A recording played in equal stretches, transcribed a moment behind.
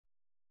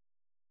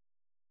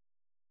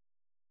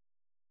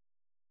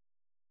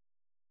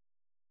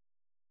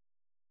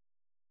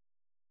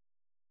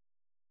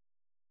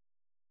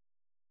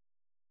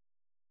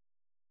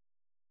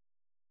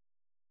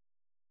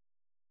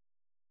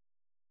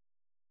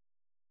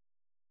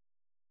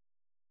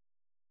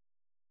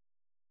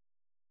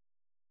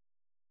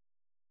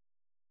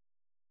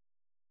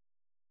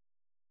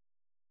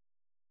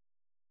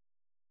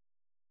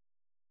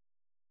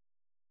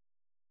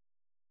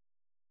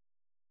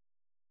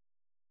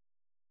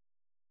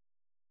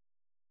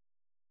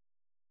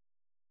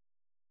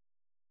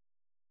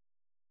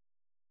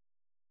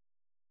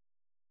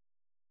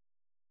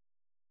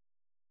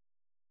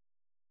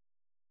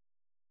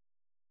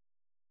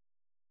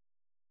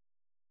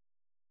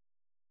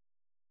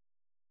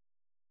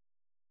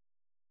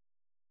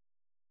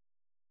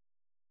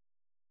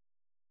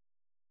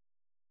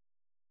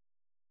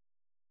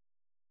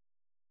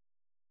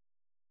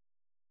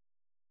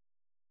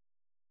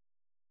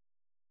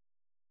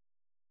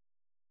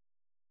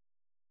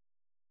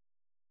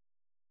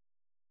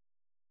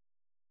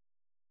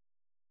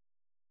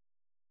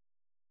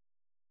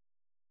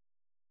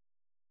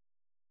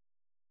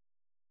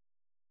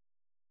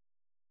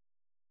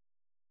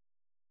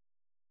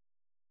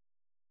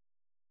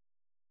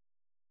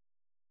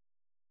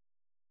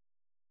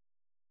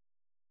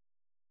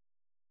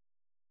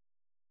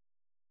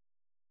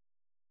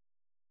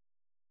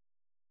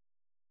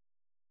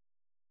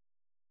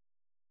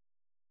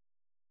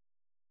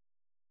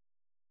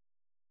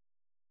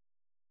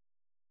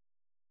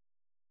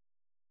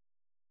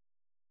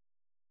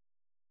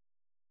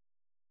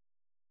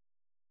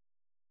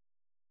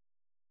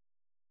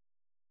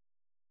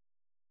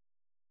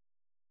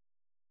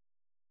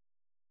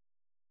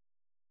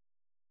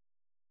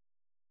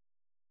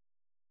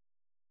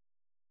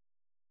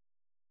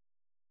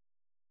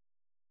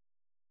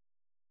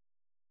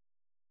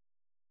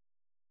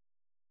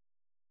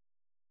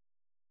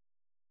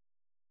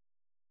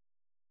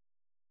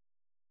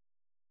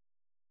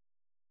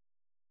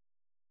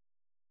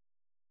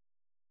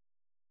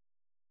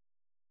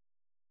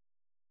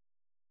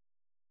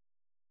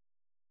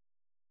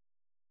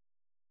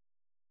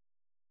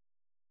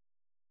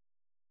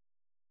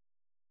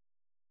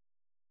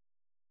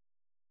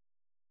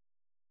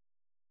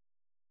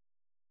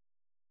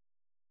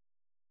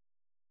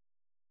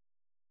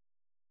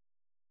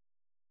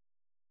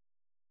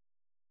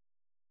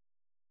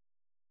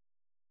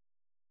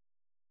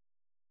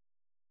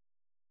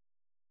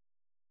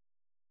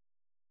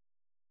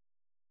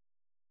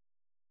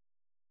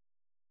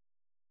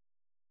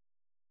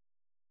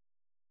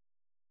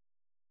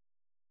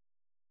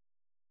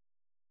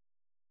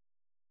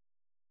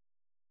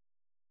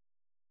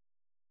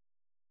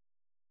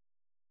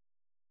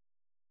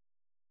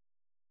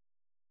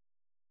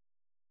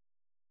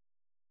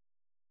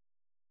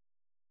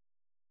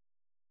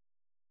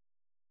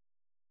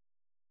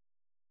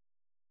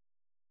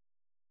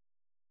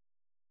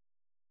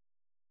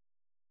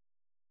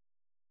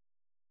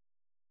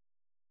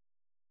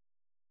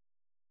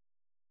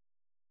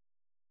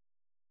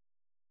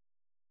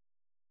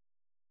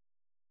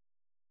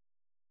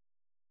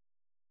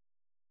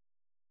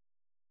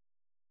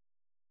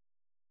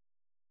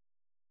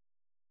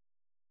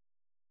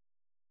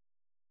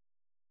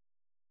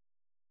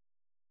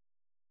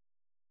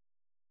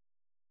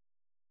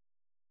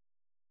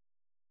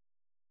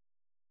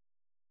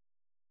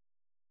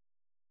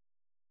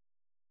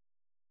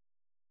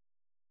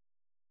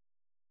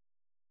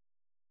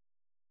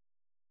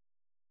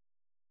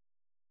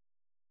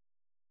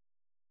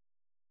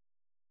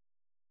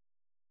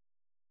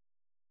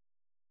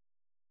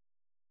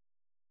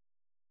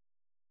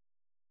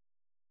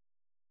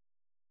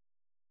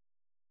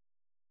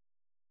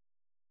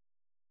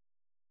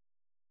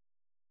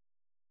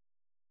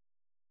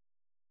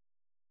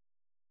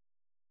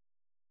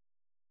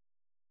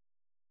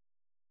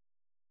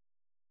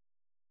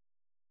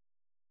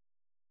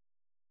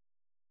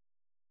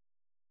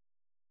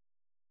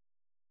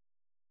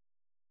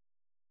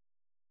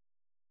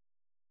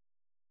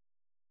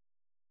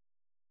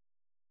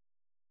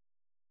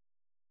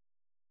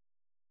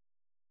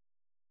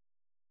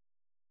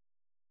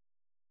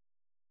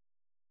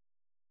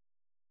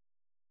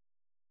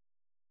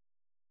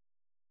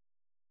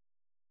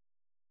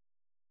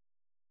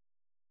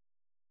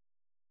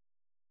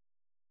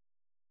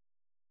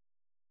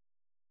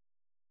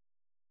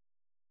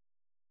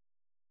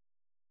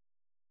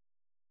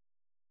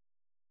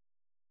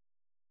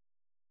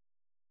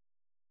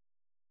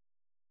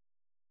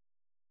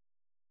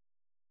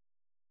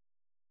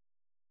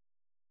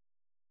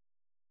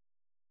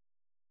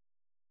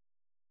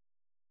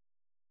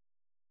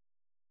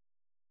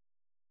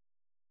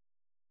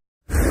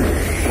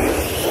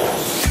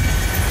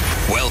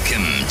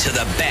to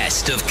the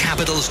best of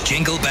Capital's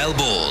Jingle Bell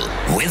Ball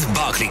with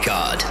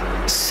Barclaycard,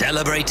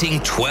 celebrating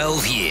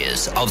 12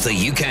 years of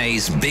the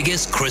UK's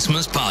biggest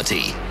Christmas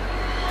party.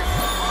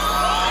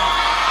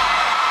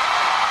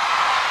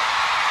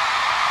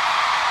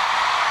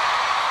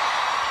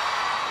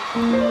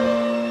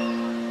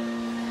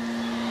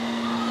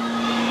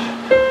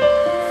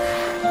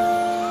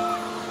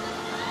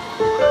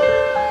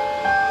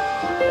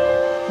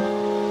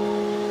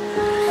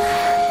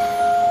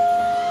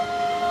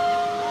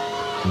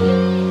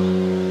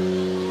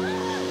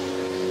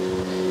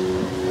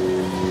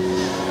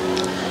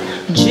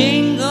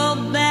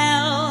 Jingle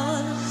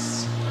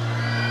bells,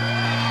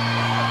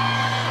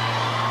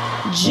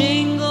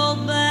 jingle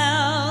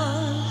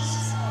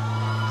bells,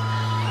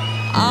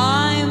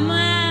 I'm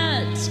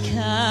at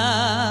Capitol.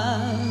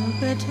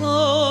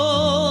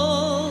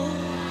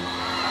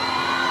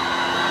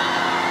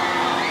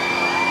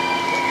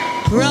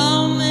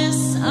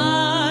 Promise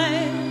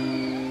I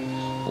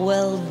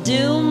will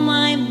do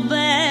my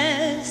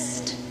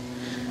best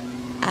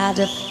at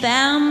a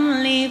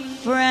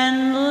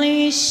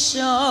family-friendly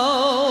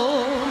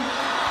show.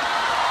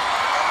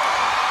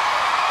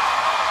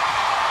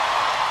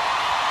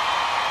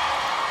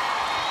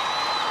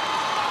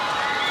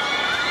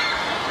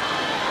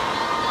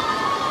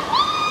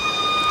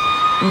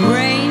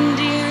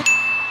 Reindeer.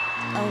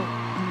 Oh,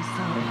 I'm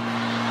sorry.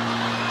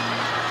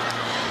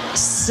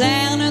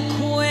 Santa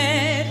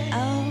quit.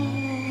 Oh.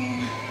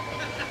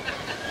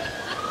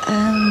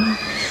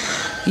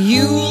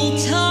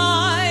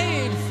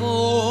 Yuletide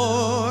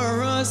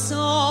for us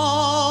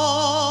all.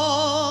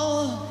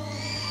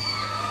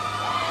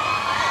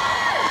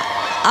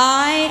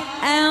 I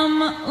am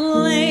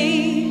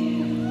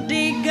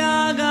Lady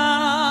Gaga.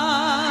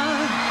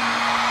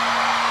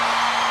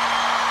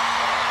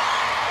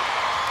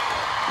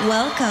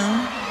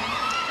 Welcome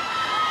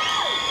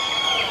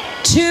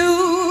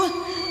to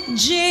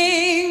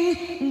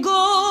Jingle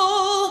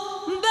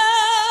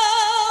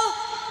Bell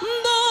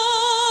Ball.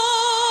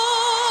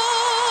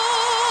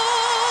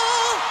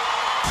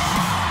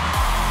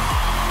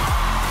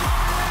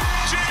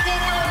 Jingle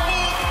Bell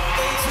Ball.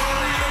 It's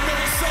ready to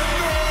make some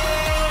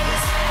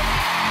noise.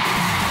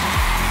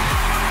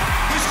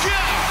 Let's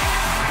go.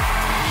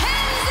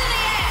 Hands in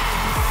the air.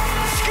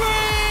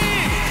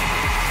 Scream.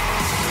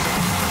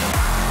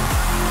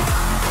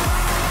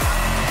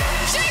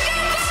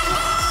 Jingle Bell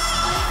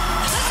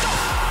Ball. Let's go.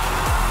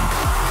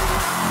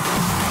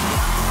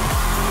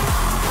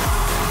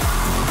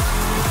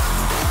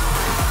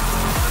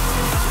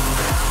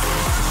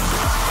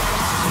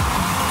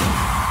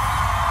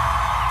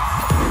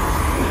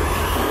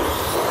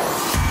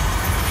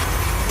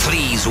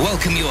 Please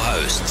welcome your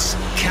hosts,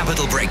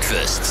 Capital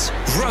Breakfasts,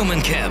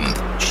 Roman Kemp,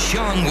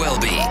 Sian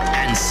Welby,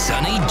 and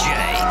Sonny J.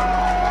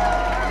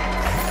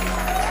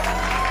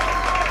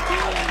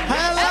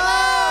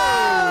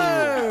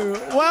 Hello!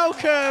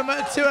 Welcome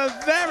to a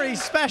very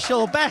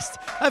special Best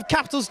of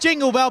Capital's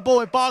Jingle Bell Ball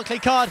with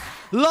Barclaycard,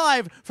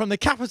 live from the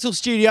Capital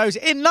Studios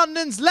in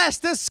London's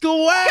Leicester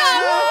Square.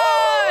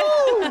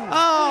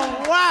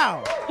 Oh,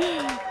 wow.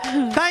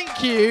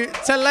 Thank you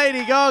to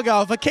Lady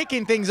Gaga for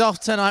kicking things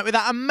off tonight with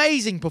that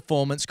amazing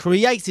performance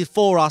created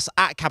for us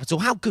at Capital.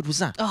 How good was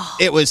that?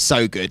 It was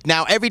so good.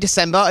 Now, every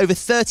December, over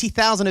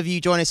 30,000 of you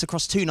join us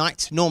across 2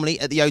 nights, normally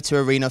at the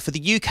O2 Arena, for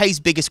the UK's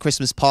biggest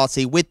Christmas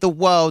party with the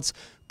world's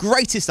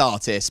greatest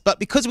artists. But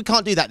because we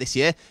can't do that this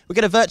year, we're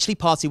going to virtually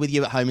party with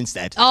you at home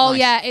instead. Oh, Nice.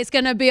 yeah, it's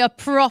going to be a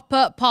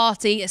proper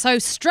party. So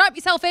strap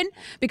yourself in,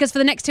 because for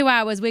the next 2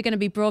 hours, we're going to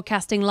be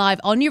broadcasting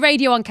live on your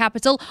radio on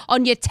Capital,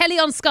 on your telly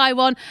on Sky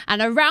One,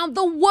 and around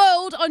the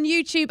world on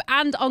YouTube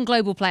and on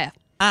Global Player.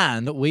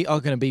 And we are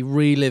going to be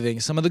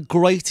reliving some of the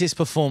greatest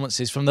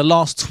performances from the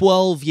last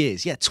 12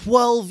 years. Yeah,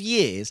 12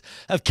 years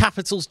of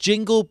Capital's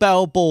Jingle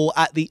Bell Ball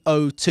at the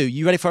O2.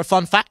 You ready for a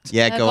fun fact?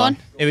 Yeah, go on.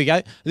 Here we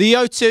go. The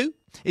O2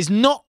 is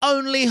not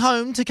only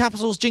home to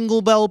Capital's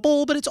Jingle Bell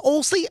Ball, but it's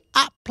also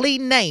aptly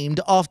named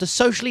after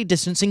socially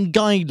distancing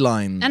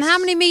guidelines. And how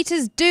many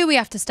metres do we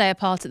have to stay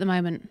apart at the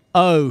moment?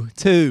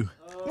 O2.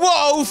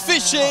 Whoa,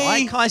 fishy! All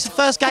right, Kai, it's the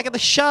first gag of the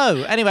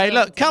show. Anyway,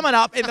 look, coming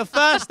up in the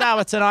first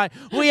hour tonight,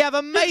 we have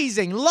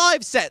amazing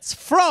live sets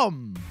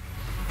from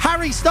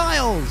Harry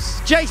Styles,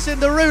 Jason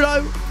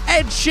Derulo,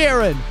 Ed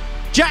Sheeran,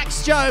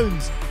 Jax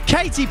Jones,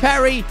 Katy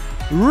Perry,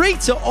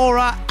 Rita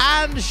Ora,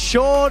 and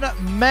Shawn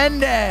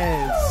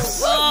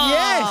Mendes.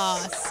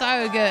 Yes!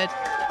 So good.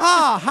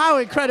 How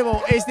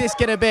incredible is this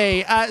going to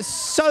be?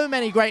 So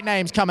many great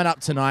names coming up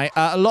tonight.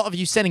 A lot of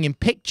you sending in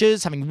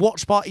pictures, having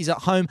watch parties at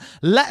home.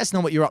 Let us know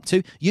what you're up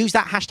to. Use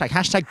that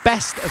hashtag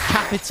Best of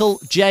Capital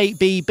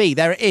JBB.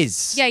 There it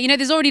is. Yeah, you know,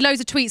 there's already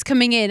loads of tweets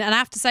coming in, and I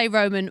have to say,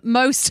 Roman,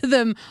 most of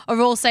them are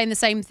all saying the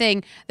same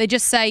thing. They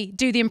just say,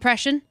 do the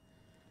impression.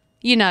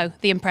 You know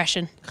the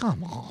impression.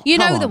 Come on. You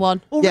know the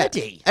one.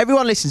 Already? Yeah,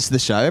 everyone listens to the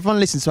show. Everyone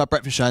listens to our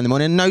breakfast show in the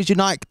morning and knows you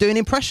like doing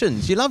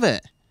impressions. You love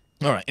it.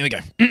 All right, here we go.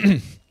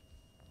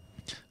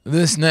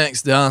 This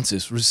next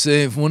artist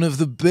received one of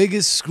the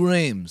biggest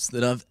screams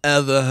that I've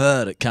ever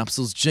heard at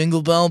Capital's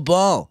Jingle Bell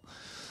Ball.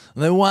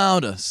 They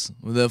wowed us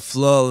with their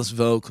flawless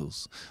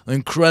vocals, their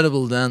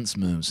incredible dance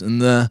moves, and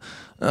their,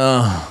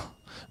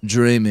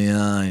 dreamy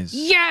eyes.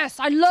 Yes,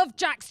 I love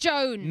Jax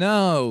Jones.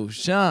 No,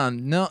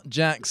 Sian, not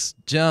Jax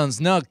Jones.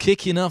 No,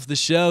 kicking off the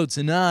show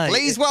tonight.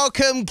 Please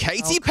welcome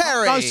Katy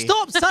Perry. Oh,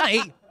 stop,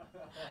 Sonny.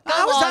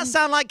 How does that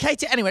sound like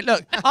Katy? Anyway,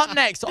 look, up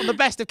next on the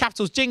Best of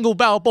Capital's Jingle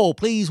Bell Ball,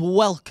 please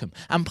welcome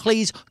and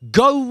please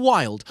go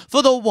wild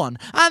for the one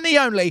and the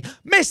only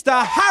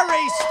Mr.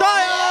 Harry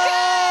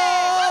Styles!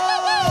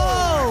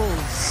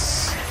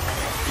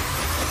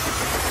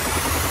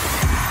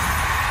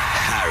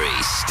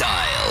 Harry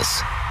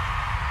Styles.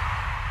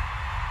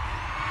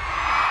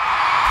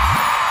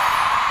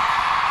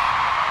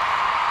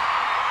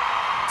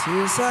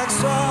 Tastes like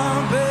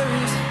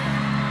strawberries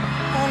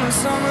on a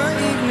summer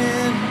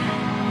evening,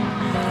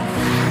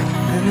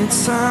 and it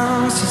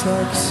sounds just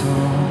like a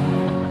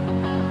song.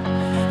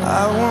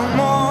 I want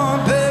more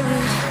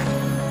berries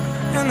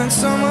and that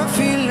summer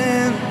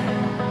feeling.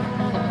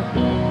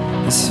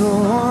 It's so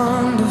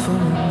wonderful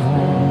and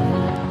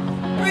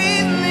warm.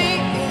 Breathe me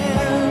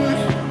in,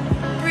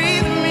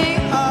 breathe me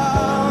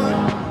out.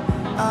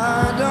 I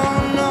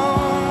don't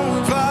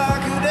know if I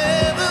could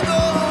ever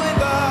go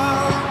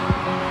without.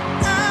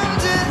 I'm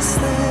just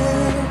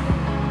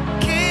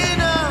thinking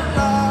out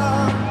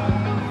loud.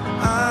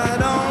 I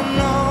don't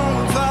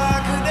know if I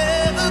could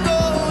ever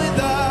go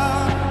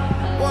without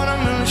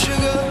watermelon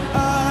sugar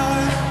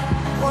high,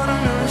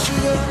 watermelon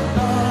sugar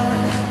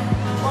high,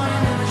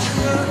 watermelon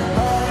sugar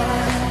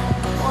high,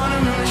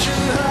 watermelon sugar high, watermelon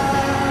sugar high.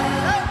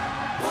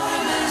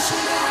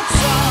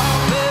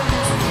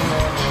 Strawberries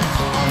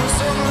on a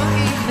summer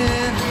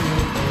evening,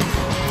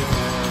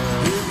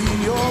 baby,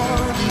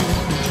 you're the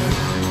only drink.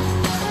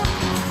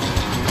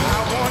 I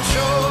want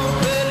your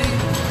belly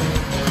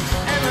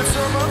and that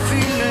summer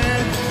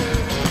feeling.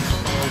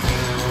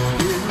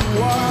 It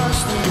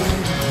washed away.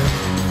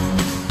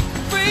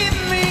 Breathe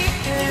me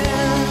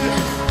in,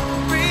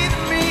 breathe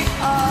me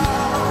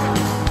out.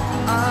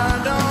 I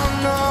don't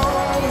know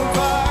if I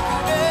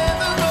could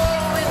ever go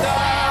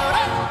without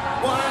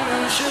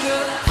watermelon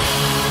sugar,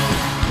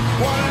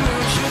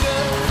 watermelon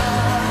sugar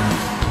high,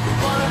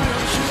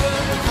 watermelon sugar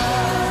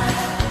high,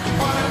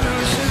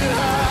 watermelon sugar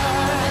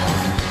high,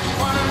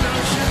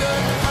 watermelon sugar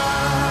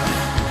high,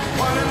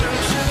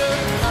 watermelon sugar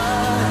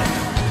high,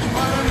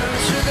 watermelon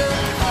sugar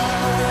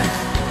high,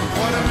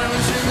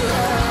 watermelon sugar high.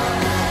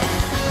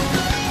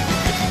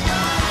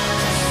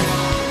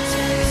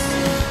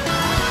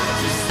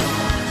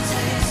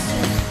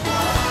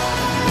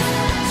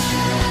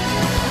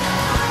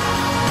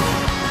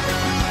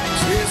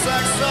 Tastes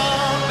like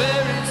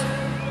strawberries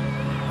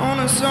on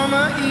a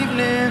summer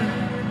evening,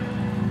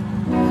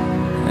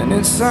 and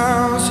it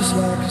sounds just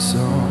like a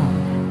song.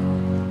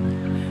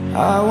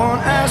 I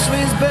want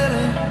Ashley's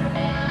belly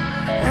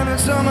and that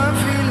summer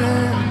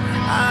feeling.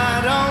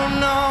 I don't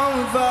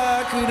know if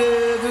I could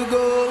ever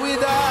go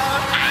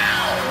without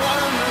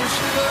watermelon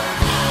sugar,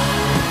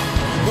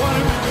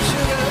 watermelon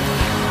sugar,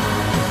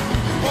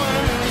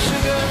 watermelon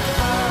sugar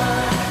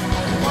high,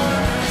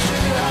 watermelon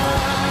sugar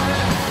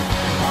high,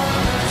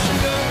 watermelon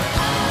sugar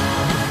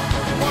high,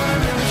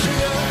 watermelon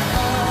sugar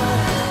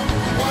high,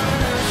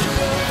 watermelon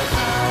sugar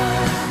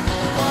high,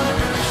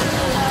 watermelon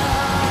sugar high.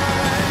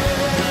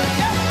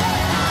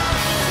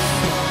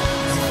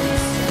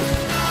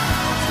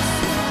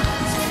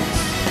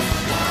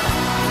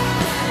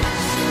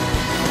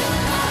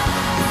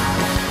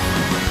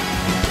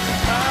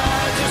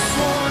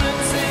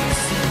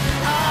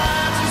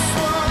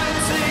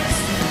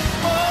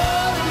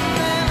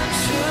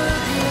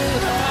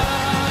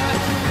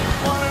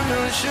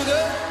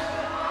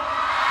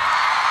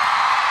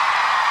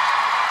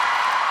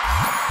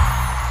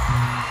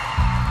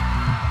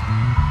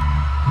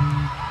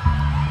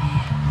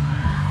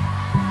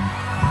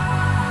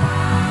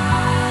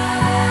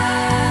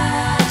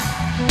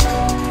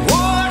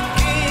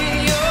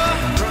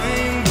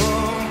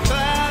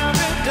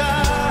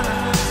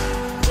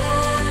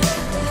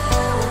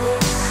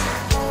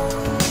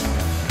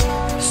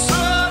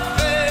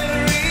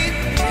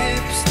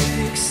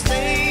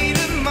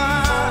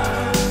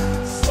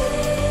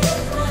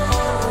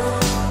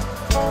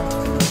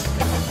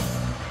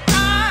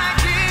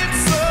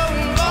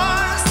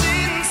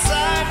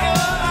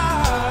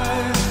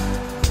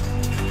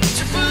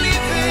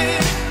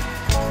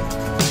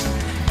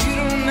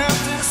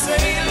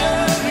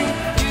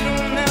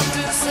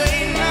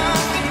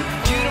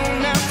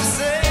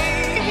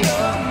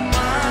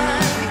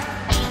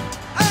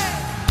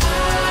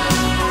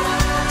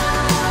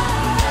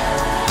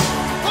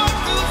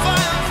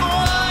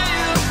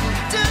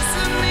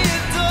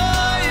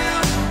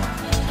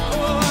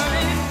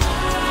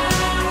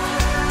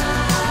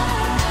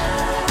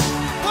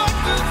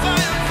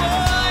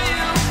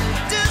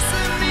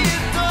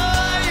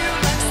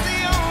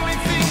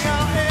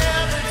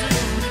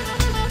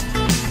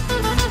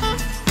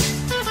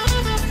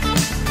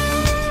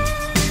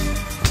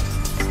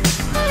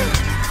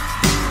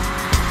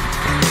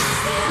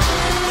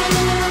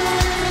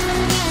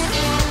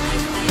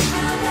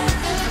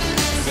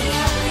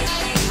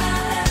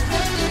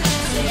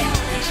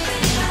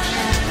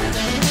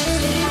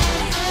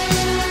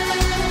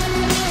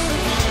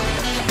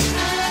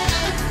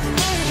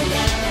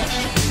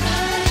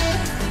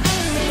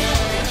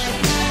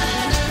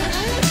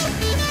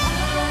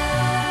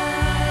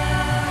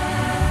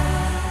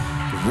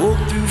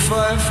 through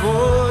fire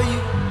for you.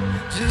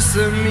 Just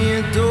let me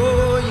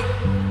adore you.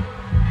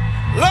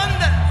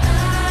 London.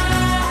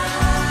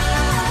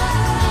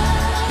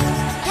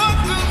 Walk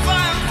through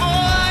fire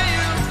for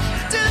you.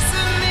 Just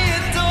let me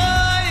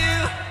adore you.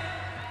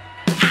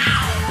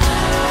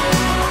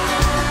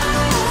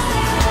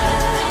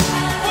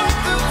 Walk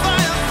through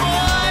fire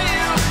for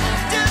you.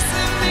 Just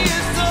let me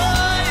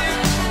adore you.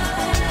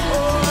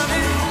 Oh,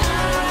 honey.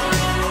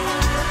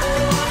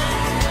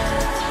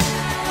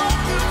 Walk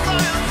through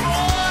fire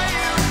for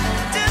you.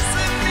 Just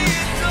let me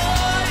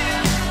adore you.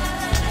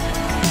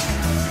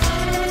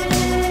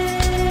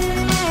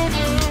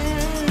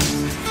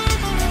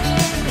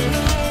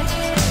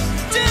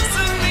 Just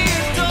let me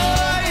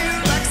adore you.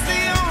 That's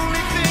the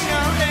only thing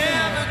I'll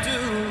ever do.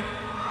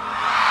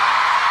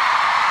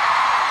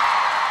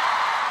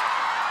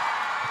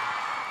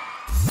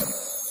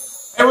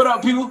 Hey, what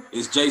up, people?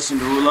 It's Jason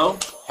Derulo.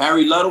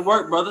 Harry, love to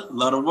work, brother.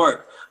 Love to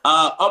work.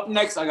 Up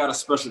next, I got a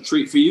special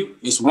treat for you.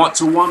 It's Want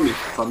to Want Me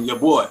from your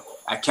boy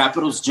at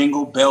Capitol's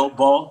Jingle Bell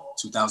Ball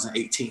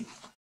 2018.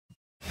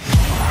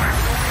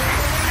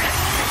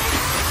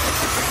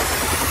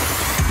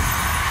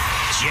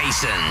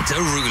 Jason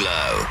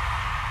Derulo.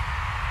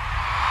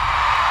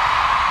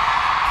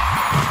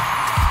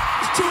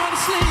 Too hard to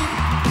sleep.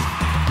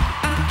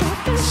 I got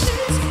the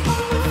sheets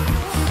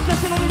on,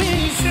 nothing on me.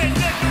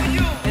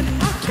 And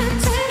I can't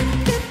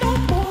take it no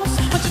more.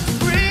 So much to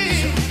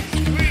breathe.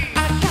 I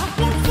got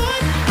one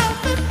foot out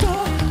the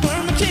door. Where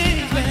are my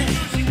keys, man?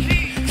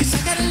 'Cause I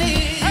gotta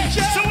leave.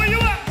 So where you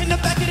at? In the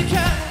back of the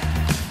car.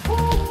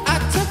 I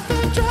took the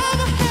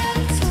drive ahead.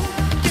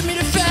 Give me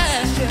the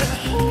fast,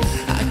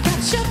 yeah. I got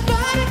your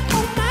body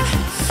on my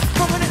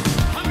moment.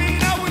 I mean,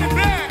 now with it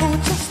back. Oh,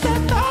 just the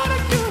thought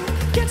of you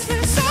gets me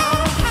so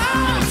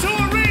high. To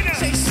arena.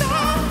 Say so.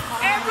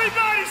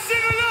 Everybody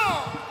sing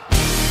along.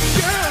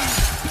 Girl,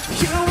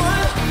 you're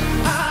what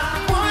I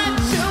want.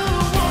 You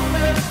want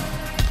me,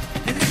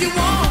 and if you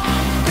want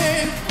me,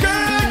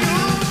 girl, you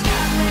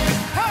got me.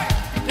 Hey,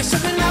 there's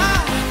something I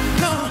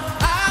know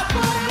I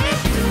want it.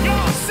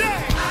 Y'all say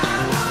I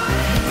want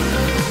it.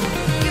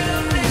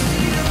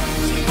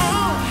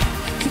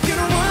 You're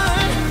the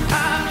one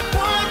I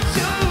want.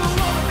 You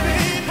want me,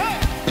 hey,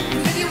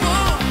 and if you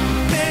want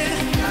me,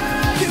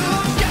 you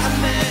got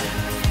me.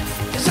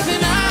 There's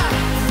something I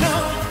know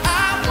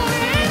I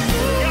want it.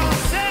 Y'all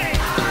say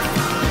I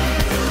want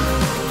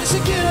it. It's a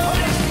gift.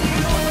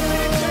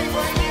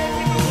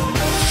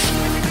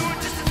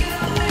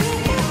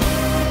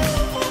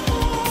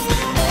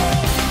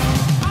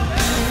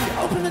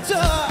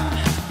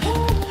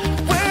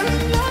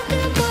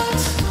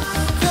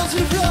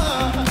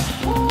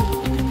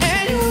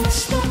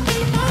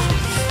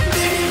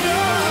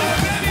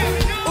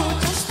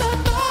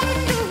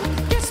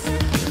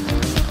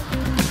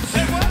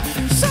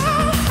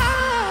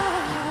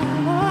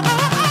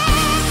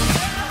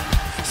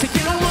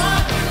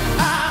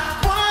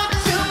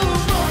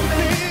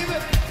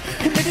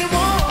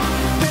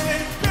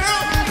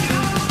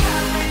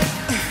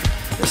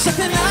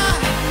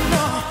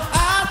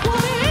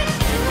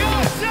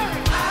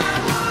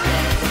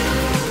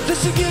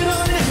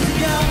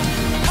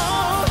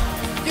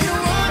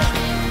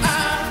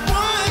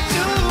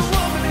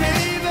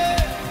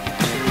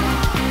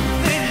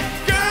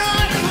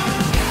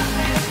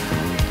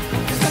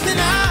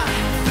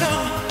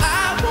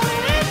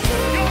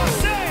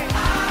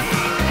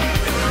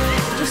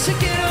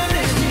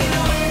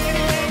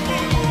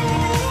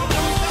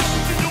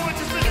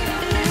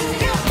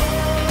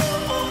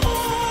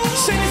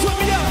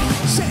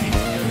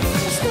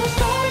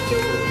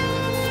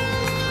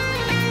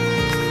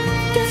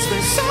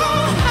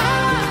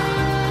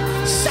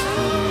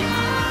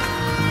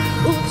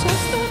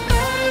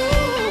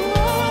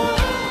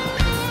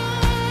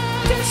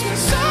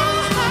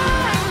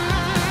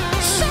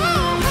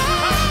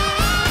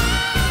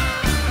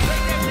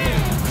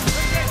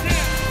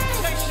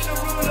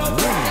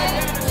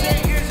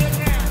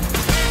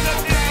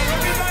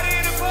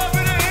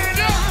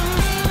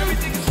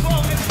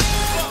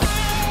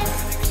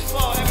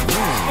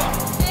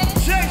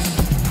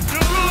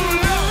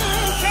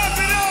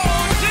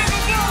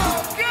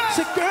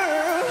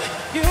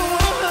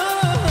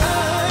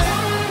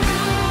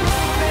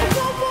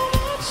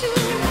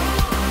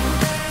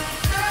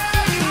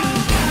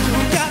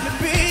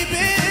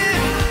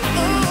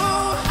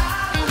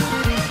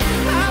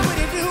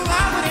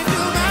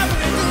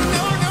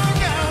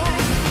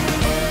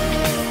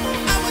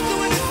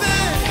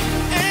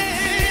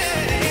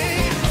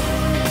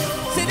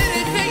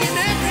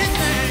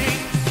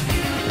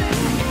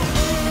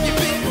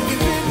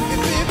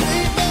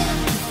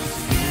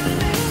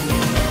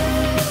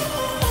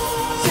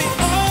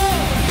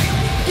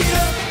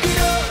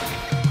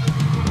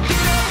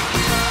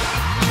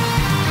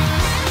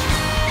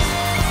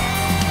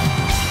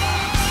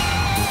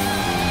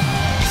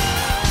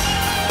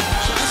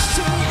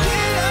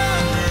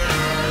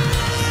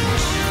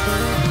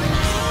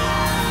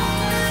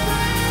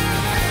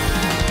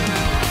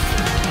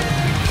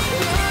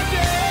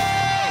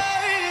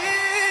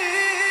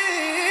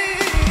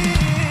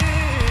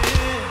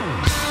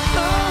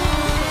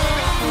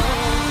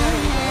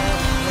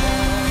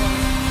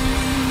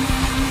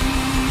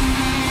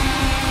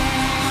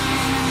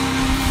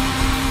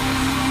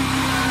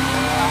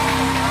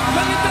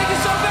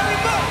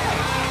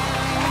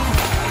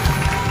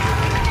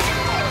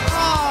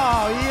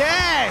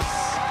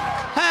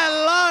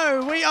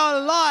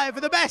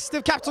 best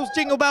of Capital's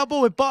Jingle Bell Ball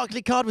with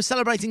Barclaycard. We're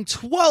celebrating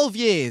 12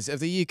 years of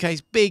the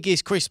UK's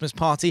biggest Christmas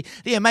party.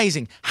 The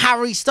amazing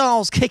Harry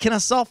Styles kicking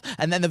us off,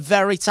 and then the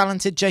very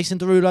talented Jason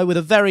Derulo with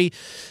a very,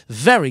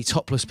 very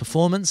topless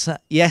performance.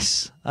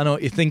 Yes, I know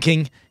what you're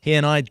thinking. He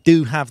and I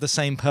do have the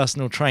same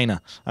personal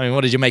trainer. I mean, what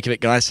did you make of it,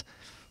 guys?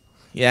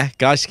 Yeah,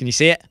 guys, can you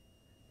see it?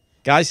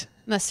 Guys?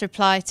 Must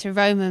reply to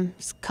Roman.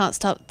 Can't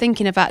stop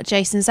thinking about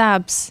Jason's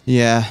abs.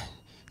 Yeah,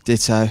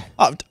 ditto.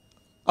 Oh,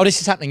 this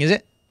is happening, is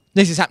it?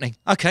 This is happening.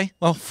 Okay,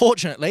 well,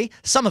 fortunately,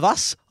 some of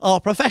us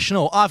are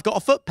professional. I've got a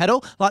foot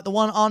pedal like the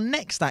one our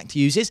next act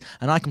uses,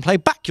 and I can play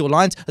back your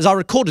lines as I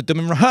recorded them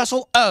in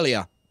rehearsal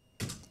earlier.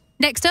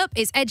 Next up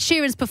is Ed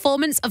Sheeran's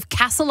performance of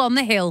Castle on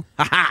the Hill.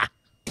 Ha-ha!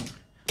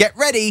 Get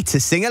ready to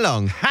sing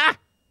along. Ha!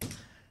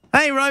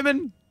 Hey,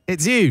 Roman.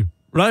 It's you,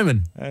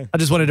 Roman. Hey. I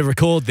just wanted to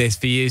record this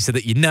for you so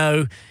that you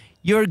know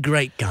you're a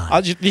great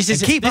guy. This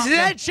is keep up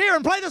Ed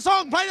Sheeran. Play the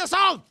song. Play the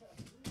song.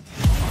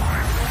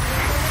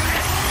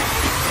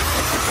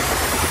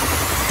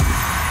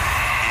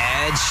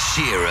 Ed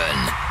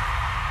Sheeran.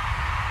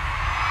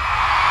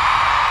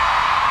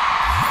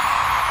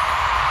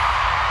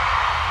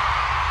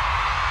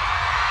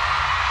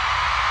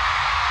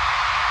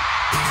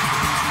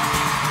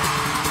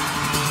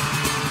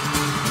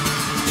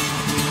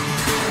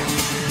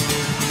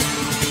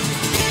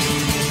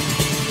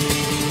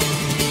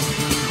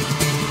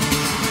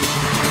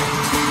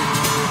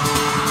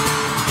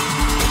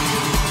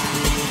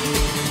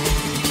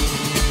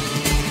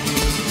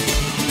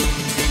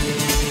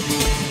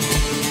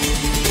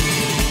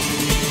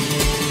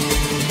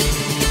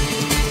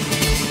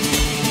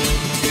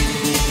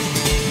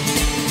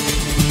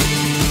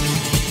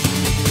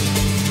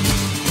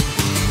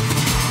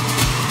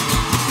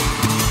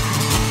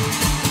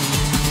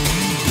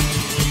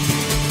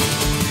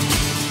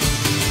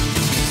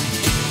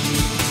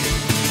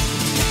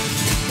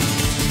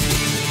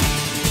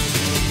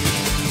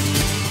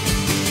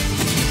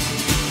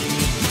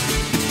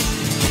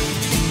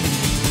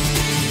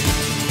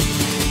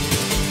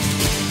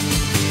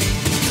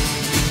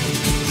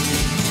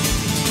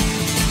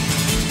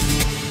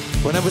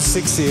 When I was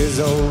 6 years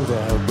old,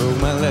 I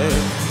broke my leg.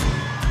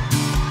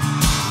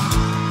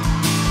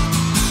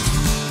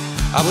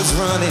 I was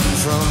running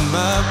from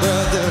my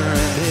brother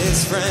and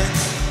his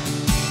friends.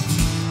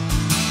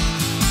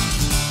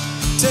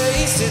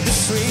 Tasted the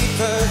sweet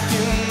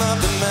perfume of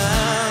the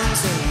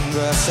mountain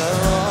grass I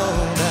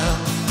rolled down.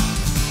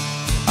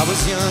 I was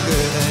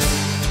younger then.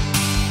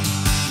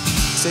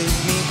 Take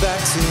me back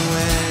to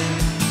when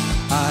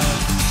I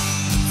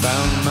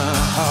found my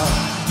heart,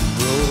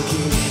 broke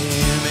it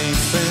here, made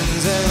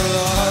friends and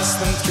lost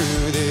them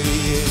through the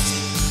years.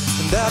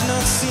 And I've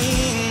not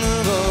seen the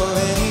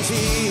rolling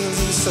fields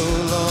in so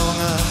long.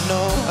 I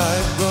know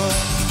I've grown,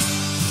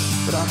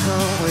 but I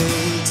can't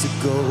wait to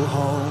go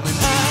home. And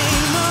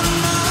I'm on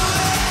my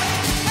way,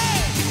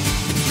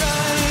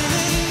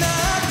 driving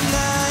up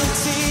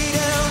 90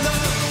 down the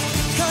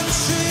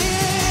country,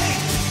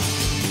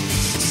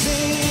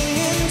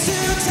 singing to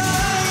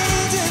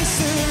tides and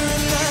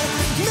and I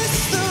miss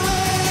the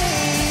way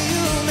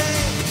you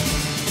make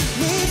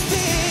me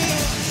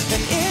feel.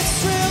 And it's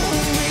real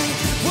when we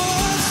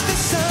watch the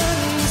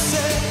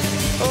sunset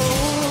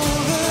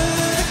over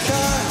the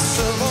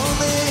castle on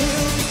the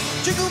hill.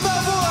 Jingle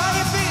Bell Ball, how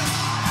you feel?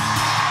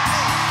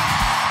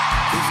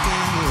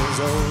 15 years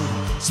old,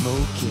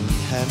 smoking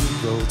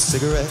hand-rolled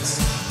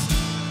cigarettes,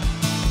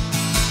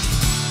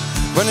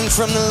 running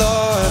from the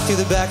law through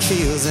the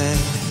backfields and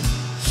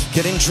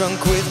getting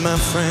drunk with my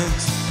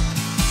friends.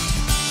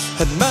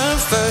 Had my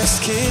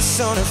first kiss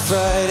on a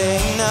Friday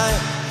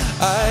night.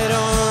 I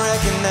don't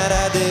reckon that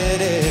I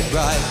did it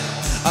right.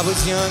 I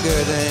was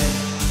younger then.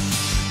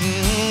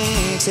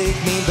 Take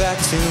me back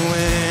to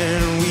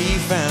when we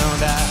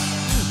found out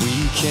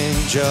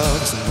weekend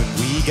jobs, and when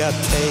we got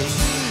paid,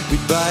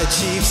 we'd buy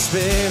cheap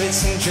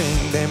spirits and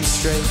drink them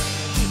straight.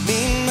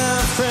 Me and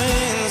my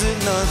friends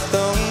had not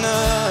thrown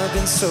up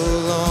in so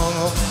long.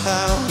 Oh,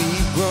 how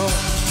we've grown.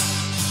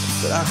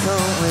 But I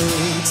can't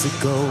wait to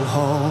go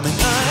home. And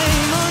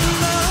I'm on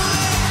my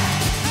way,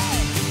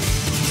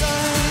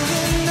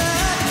 driving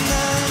at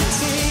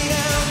 90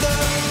 down the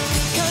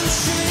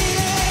country,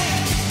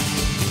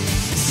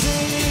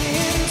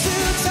 singing to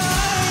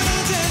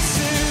tides and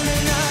soon.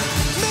 And I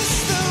miss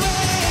the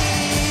way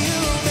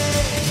you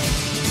make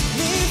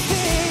me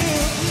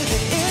feel. And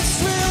it's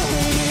real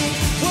when we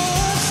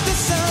watch the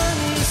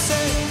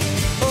sunset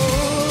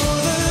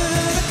over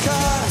the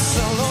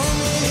castle on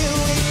the hill.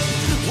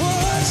 We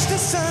watch the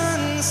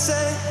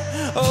sunset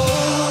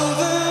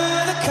over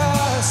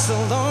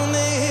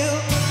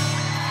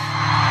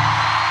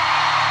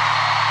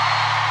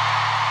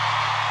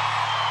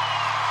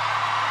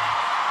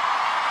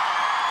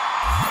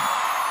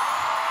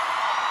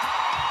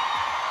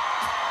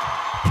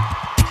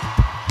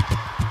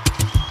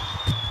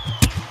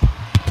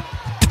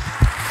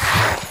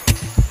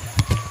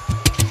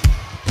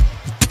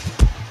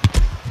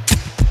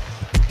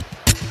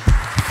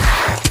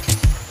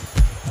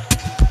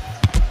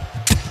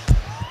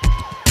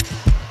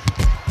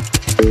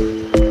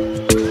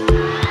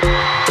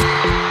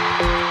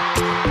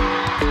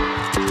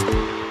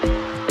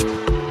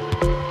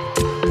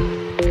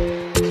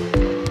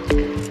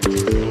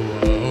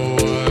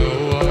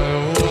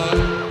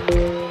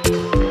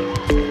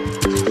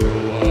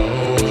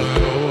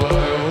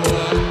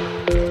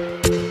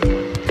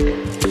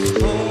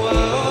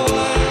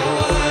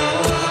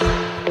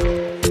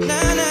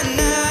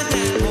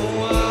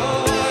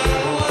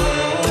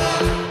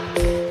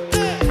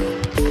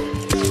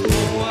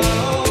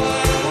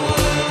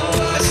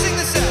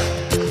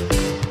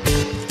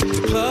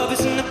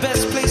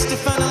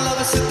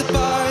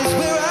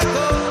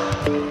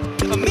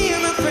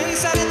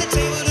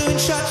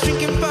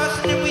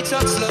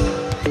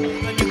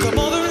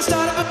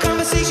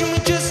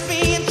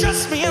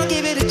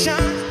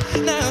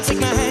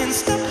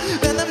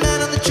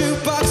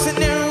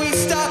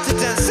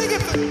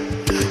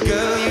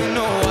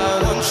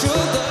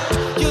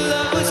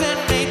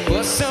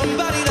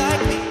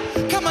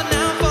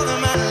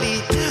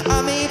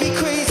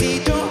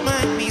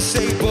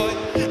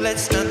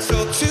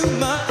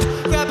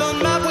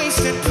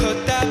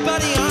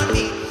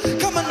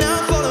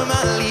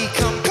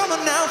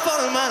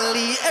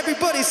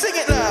Everybody sing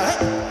it loud.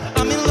 Hey.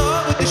 I'm in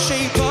love with the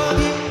shape of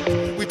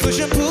you. We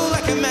push and pull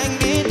like a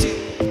magnet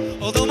do.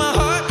 Although my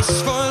heart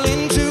is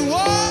falling to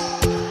war.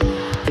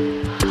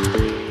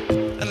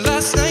 And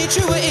last night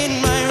you were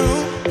in my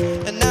room,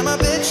 and now my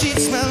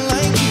bedsheets smell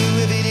like you.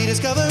 Every day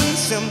discovering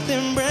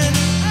something brand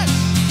new. Hey.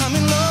 I'm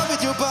in love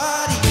with your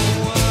body.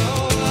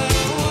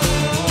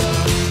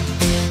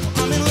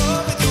 I'm in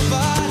love with your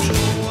body.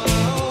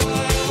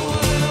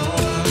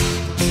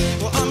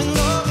 Well, I'm in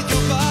love with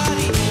your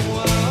body.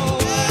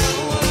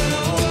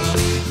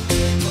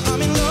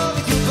 I'm in love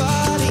with your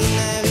body.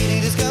 Now every day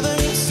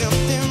discovering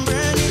something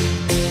brand new.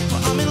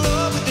 Well, I'm in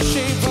love with the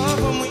shape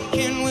of when we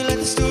can. We let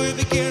the story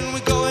begin.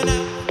 We're going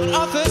out on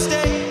our first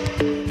day.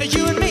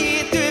 You and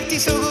me are thrifty,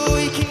 so go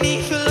we can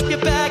eat. Fill up your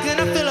bag, then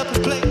I fill up a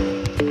plate.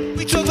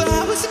 We drove for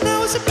hours and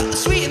hours about the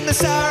sweet and the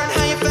sour and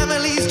how your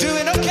family's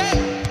doing okay.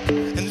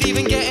 And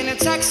leaving, getting a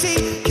taxi,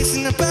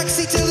 kissing the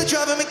backseat till the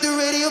driver make the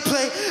radio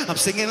play. I'm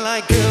singing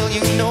like, girl,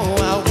 you know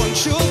I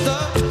want your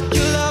love.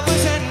 Your love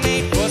was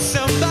handmade for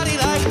somebody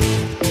like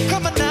me.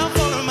 Come on now,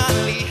 follow my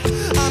lead.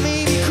 I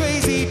may be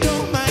crazy,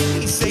 don't mind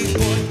me. Say,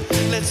 boy,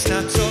 let's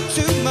not talk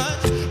too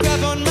much.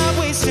 Grab on my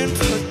waist and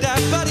put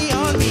that body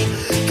on me.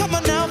 Come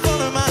on now,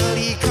 follow my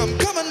lead.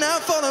 Come on now,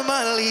 follow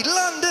my lead.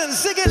 London,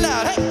 sing it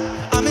loud. Hey,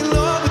 I'm in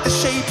love with the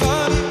shape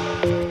of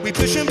you. We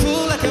push and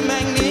pull like a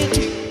magnet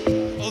do.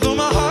 Although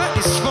my heart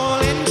is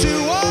falling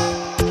to war.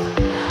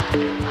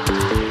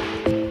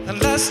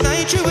 And last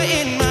night you were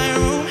in my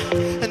room,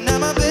 and now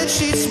my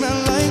bedsheets smell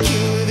like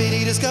you. Every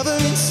day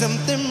discovering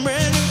something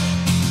brand new.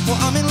 Well,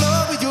 I'm in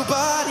love with your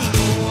body.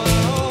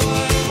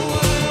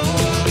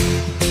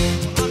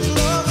 I'm in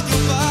love with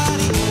your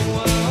body.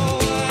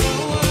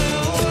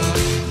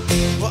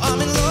 Well,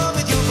 I'm in love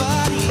with your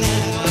body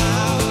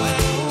now.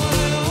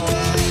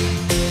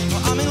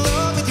 Well, I'm in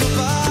love with your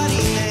body.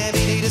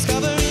 Every day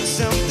discovering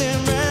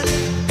something brand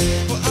new.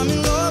 Well, I'm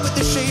in love with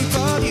the shape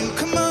of you.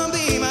 Come on,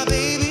 be my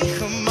baby.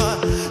 Come on,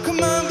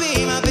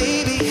 be my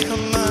baby.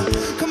 Come on,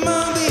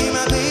 be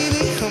my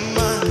baby. Come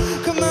on,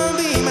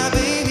 be my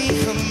baby.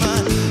 Come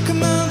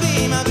on, be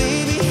my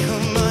baby.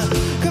 Come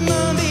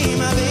on, be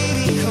my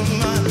baby. Come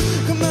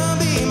on,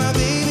 be my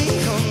baby.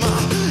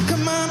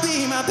 Come on, be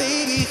my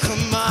baby.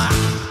 Come on.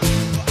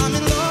 I'm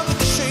in love with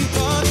the shape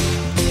of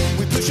you.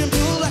 We push and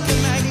pull like a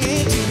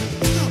magnet do.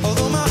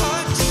 Although my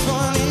heart is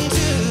falling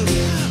too.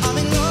 I'm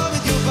in love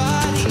with your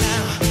body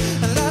now.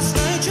 And last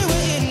night you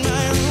were in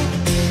my room,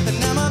 and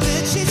now my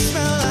bedsheets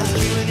smell like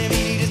you. And every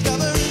day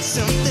discovering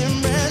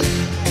something brand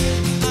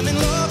new. I'm in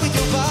love with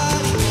your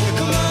body.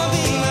 Come on,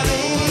 be my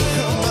baby.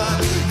 Come on.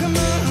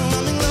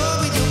 I'm in love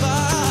with your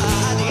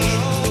body.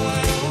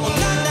 Oh,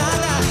 nah.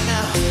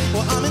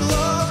 Well, I'm in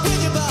love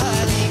with your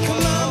body.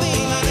 Come on, be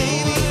my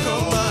baby.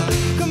 Come on.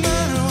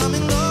 I'm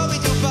in love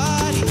with your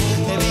body.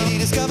 Every day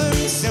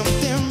discovering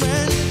something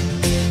brand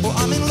new. Well,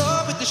 I'm in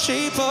love with the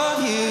shape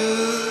of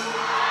you.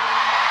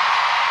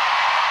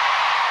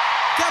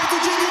 Capital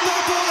Jingle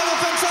Bell Ball, have a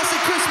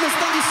fantastic Christmas.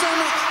 Thank you so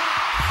much.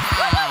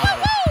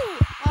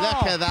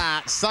 Look at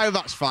that. So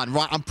much fun.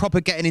 Right, I'm proper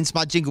getting into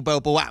my Jingle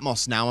Bell Ball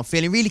atmos now. I'm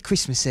feeling really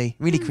Christmassy.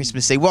 Really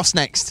Christmassy. What's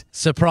next?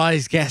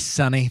 Surprise guest,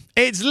 Sonny.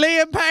 It's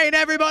Liam Payne,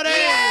 everybody!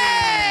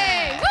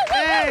 Yay!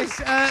 Yes,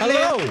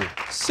 Hello.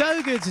 Liam,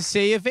 so good to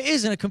see you. If it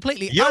isn't a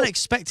completely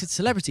unexpected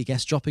celebrity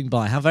guest dropping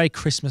by, how very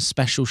Christmas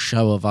special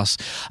show of us.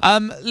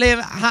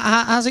 Liam,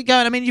 how's it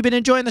going? I mean, you've been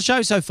enjoying the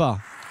show so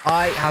far.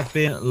 I have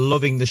been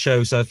loving the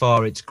show so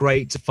far. It's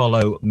great to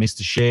follow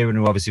Mr. Sheeran,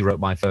 who obviously wrote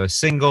my first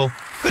single.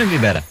 Couldn't be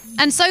better.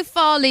 And so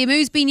far, Liam,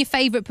 who's been your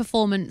favourite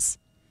performance?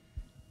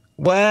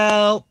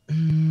 Well,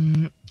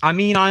 I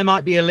mean, I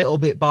might be a little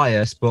bit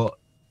biased, but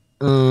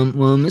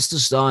Mr.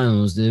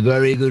 Styles did a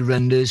very good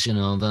rendition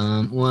of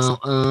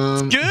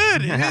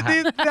Good.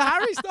 The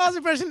Harry Styles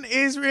impression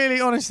is really,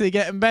 honestly,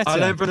 getting better. I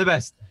learned from the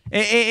best.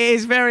 It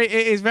is very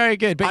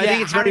good. But I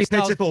think it's very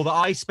pitiful that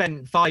I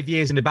spent 5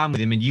 years in a band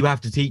with him and you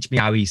have to teach me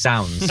how he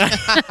sounds.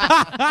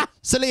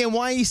 So, Liam,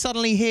 why are you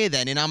suddenly here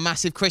then in our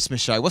massive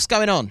Christmas show? What's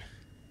going on?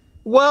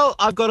 Well,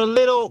 I've got a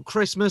little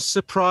Christmas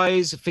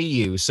surprise for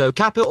you. So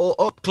Capital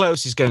Up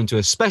Close is going to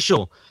a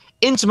special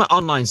intimate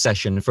online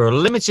session for a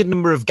limited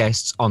number of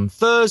guests on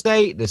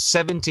Thursday, the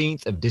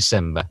 17th of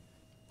December.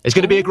 It's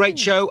going to be a great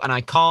show, and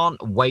I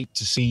can't wait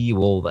to see you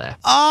all there.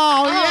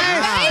 Oh,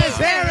 yes!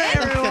 There,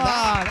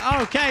 everyone!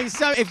 Okay,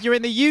 so if you're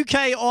in the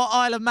UK or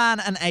Isle of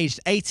Man and aged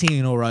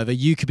 18 or over,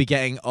 you could be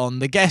getting on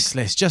the guest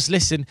list. Just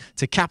listen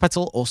to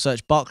Capital or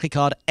search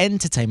Barclaycard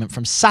Entertainment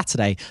from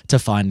Saturday to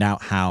find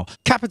out how.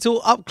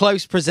 Capital Up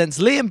Close presents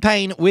Liam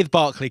Payne with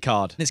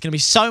Barclaycard. It's going to be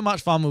so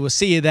much fun. We will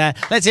see you there.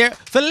 Let's hear it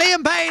for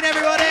Liam Payne,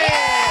 everybody!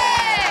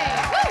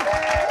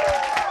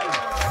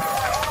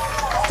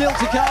 Still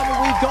to come,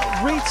 we've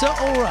got Rita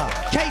Ora,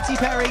 Katy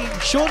Perry,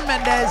 Shawn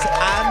Mendes,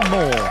 and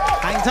more.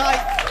 Hang tight.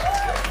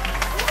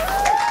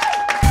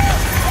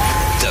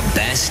 The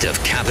best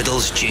of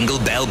Capital's Jingle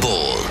Bell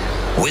Ball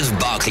with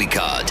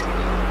Barclaycard.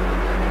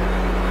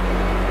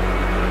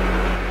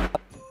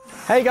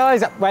 Hey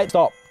guys, wait,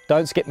 stop.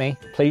 Don't skip me.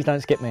 Please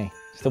don't skip me.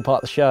 Still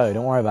part of the show,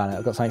 don't worry about it.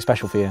 I've got something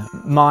special for you.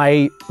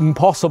 My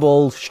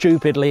impossible,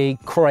 stupidly,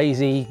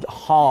 crazy,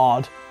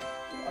 hard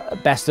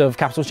best of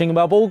Capital's Jingle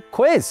Bell Ball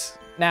quiz.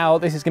 Now,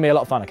 this is going to be a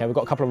lot of fun, okay? We've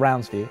got a couple of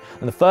rounds for you.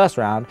 And the first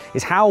round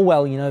is how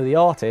well you know the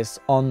artists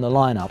on the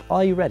lineup.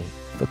 Are you ready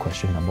for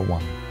question number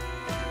 1?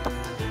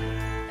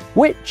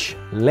 Which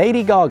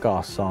Lady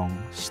Gaga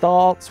song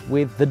starts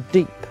with the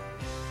deep,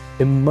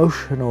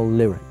 emotional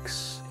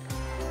lyrics?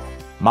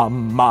 Ma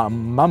ma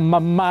ma ma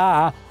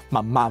ma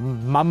ma ma ma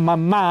ma ma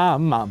ma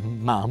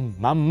ma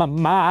ma ma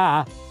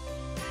ma.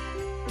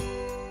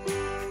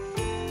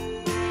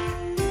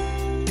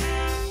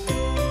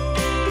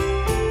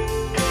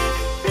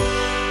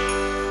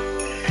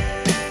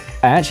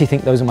 I actually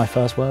think those are my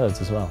first words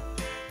as well.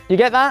 You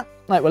get that?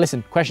 Right, well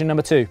listen, question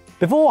number 2.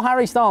 Before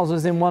Harry Styles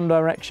was in One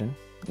Direction,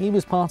 he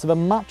was part of a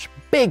much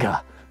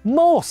bigger,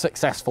 more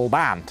successful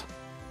band.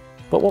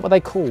 But what were they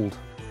called?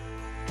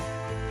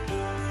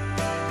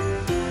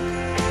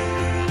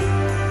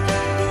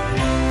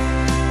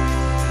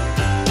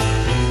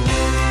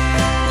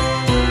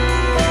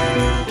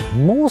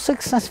 More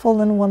successful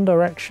than One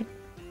Direction?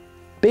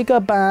 Bigger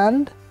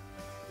band?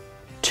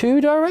 2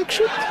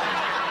 Direction?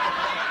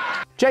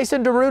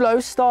 Jason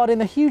Derulo starred in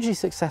the hugely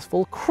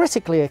successful,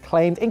 critically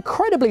acclaimed,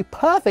 incredibly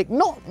perfect,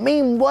 not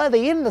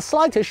meme-worthy in the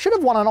slightest, should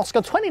have won an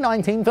Oscar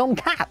 2019 film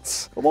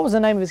Cats. But what was the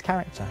name of his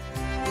character?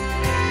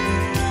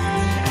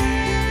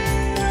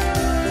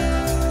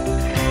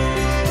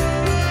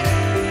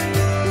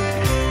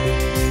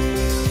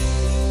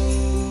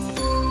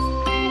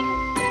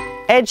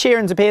 Ed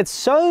Sheeran's appeared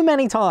so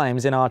many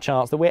times in our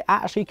charts that we're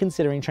actually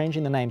considering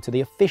changing the name to the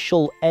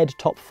official Ed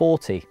Top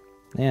 40.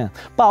 Yeah,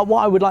 but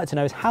what I would like to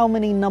know is how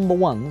many number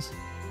 1s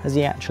has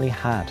he actually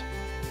had?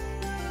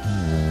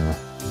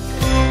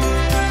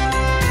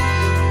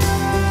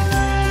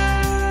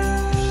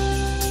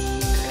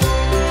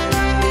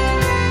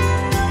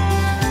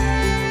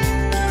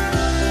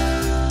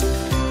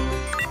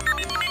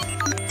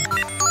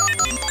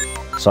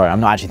 Sorry, I'm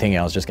not actually thinking,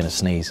 I was just going to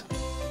sneeze.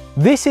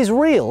 This Is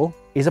Real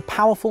is a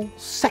powerful,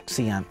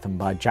 sexy anthem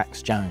by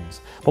Jax Jones.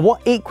 But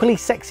what equally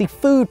sexy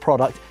food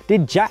product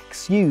did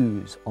Jax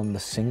use on the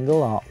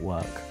single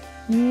artwork?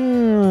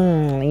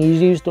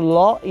 He's used a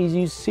lot. He's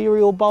used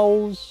cereal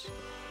bowls,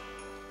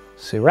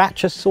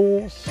 sriracha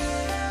sauce.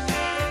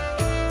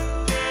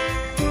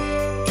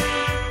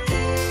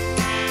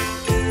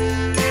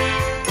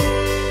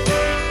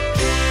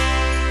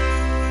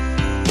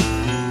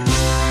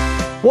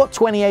 What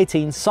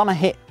 2018 summer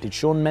hit did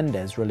Shawn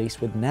Mendes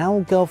release with now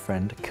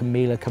girlfriend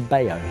Camila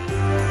Cabello?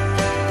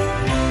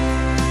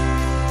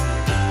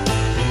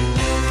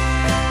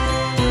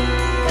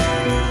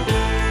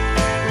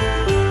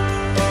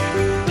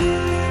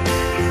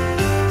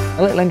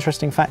 A little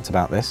interesting fact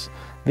about this,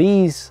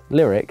 these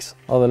lyrics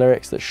are the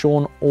lyrics that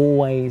Shawn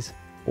always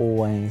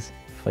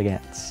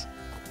forgets.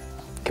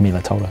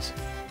 Camila told us.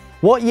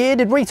 What year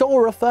did Rita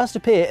Ora first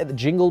appear at the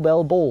Jingle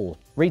Bell Ball?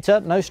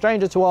 Rita, no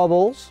stranger to our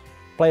balls.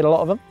 Played a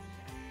lot of them,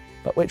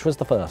 but which was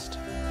the first?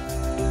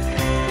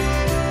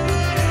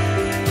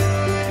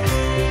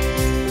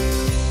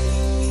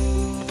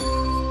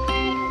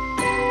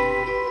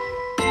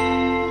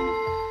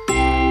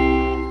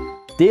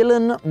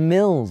 Dylan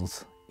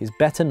Mills is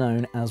better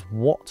known as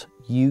what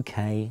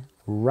UK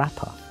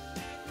rapper?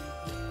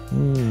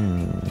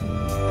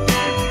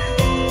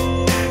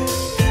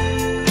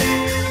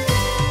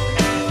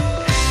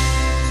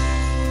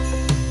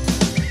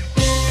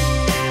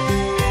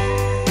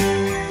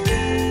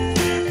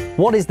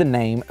 What is the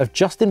name of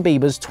Justin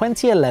Bieber's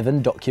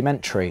 2011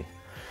 documentary?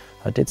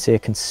 I did see a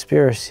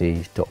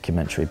conspiracy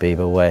documentary,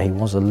 Bieber, where he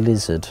was a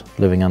lizard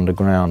living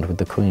underground with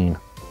the Queen.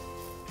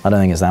 I don't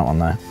think it's that one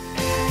though.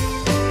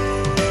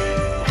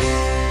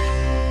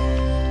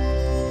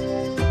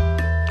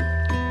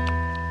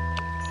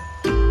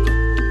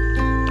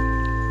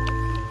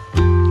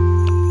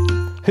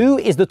 Who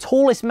is the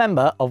tallest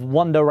member of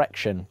One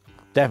Direction?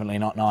 Definitely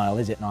not Niall,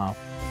 is it, Niall?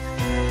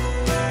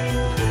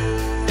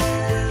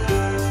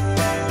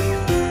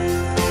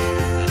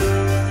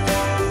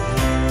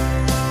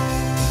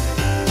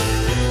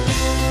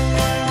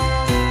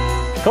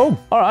 Cool.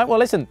 All right, well,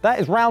 listen, that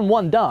is round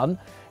 1 done.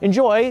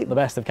 Enjoy the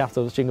best of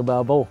Capital's Jingle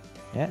Bell Ball.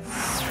 Yeah.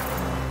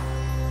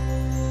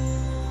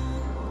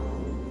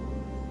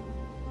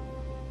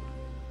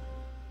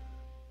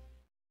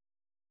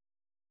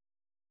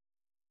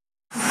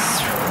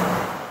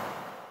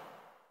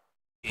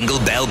 Jingle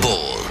Bell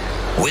Ball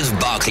with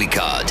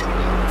Barclaycard.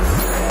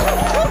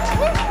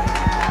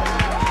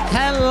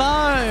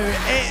 Hello,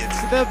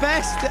 it's the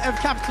best of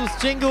Capital's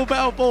Jingle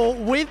Bell Ball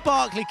with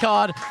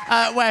Barclaycard,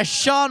 where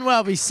Sean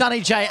Welby,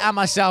 Sonny J and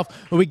myself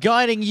will be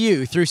guiding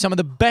you through some of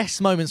the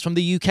best moments from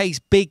the UK's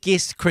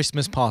biggest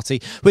Christmas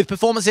party, with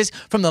performances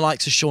from the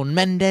likes of Shawn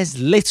Mendes,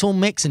 Little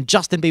Mix and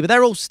Justin Bieber.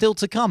 They're all still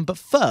to come, but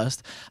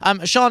first,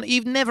 Sean,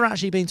 you've never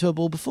actually been to a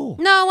ball before.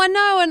 No, I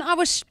know, and I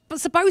was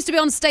supposed to be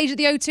on stage at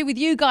the O2 with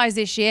you guys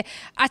this year.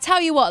 I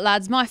tell you what,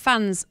 lads, my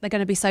fans, they're going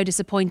to be so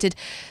disappointed.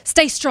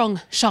 Stay strong,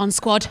 Sean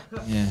Squad.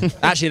 Yeah.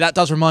 Actually, that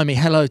does remind me,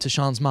 hello to Sean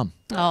Sean's mum.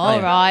 Oh, all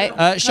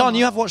right. Sean,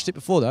 you have watched it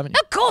before, though, haven't you?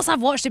 Of course,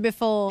 I've watched it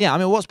before. Yeah, I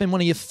mean, what's been one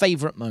of your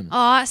favourite moments?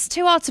 Oh, it's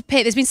too hard to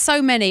pick. There's been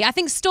so many. I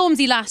think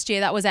Stormzy last year,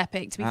 that was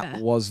epic, to be fair.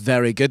 That was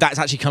very good. That's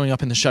actually coming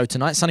up in the show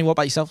tonight. Sonny, what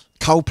about yourself?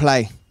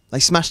 Coldplay. They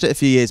smashed it a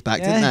few years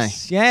back, didn't they?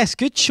 Yes,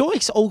 good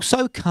choice.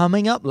 Also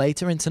coming up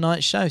later in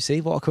tonight's show.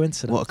 See, what a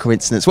coincidence. What a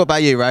coincidence. What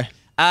about you, Ray?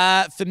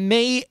 For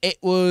me, it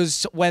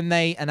was when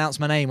they announced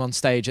my name on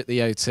stage at the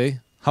O2.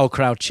 Whole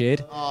crowd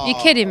cheered. You're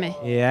kidding me?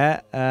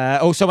 Yeah.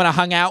 Also, when I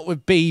hung out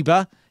with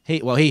Bieber, he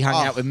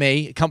hung out with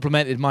me,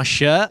 complimented my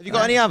shirt. Have you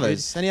got any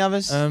others? Any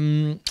others?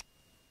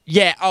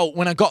 Yeah. Oh,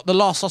 when I got the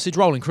last sausage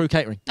roll in Crew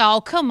Catering.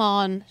 Oh, come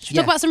on. Should we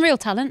talk about some real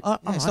talent?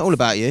 It's not all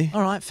about you.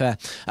 All right, fair.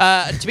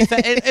 To be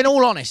fair, in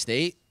all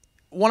honesty,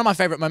 one of my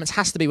favourite moments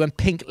has to be when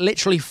Pink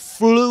literally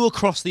flew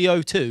across the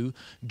O2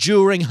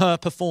 during her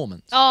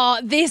performance.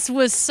 Oh, this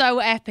was so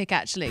epic,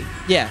 actually.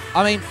 Yeah,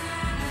 I mean,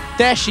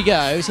 there she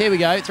goes. Here we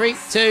go. 3,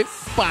 2,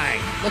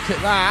 bang. Look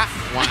at that.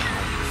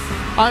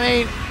 Wow. I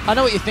mean, I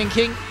know what you're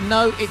thinking.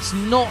 No, it's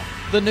not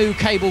the new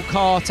cable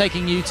car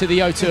taking you to the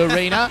O2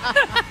 Arena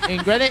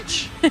in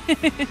Greenwich.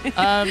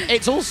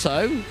 It's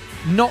also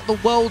not the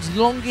world's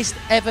longest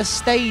ever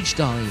stage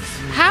dive.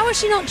 How has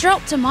she not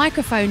dropped a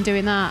microphone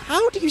doing that?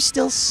 How do you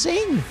still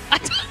sing? I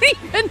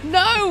don't even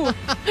know.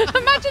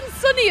 Imagine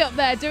Sonny up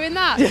there doing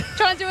that.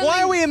 Trying to do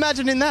Why are we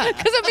imagining that?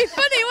 Because it'd be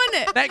funny,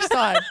 wouldn't it?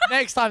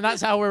 Next time,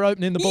 that's how we're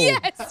opening the ball.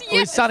 Yes.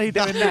 With Sonny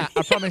doing that,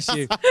 I promise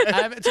you.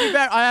 To be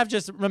fair, I have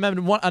just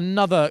remembered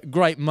another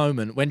great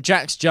moment when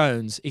Jax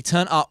Jones, he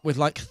turned up with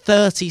like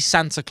 30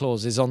 Santa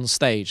Clauses on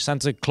stage.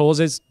 Santa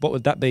Clauses, what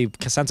would that be?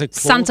 Santa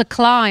Claus? Santa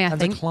Claus, I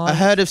think. A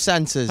herd of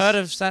Santas. Heard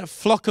of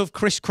flock of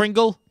Kris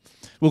Kringle?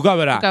 We'll go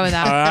with that. We'll go with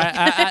that. All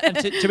right.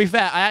 And to be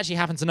fair, I actually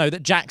happen to know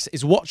that Jax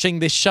is watching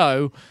this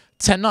show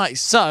tonight,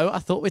 so I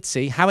thought we'd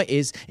see how it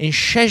is in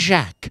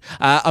Shejak.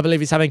 I believe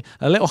he's having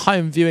a little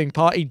home viewing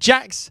party.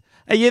 Jax,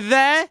 are you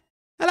there?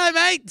 Hello,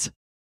 mate.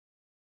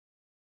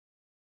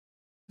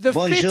 The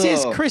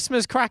fittest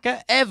Christmas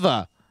cracker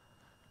ever.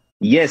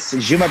 Yes,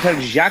 je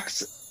m'appelle Jacques,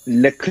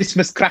 le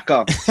Christmas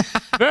cracker.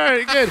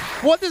 Very good.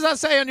 What does that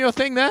say on your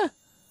thing there?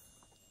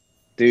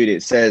 Dude,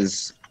 it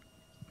says,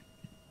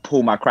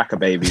 pull my cracker,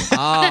 baby.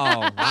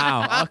 Oh,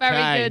 wow. Okay.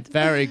 Very good.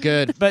 Very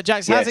good. But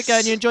Jax, how's it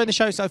going? You enjoying the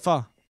show so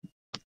far?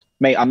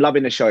 Mate, I'm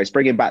loving the show. It's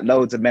bringing back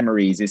loads of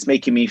memories. It's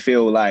making me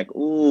feel like,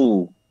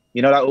 ooh,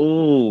 you know, like,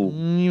 ooh.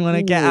 You want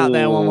to get out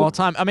there one more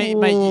time. I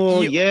mean,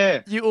 mate,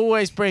 yeah. You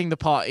always bring the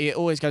party. It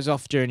always goes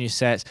off during your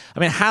sets.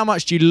 I mean, how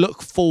much do you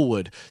look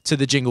forward to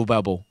the Jingle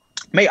Bell Ball?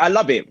 Mate, I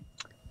love it.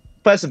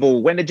 First of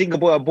all, when the Jingle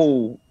Bell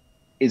Ball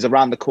is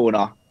around the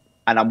corner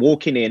and I'm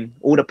walking in,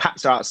 all the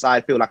paps are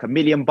outside, feel like $1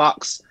 million.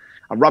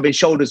 I'm rubbing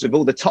shoulders with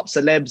all the top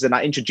celebs and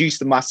I introduce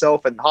them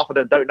myself and half of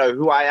them don't know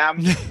who I am.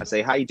 I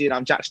say, how you doing?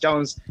 I'm Jax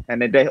Jones.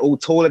 And then they're all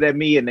taller than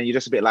me. And then you're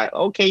just a bit like,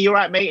 okay, you're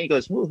right, mate. And he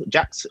goes,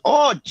 Jax.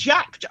 Oh,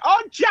 Jack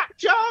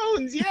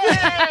Jones.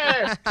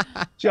 Yeah. Do you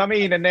know what I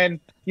mean? And then,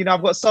 you know,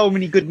 I've got so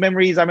many good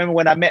memories. I remember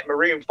when I met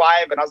Maroon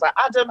 5 and I was like,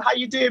 Adam, how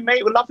you doing,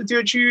 mate? We'd love to do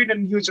a tune.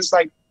 And he was just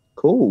like,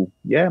 cool.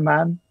 Yeah,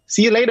 man.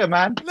 See you later,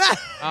 man.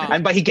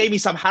 But he gave me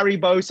some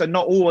Haribo, so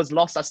not all was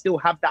lost. I still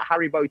have that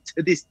Haribo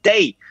to this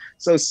day.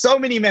 So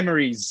many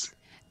memories.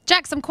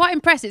 Jax, I'm quite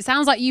impressed. It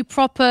sounds like you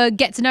proper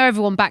get to know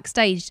everyone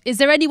backstage. Is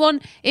there anyone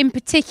in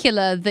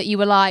particular that you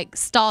were like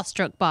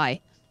starstruck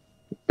by?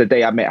 The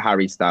day I met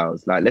Harry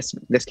Styles, like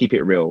let's keep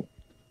it real.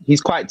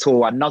 He's quite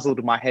tall. I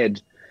nuzzled my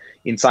head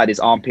inside his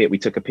armpit. We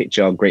took a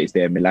picture on Greatest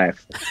Day of My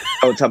Life.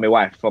 Don't tell my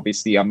wife.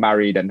 Obviously, I'm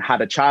married and had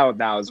a child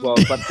now as well.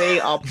 But they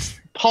are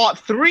part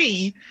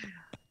 3.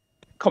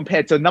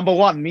 Compared to number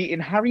 1, meeting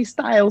Harry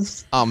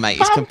Styles. Oh,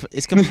 mate,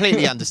 it's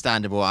completely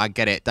understandable. I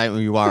get it. Don't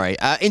you worry.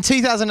 In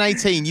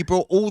 2018, you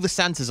brought all the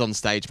Santas on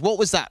stage. What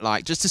was that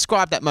like? Just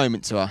describe that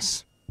moment to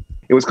us.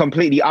 It was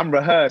completely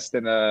unrehearsed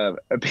and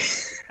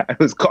it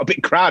was got a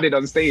bit crowded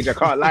on stage. I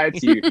can't lie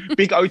to you.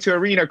 Big O2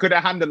 Arena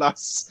couldn't handle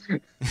us.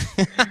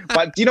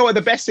 But do you know what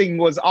the best thing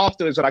was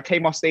afterwards when I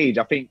came off stage?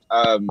 I think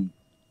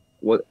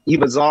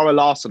either Zara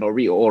Larsson or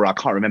Rita Ora, I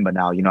can't remember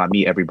now. You know, I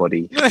meet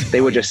everybody.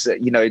 They were just,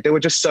 they were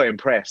just so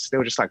impressed. They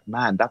were just like,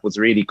 man, that was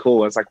really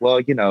cool. I was like, well,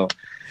 you know,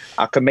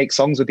 I could make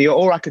songs with you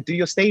or I could do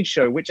your stage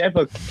show,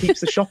 whichever keeps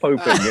the shop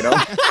open, you know?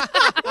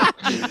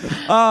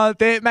 Oh,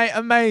 mate,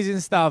 amazing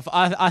stuff.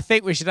 I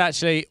think we should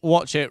actually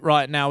watch it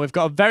right now. We've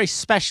got a very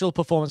special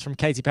performance from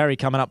Katy Perry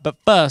coming up. But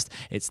first,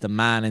 it's the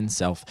man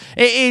himself.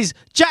 It is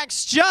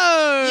Jax Jones!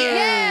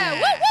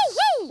 Yeah!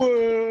 Woo, woo,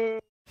 woo!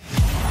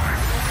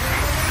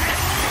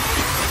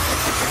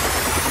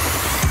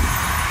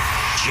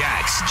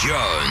 Jax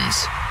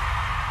Jones.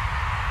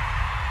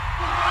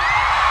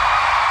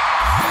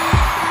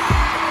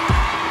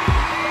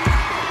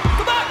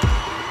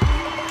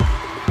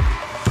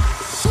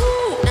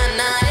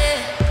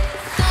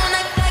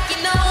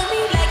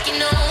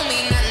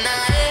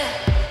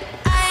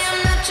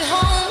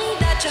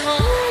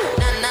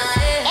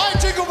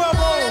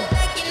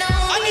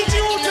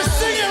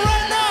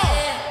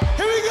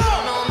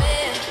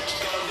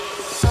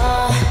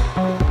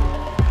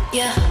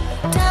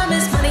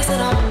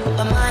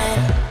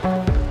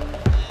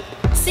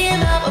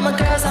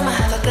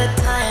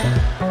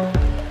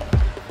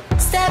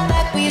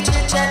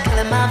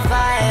 my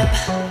vibe.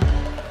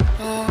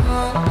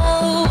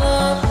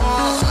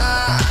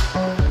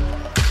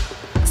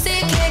 See,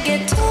 you can't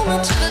get too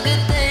much of a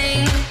good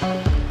thing.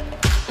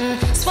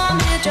 Swan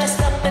me dressed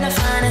up in the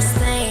finest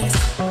things.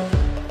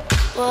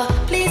 Well,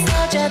 please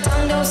hold your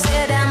tongue, don't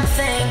say a damn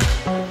thing.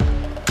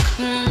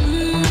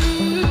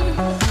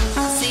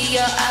 See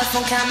your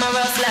iPhone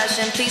camera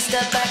flashing. Please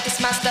step back, it's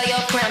my style,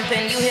 you're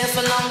cramping. You here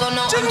for long, oh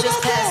no, I'm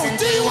just passing.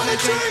 Do you wanna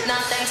drink?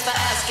 Nah, thanks for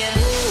asking.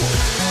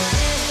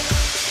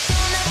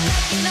 Don't act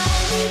like you know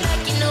me,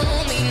 like you know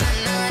me, nah,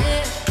 nah,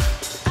 yeah.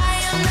 I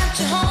am not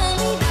your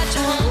homie, not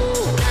your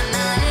homie, nah,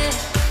 nah, yeah.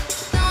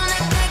 Don't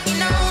act like you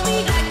know me,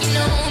 like you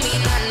know me,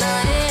 nah,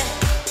 nah, yeah.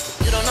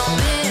 You don't know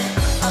me,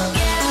 oh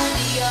yeah.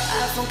 See your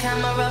iPhone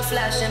camera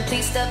flashing.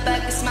 Please step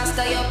back, it's my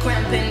style, you're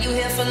cramping. You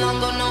here for long,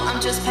 oh no, I'm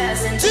just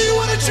passing. Do you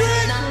wanna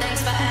drink? Nah,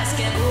 thanks for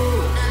asking.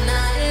 Nah,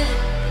 nah, yeah.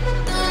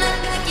 Don't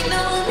act like you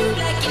know me,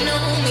 like you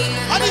know me,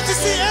 nah, I need to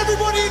see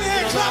everybody in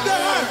here clap their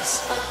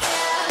hands.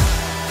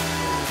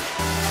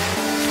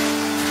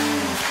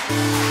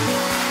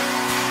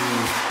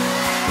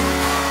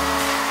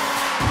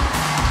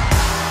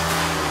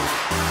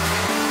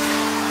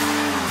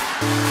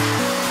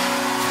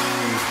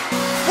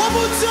 One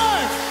more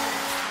time.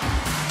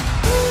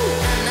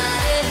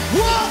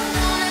 What?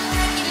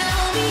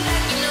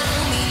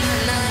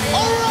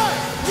 All right.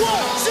 1,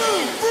 2,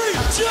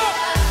 3, jump.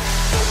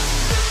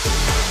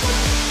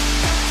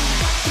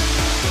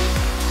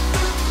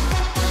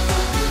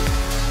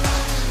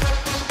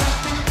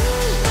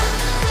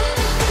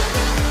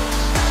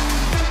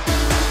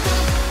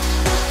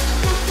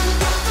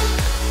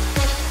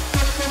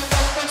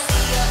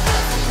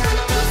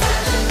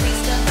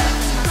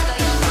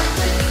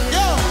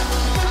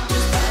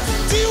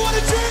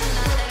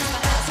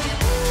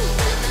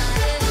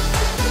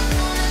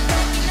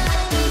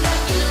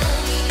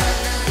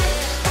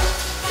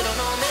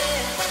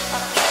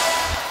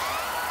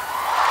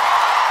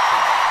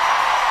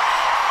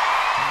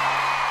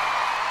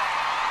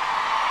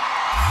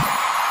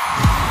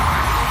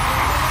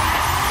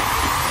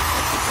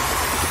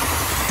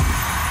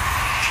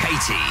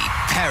 Katy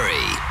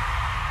Perry.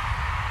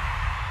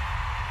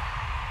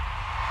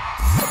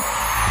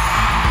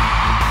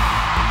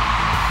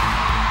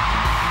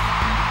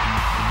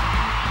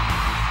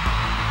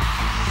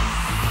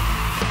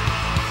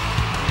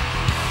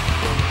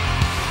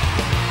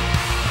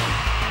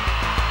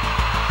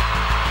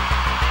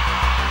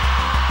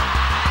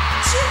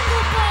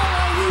 Jingle Bell,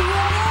 are you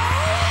ready?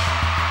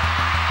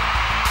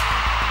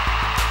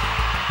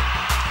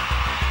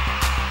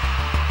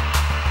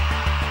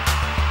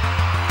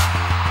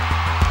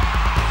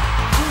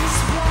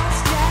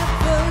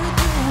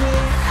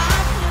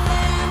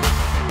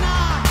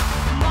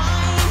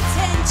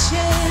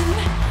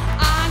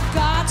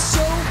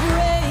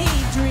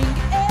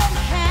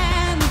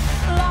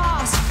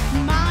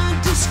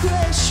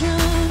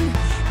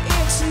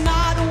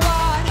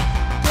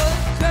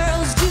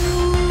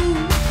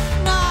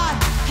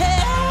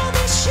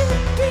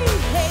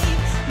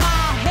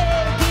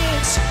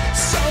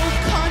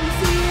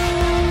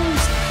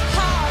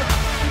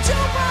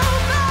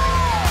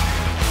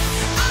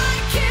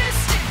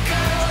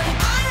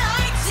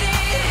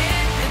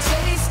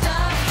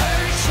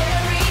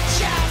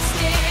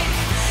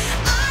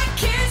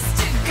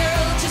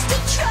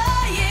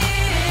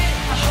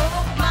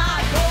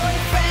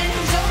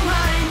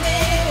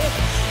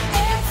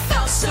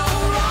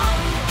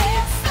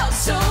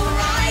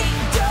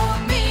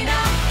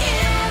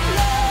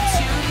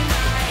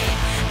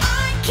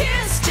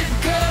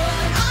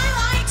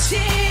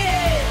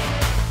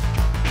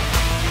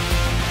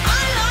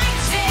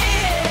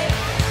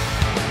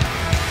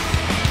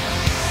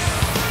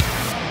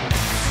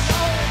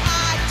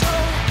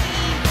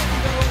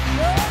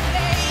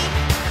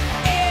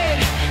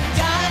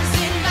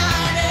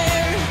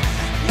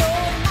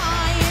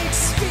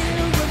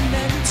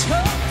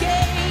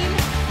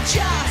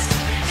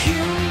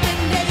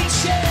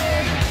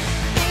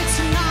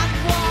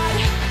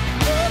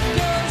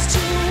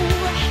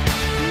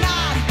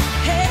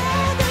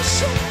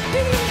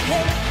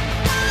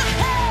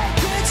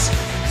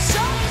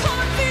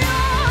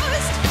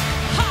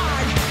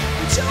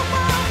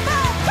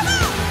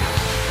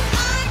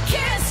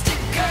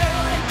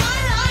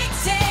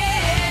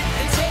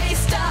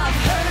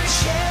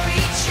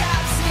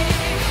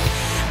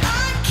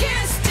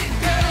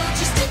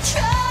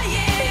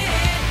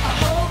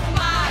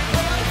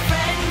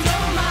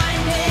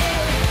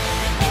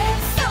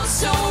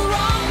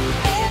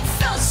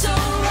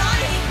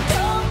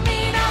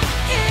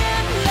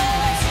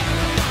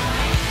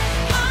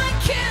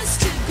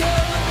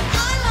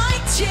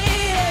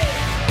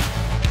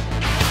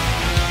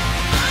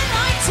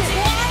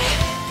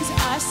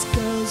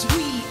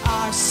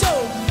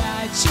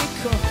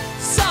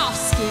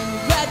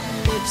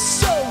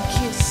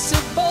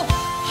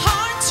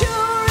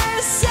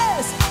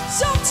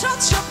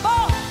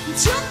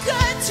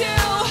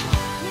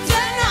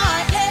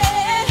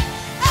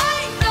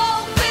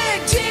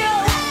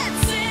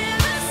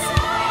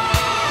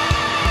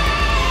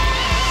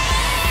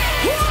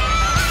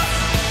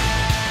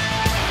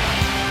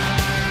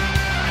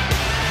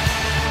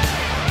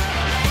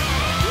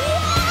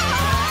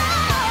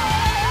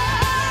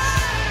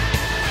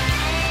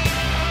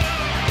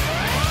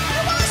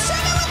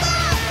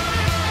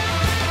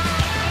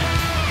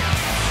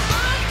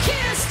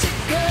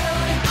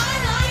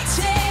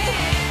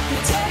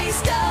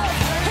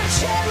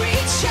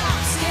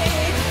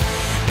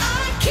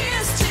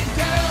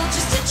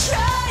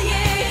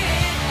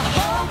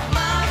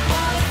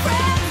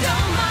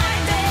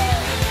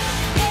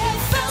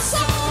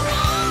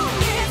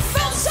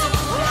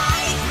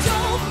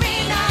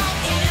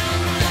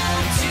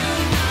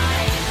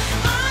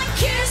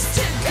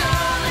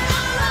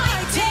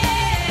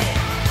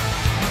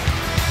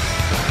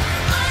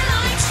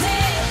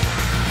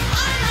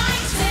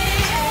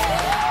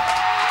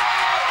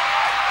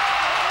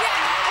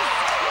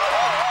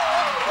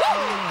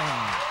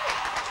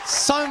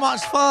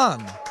 much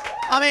fun.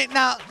 I mean,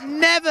 now,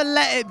 never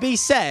let it be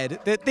said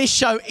that this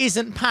show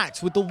isn't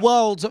packed with the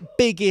world's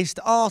biggest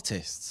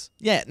artists.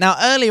 Yeah, now,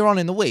 earlier on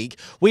in the week,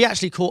 we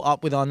actually caught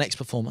up with our next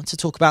performer to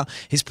talk about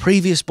his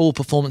previous ball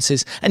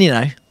performances and, you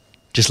know,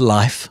 just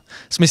life.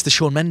 It's Mr.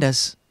 Shawn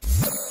Mendes.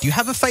 Do you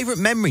have a favourite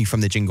memory from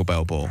the Jingle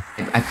Bell Ball?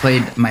 I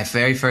played my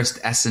very first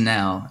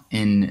SNL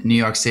in New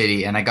York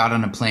City, and I got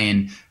on a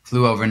plane,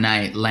 flew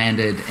overnight,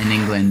 landed in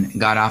England,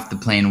 got off the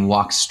plane,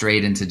 walked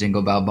straight into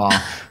Jingle Bell Ball.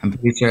 I'm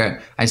pretty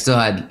sure I still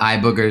had eye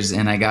boogers,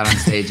 and I got on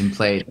stage and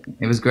played.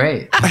 It was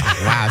great.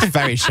 Wow, it's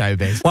very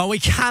showbiz. Well, we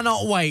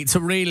cannot wait to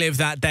relive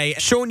that day.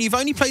 Shawn, you've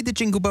only played the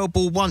Jingle Bell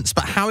Ball once,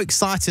 but how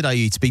excited are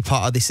you to be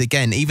part of this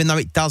again, even though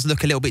it does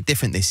look a little bit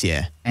different this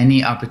year?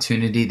 Any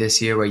opportunity this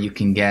year where you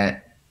can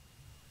get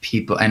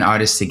people and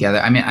artists together.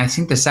 I mean, I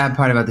think the sad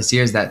part about this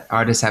year is that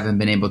artists haven't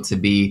been able to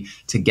be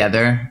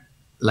together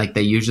like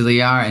they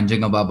usually are, and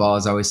Jingle Bell Ball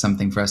is always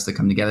something for us to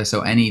come together.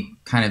 So any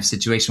kind of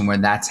situation where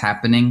that's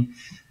happening,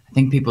 I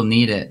think people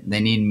need it. They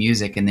need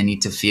music and they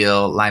need to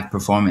feel live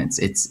performance.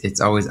 It's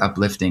always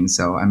uplifting.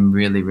 So I'm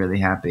really, really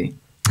happy.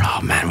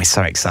 Oh man, we're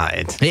so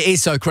excited. It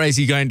is so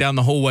crazy going down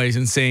the hallways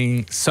and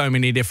seeing so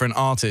many different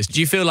artists. Do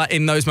you feel like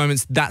in those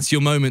moments, that's your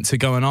moment to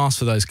go and ask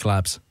for those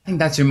collabs? I think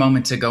that's your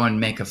moment to go and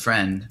make a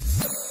friend.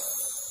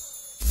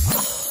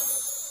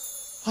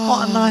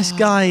 What a nice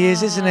guy he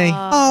is, isn't he?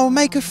 Oh,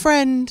 make a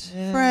friend.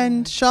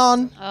 Friend.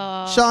 Shawn.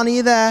 Shawn, are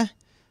you there?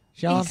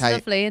 Shawn. He's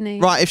lovely, isn't he?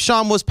 Right, if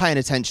Shawn was paying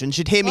attention, you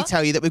should hear me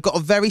tell you that we've got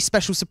a very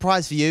special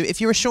surprise for you if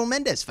you're a Shawn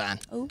Mendes fan.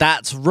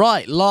 That's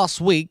right.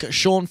 Last week,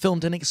 Shawn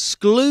filmed an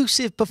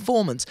exclusive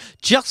performance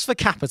just for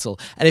Capital.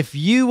 And if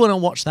you want to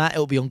watch that, it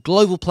will be on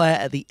Global Player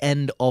at the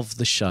end of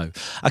the show.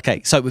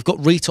 Okay, so we've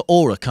got Rita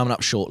Ora coming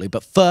up shortly.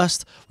 But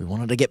first, we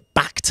wanted to get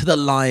back to the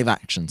live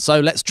action. So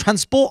let's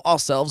transport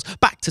ourselves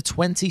back to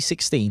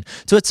 2016,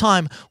 to a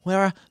time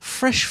where a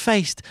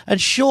fresh-faced and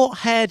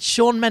short-haired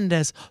Shawn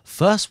Mendes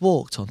first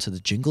walked onto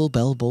the Jingle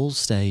Bell Ball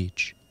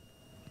stage.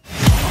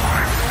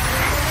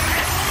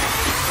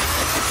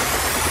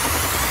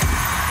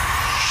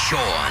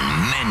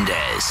 Shawn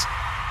Mendes.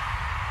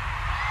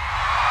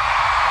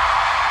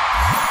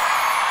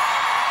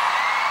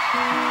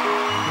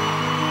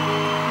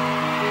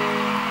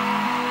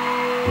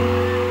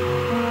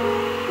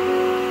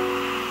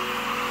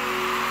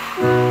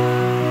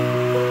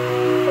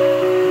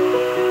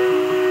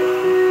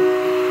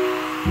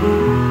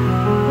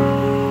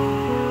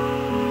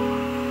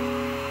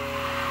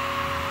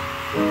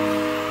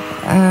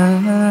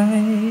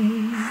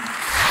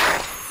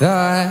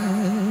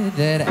 Thought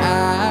that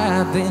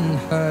I've been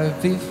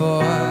hurt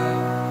before,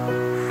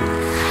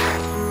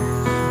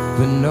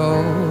 but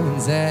no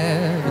one's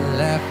ever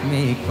left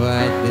me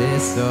quite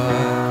this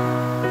sore.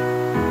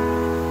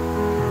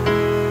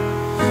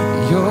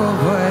 Your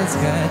words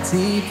got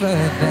deeper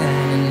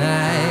than the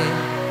night.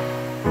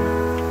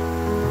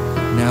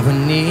 Now I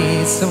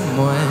need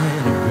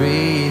someone to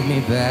breathe me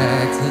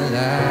back to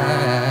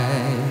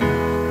life.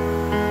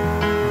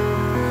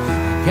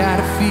 I got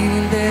a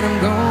feeling that I'm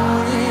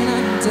going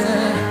under,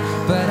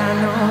 but I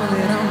know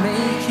that I'll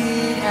make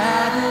it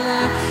out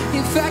alive.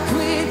 If I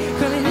quit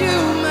calling you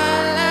my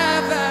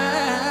lover,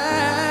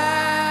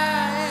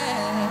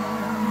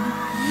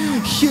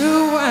 you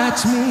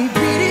watch me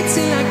beat it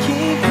till I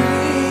can't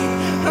breathe.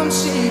 I'm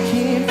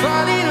shaking,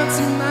 falling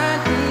onto my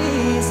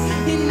knees.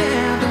 And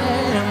now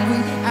that I'm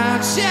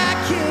without you, I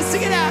can't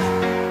stick it out.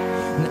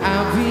 And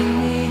I've been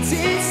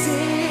needing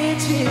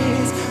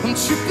stitches. I'm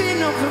tripping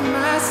over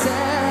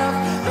myself.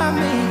 I'm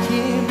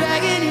making,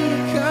 begging you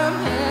to come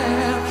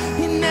help.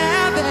 And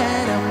now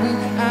that I'm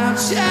without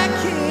your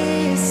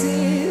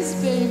kisses,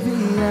 baby,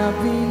 I'll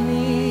be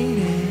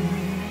needing.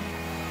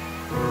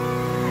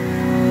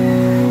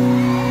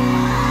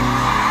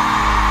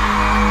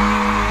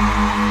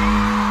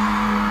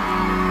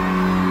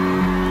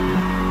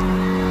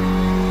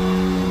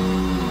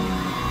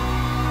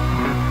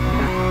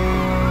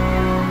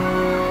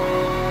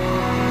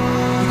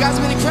 You guys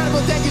have been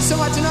incredible. Thank you so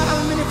much. I know I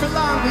haven't been here for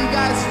long, but you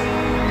guys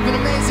have been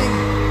amazing.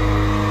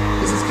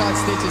 This is called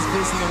Stitches.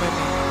 Please sing it with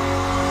me.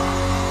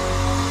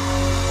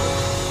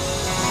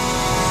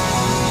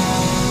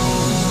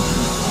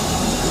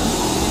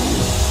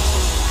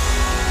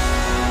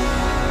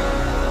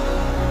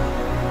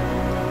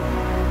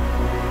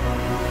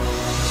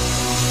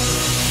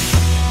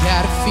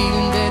 Got a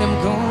feeling that I'm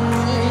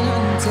going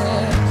under,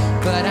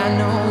 but I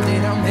know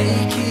that I'll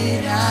make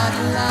it out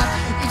alive.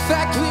 If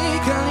I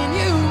quit calling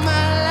you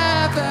my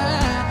lover,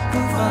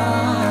 move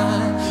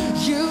on.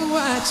 You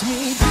watch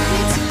me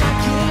breathe till I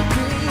can't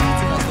breathe.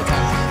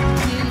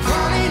 Keep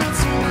falling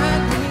onto my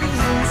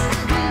knees.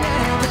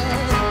 Now that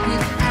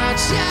without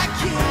you I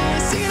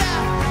can't sing it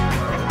out.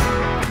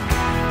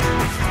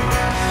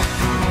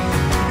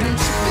 And I'm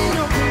tripping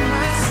over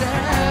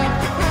myself.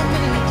 I'm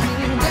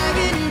making,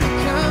 begging you to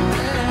come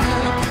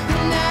help.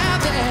 And now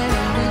that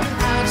I'm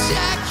without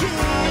your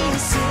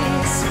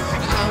kisses,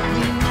 I'll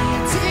be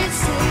needing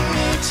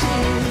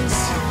stitches.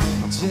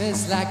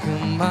 Just like a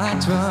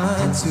moth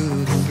drawn to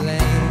the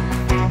flame,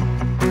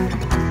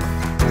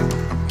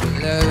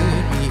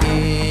 alert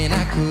me in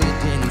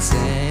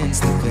sense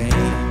the pain.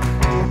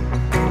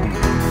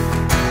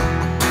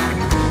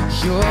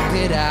 You're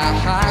bitter,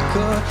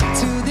 hardcore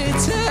to the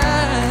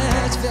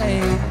touch,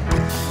 babe.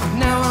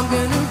 Now I'm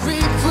gonna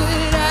reap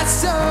what I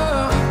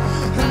sow,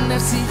 and I'm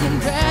seeing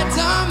that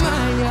on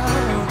my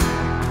own.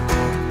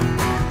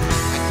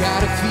 I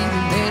got a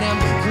feeling that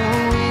I'm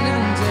going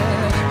under,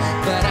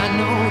 but I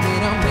know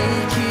that I'll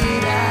make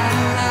it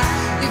out.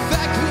 If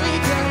I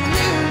quit, I'll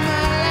live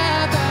my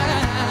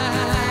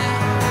life.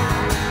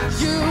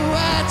 You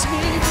watch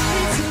me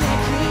bleed till I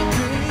can't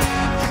breathe.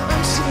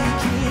 I'm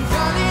shaking,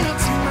 falling up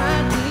to my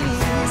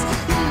knees.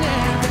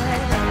 Never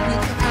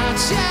without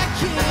your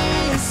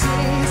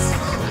kisses.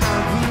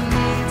 All we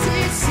need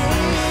is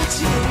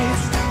stitches.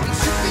 I'm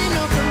tripping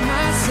over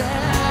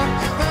myself.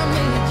 I'm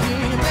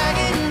making back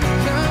in the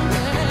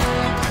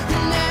comeback.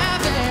 Now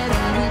that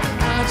I'm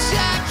without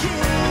your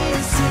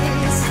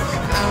kisses,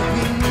 all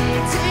we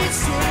need is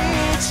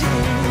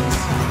stitches.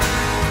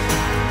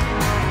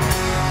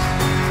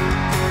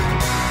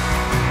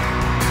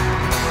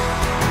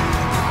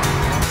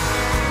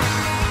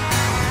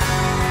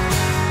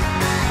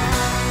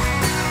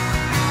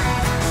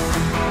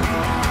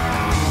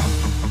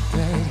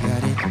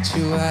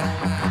 You out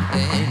a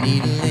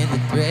needle in the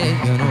thread,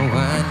 gonna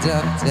wind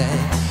up dead.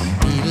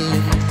 Needle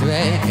in the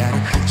thread, gotta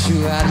you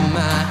out of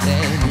my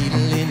head.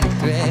 Needle in the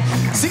thread,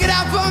 sing it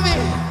out for me.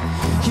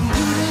 You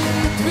needle in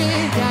the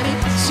thread, gotta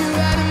you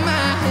out of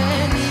my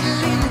head.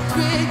 Needle in the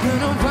thread,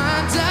 gonna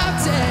wind up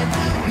dead.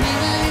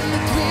 Needle in the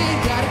thread,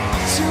 gotta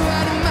you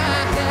out of my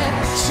head.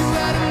 You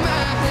out of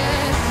my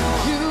head.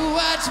 You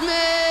watch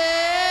me.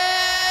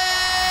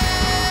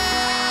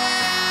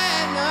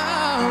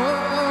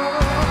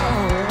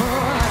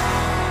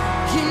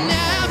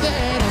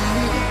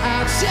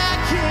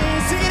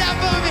 Sing it out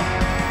for me.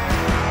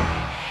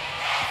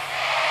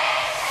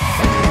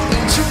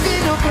 I'm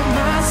tripping over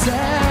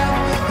myself.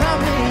 I'm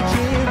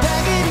making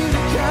back into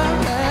the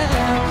comeback.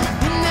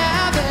 And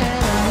now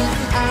that I'm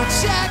without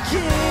your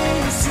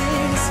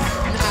kisses,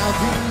 now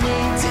we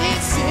need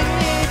it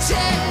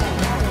signature.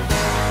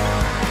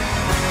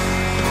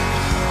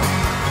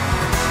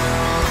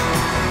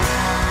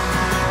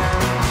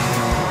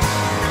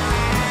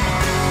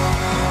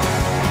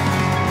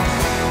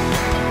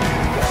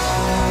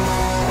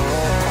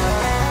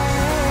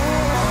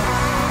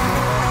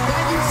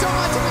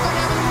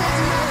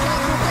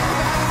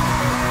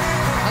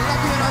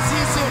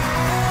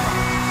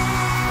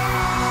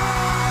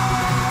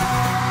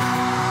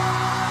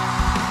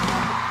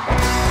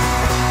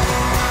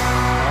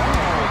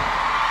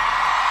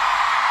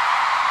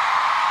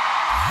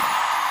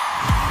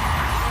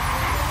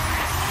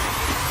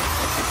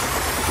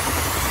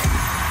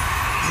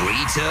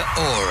 Rita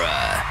Ora.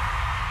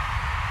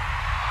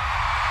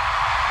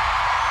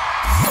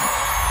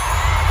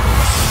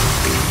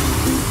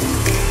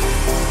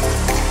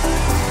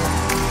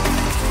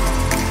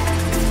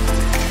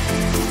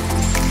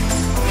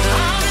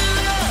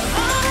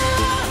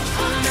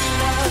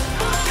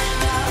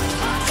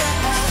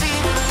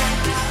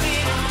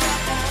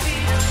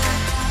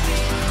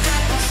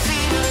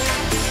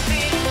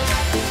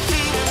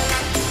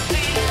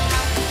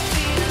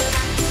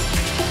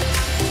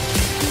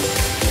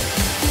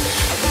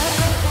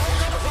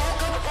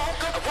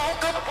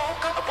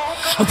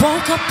 I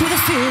woke up with a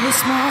fear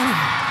this morning,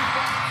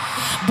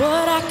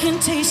 but I can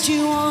taste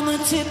you on the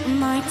tip of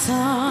my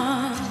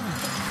tongue.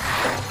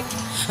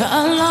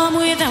 Alarm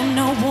without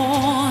no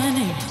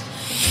warning.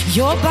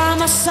 You're by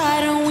my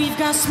side and we've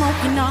got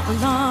smoke in our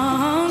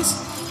lungs.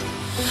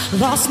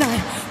 Last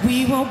night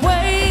we were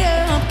way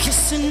up,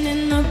 kissing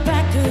in the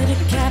back of the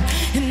cab.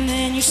 And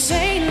then you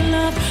say,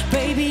 love,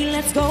 baby,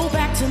 let's go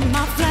back to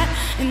my flat.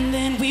 And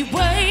then we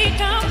wake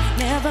up,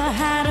 never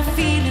had a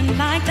feeling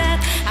like that.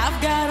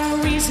 I've got a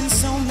reason,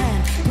 so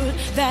man, put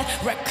that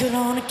record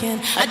on again.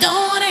 I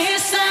don't wanna hear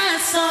sad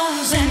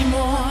songs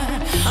anymore,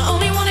 I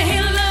only wanna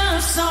hear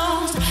love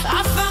songs.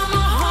 I found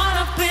my heart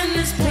up in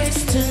this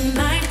place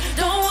tonight.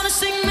 Don't wanna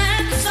sing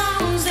mad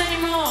songs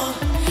anymore,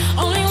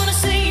 only wanna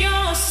sing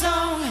your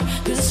song.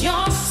 Cause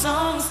your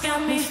songs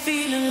got me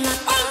feeling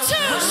like I'm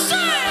too sad.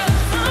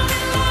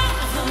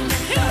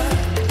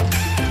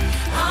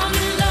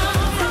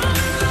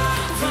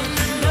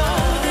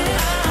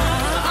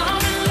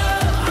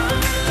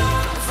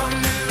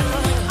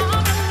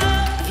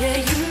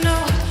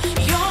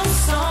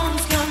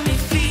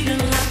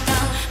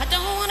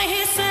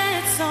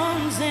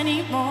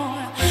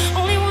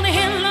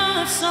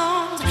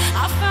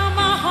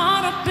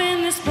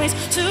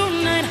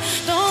 Tonight,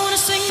 don't wanna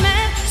sing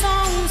mad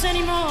songs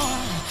anymore,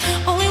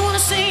 only wanna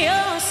sing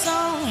your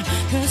song.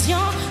 Cause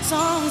your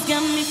songs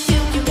got me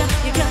feel. You got.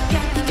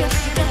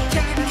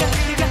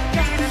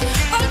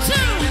 Oh,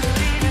 two.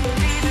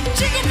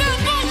 Jingle Bell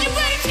Ball, you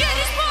ready to get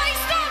this party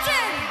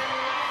started?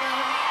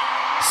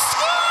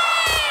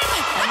 Scream!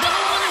 I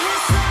don't wanna hear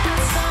sad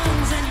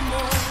songs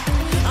anymore,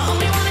 I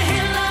only wanna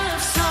hear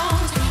love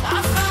songs.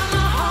 I found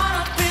my heart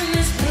up in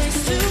this place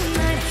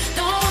tonight.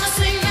 Don't wanna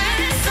sing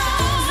mad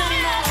songs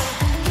anymore,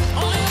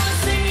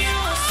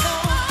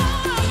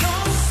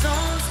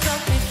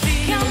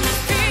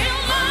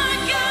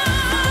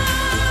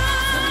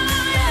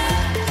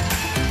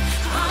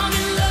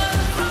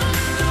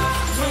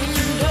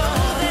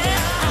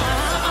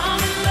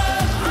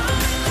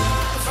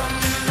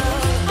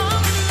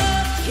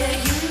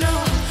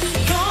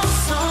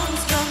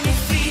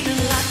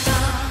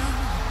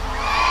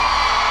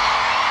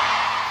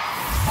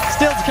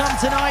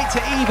 to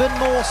even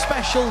more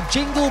special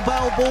Jingle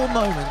Bell Ball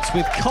moments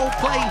with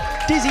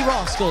Coldplay, Dizzy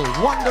Rascal,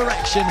 One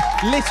Direction,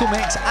 Little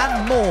Mix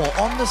and more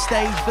on the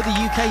stage for the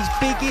UK's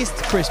biggest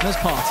Christmas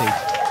party.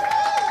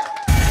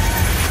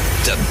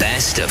 The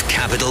best of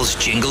Capital's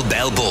Jingle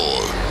Bell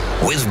Ball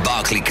with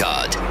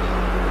Barclaycard.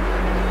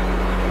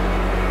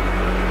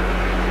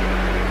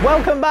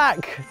 Welcome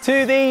back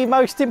to the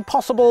most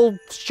impossible,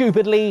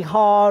 stupidly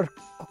hard,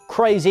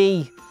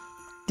 crazy,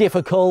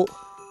 difficult,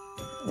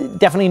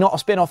 definitely not a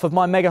spin-off of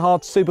my mega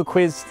hard super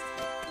quiz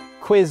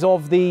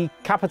of the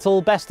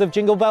Capital Best of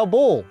Jingle Bell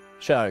Ball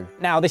show.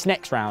 Now this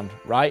next round,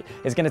 right,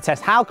 is going to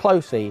test how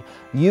closely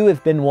you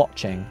have been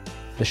watching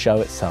the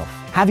show itself.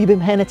 Have you been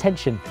paying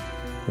attention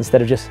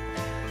instead of just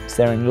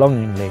staring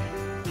longingly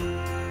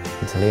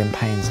into Liam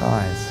Payne's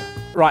eyes?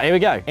 Right, here we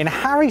go. In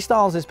Harry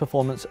Styles'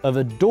 performance of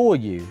Adore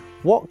You,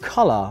 what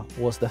colour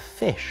was the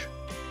fish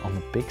on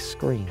the big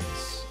screens?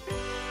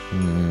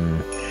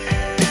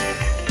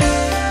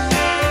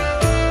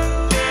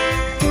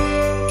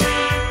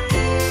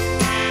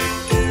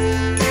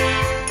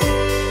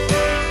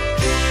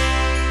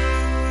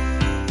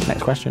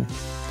 Next question.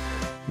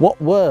 What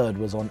word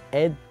was on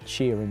Ed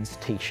Sheeran's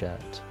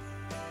t-shirt?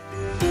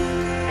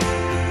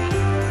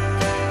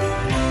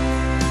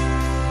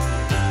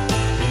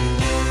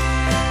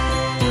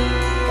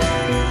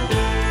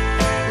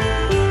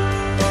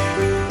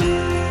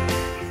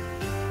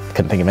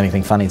 Couldn't think of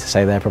anything funny to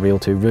say there, probably all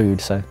too rude,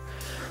 so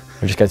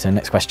we'll just go to the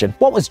next question.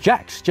 What was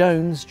Jax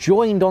Jones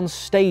joined on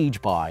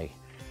stage by?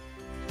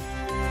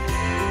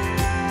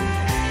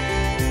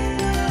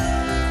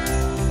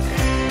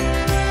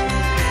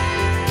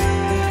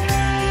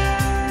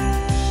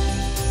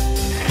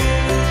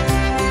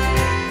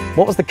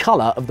 What was the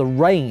colour of the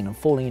rain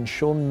falling in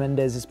Shawn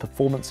Mendes'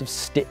 performance of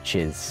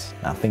Stitches?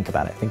 Now think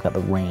about it, think about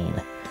the rain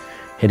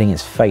hitting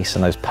his face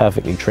and those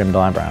perfectly trimmed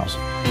eyebrows.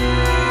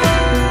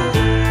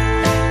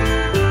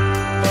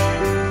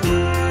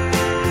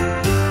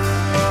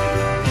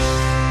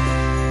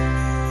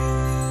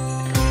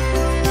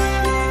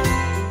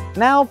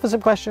 Now for some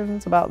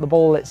questions about the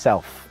ball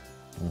itself,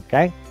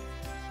 okay?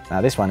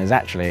 Now this one is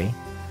actually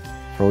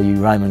for all you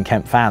Roman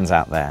Kemp fans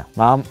out there.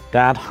 Mum,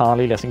 Dad,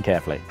 Harley, listen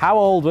carefully. How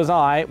old was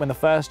I when the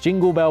first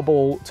Jingle Bell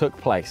Ball took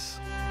place?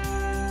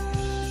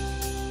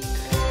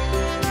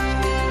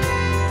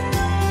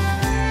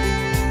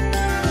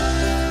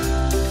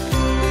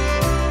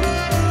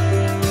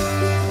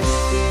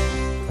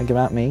 Think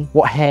about me.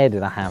 What hair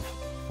did I have?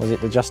 Was it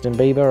the Justin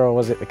Bieber or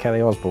was it the Kelly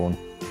Osbourne?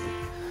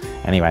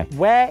 Anyway,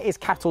 where is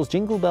Capital's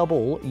Jingle Bell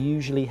Ball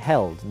usually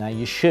held? Now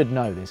you should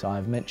know this,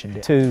 I've mentioned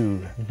it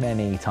too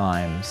many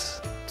times.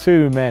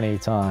 Too many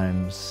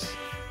times.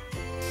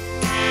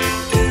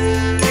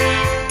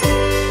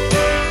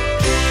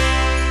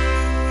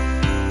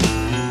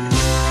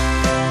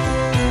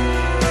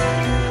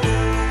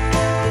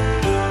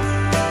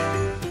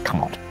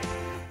 Come on.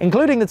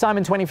 Including the time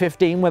in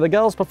 2015 where the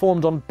girls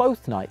performed on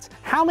both nights,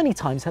 how many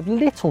times have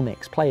Little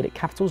Mix played at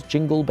Capital's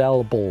Jingle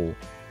Bell Ball?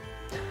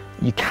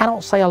 You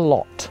cannot say a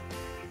lot.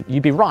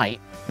 You'd be right,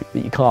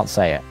 but you can't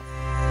say it.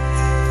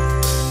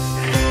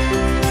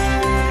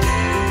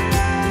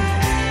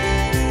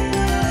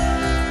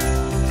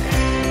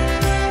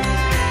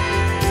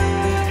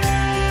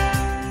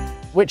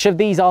 Which of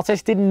these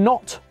artists did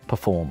not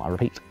perform, I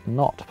repeat,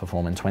 not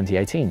perform in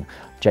 2018?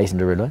 Jason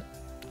Derulo,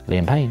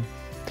 Liam Payne,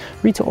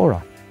 Rita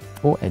Ora,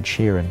 or Ed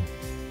Sheeran?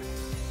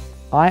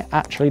 I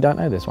actually don't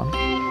know this one.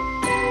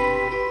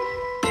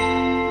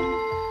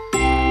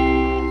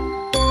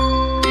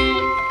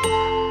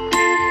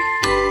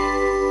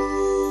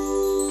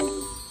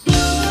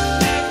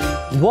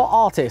 What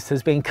artist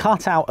has been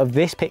cut out of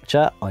this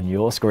picture on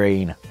your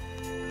screen?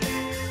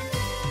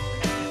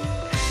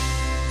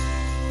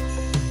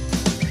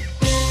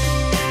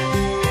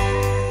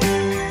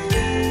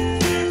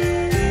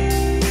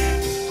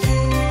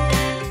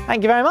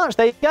 Thank you very much,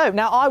 there you go.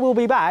 Now I will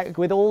be back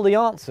with all the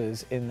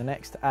answers in the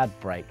next ad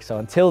break. So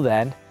until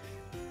then,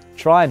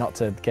 try not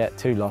to get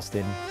too lost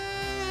in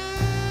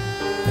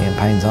Liam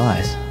Payne's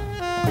eyes.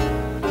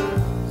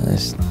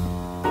 There's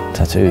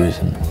tattoos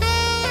and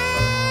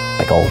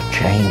big old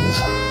chains.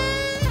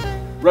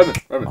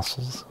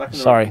 Muscles.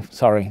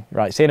 Sorry.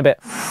 Right, see you in a bit.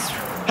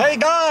 Hey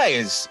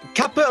guys!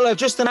 Capital have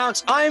just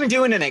announced I'm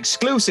doing an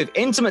exclusive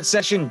intimate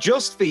session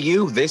just for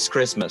you this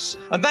Christmas.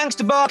 And thanks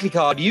to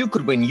Barclaycard, you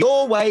could win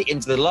your way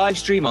into the live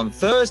stream on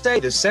Thursday,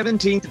 the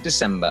 17th of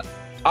December.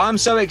 I'm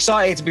so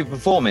excited to be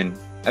performing,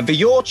 and for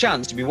your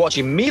chance to be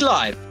watching me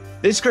live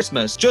this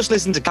Christmas, just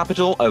listen to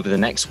Capital over the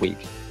next week.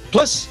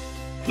 Plus,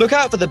 look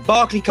out for the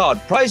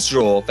Barclaycard prize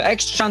draw for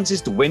extra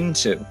chances to win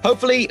too.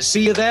 Hopefully,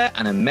 see you there,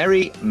 and a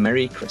Merry,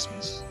 Merry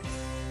Christmas.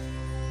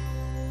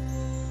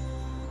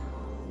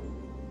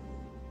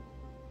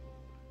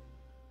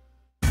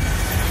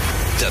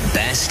 The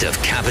best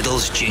of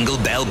Capital's Jingle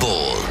Bell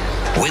Ball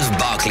with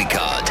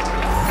Barclaycard.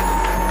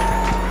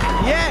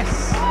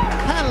 Yes,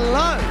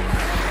 hello.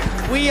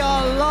 We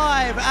are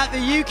live at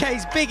the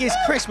UK's biggest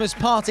Christmas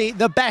party,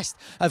 the best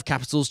of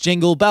Capital's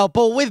Jingle Bell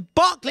Ball with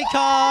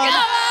Barclaycard.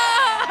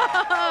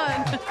 Come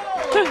on!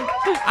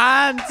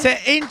 And to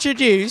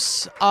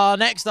introduce our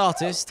next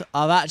artist,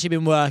 I've actually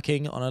been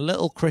working on a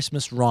little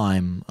Christmas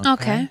rhyme.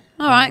 Okay.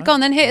 All right. Go on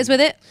then. Hit us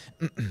with it.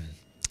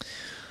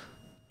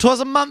 'Twas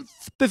a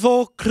month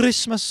before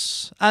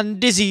Christmas, and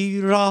Dizzy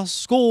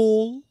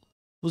Rascal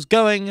was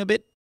going a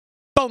bit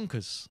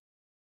bonkers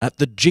at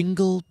the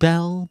Jingle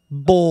Bell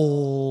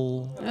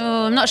Ball.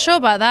 Oh, I'm not sure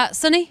about that.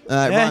 Sonny? It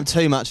rhymed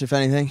too much, if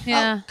anything.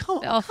 Yeah.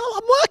 I'm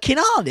working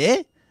hard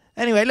here.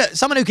 Anyway, look,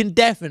 someone who can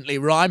definitely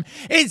rhyme.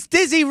 It's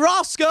Dizzy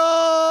Rascal!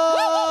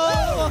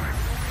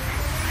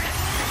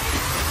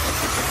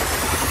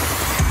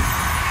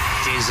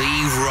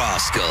 Dizzy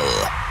Rascal.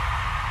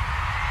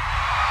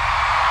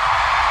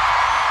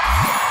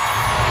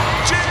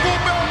 Jingle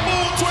Bell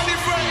Ball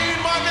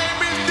 2013, my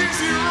name is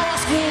Dizzy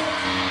Rascal.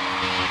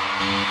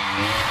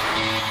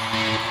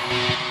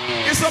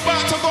 It's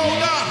about to go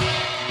down.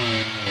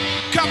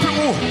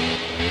 Capital,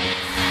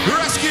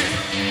 rescue.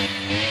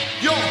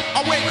 Yo,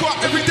 I wake up,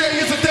 every day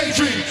is a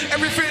daydream.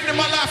 Everything in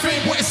my life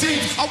ain't what it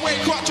seems. I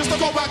wake up just to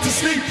go back to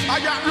sleep. I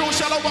got real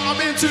shallow, but I'm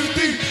in too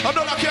deep. I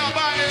don't care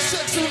about it.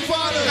 Sex and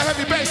violence. The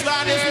heavy bass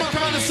line is my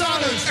kind of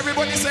silence.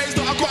 Everybody says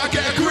that I gotta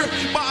get a grip,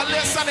 but I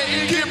let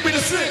sanity give me the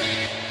slip.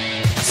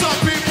 Some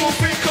people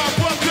think I'm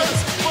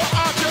bonkers, but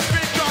I just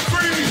think I'm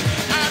free.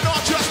 And not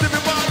just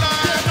living my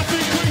life. There's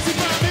nothing crazy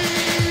about me.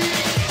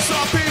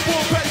 Some people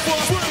pay for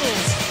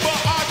thrills, but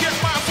I get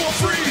mine for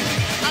free.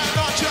 And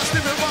not just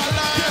living my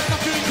life. There's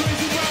nothing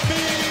crazy about me.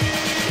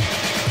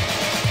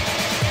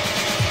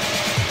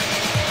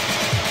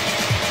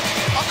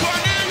 I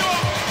can't hear you.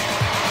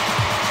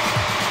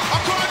 I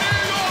can't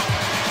hear you.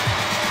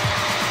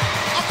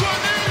 I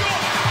can't hear you.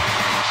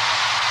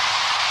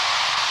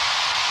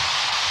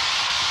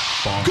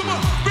 Come on,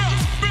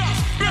 bounce,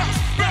 bounce, bounce,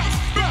 bounce,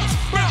 bounce,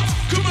 bounce.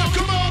 Come on,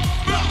 come on,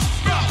 bounce,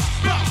 bounce,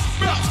 bounce,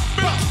 bounce,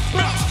 bounce,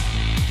 bounce.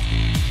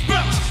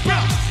 Bounce,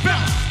 bounce,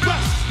 bounce,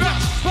 bounce,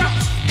 bounce,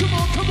 bounce. Come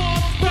on, come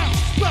on, bounce,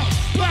 bounce,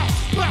 bounce,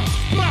 bounce,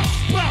 bounce,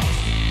 bounce.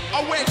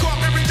 I wake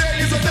up, every day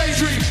is a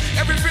daydream.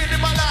 Everything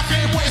in my life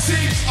ain't what it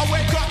seems. I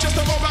wake up just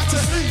to go back to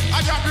sleep.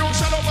 I got real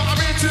shallow, but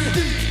I'm in too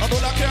deep. I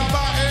don't care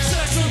about it.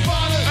 Sex and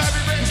violence.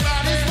 Every bass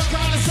line is my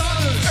kind of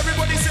silence.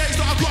 Everybody says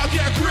that I gotta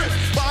get a grip,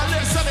 but I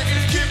let sanity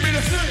give me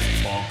the flip.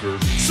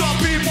 Some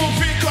people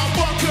think I'm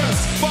bonkers,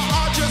 but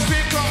I just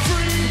think I'm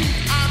free.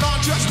 And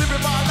I'm just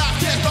living my life,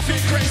 there's nothing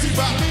crazy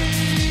about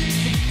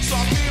me.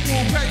 Some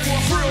people pay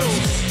for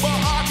thrills, but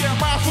I get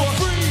mine for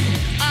free.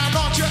 And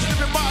I'm just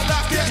living my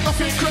life, there's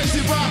nothing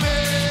crazy about me.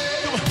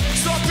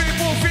 Some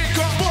people think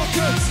I'm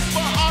bonkers,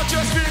 but I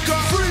just think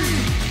I'm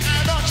free.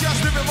 And I'm just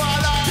living my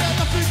life, there's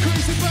nothing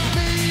crazy about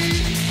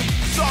me.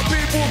 Some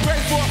people pay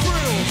for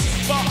thrills,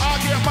 but I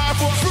get mine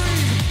for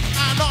free.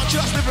 And I'm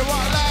just living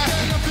my life,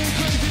 there's nothing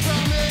crazy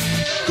about me.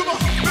 Come on,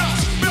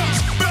 bounce,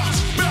 bounce, bounce,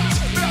 bounce,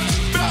 bounce,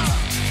 bounce.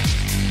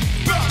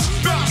 Bounce,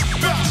 bounce,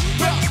 bounce,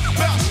 bounce,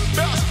 bounce,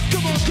 bounce.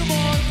 Come on, come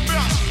on.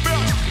 Bounce,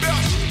 bounce,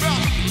 bounce,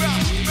 bounce,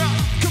 bounce,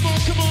 bounce. Come on,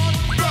 come on.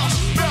 Bounce,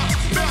 bounce,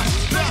 bounce,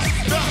 bounce,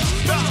 bounce,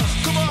 bounce.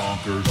 Come on.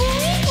 Ooh, ooh.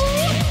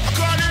 I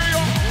can't hear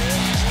you.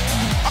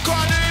 I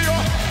can't hear you.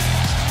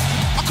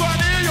 I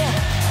can't hear you.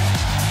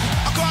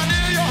 I can't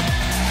hear you.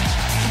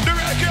 Do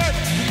it again.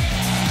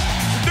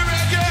 Do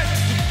it again.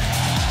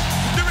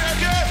 Do it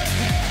again.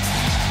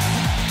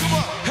 Come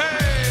on.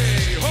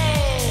 Hey, ho,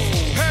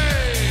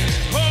 hey,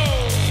 ho,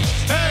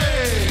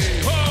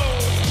 hey, ho,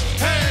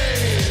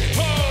 hey,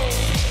 ho,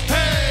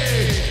 hey,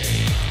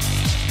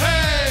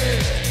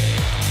 hey,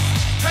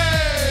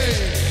 hey,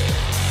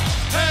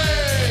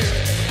 hey.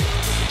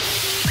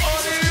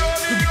 Oli,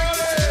 oli,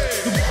 oli.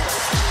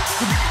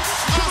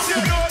 I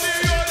said oli,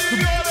 oli,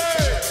 oli.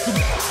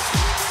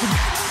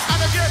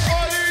 And again,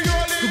 oli,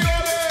 oli,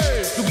 oli.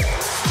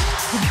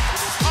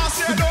 I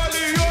said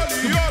oli,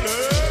 oli, oli.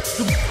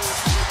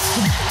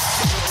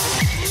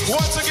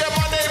 Once again,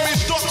 my name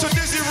is Dr.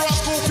 Dizzy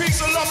Rascal.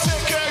 Peace and love,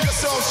 take care of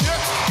yourselves, yeah?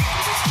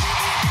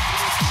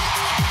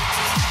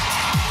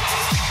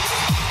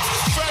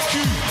 Thank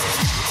you.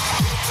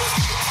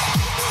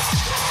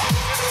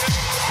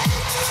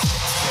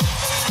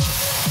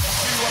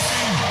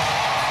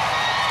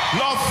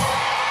 Love.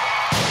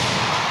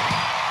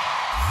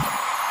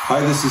 Hi,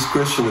 this is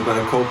Chris from the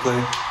band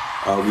Coldplay.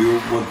 We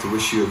all want to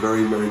wish you a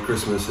very Merry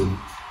Christmas and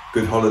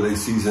good holiday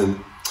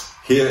season.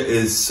 Here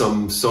is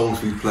some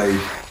songs we played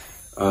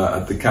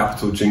at the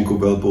Capital Jingle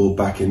Bell Ball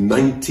back in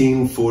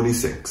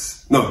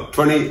 1946. No,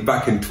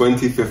 back in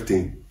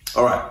 2015.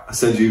 All right, I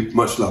send you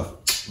much love.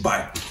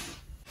 Bye.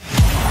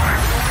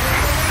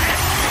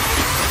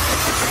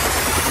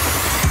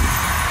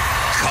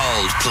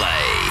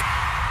 Coldplay.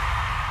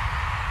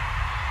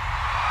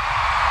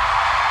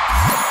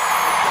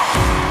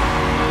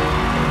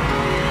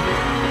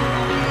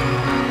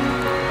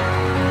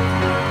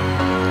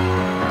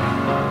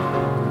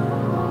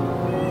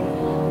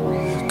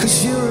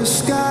 Cause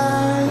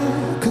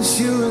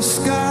you're a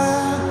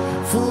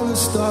sky full of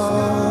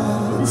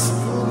stars.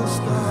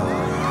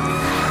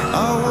 I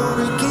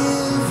wanna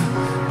give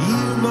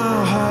you my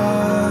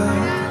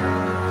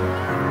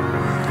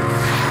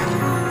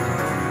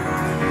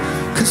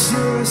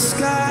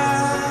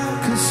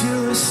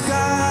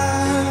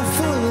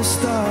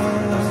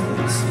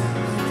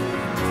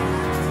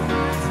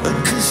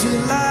 'cause you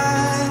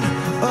light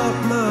up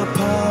my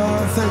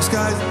path. Thanks,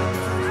 guys.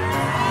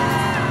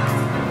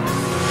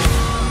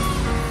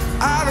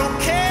 I don't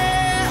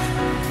care,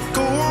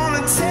 go on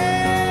and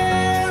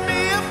tear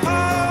me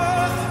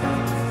apart.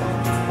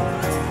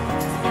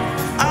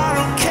 I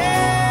don't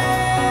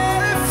care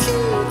if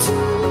you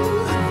do.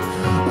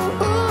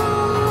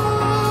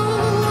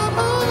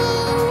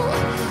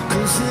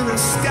 'Cause in a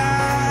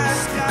sky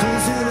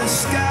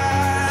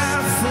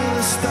full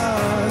of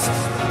stars,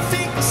 I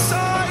think I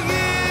saw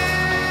you.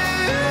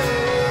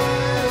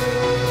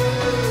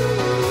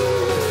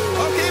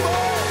 Okay,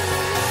 boy,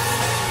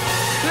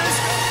 let's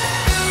go.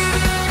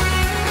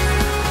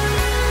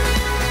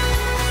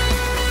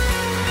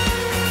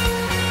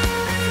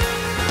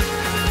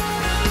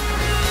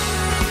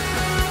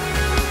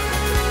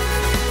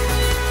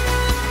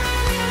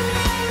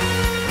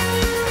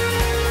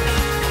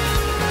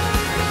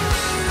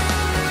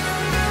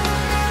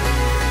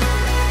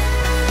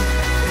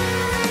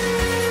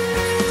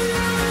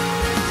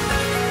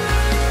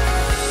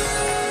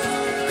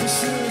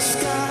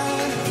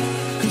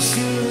 Cause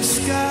you're a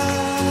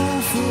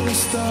sky full of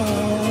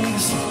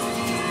stars.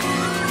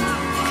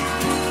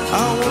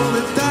 I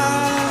wanna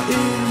die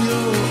in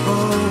your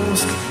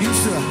arms. You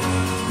should.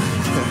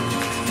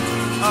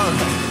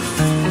 Alright.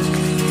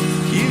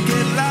 You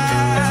get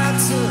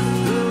lighter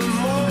the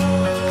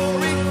more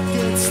it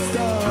gets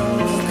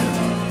dark.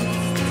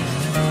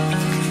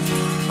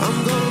 I'm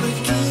gonna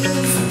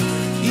give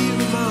you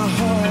my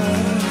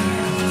heart.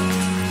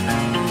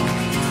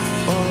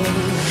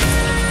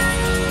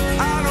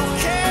 I don't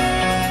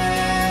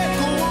care,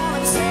 go on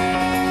and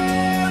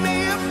tear me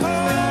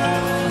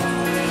apart.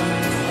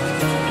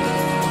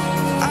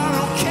 I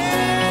don't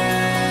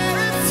care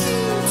if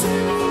you do.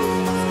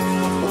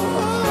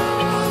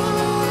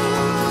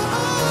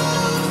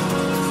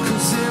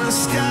 'Cause in a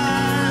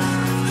sky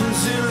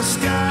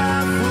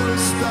full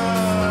of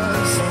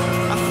stars,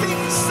 I think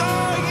I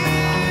saw you.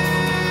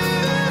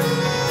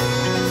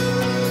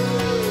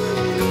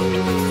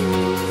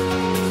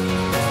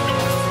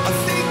 I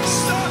think I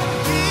saw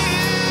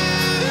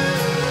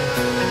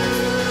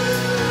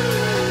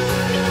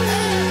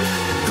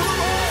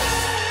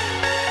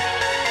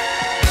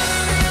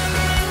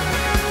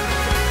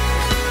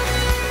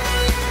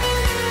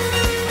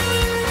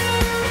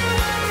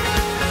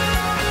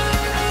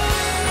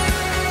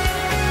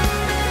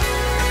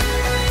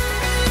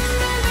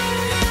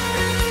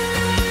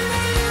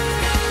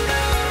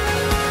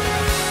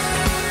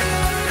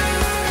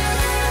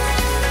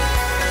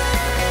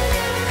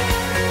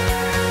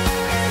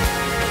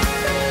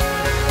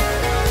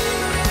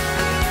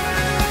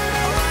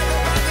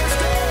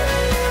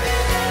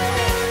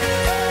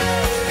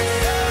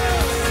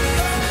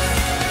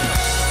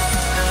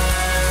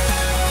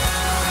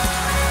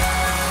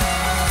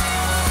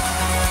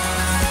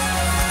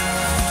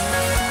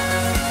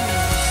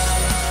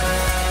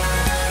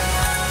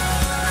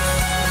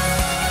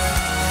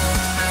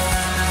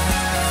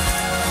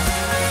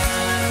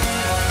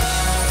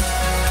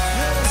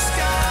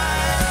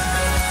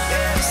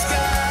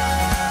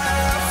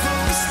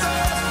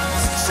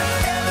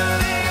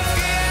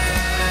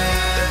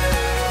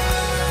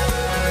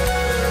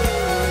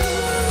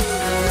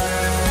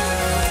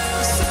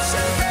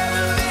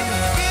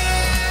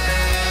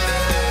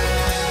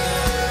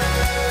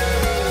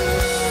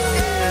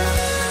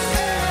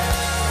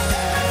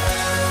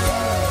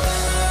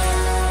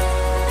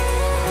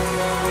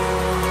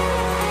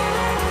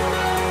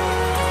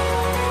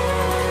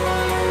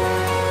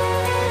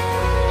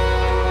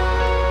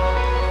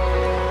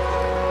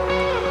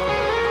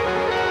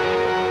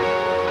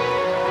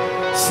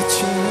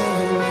such a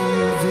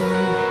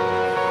reliving.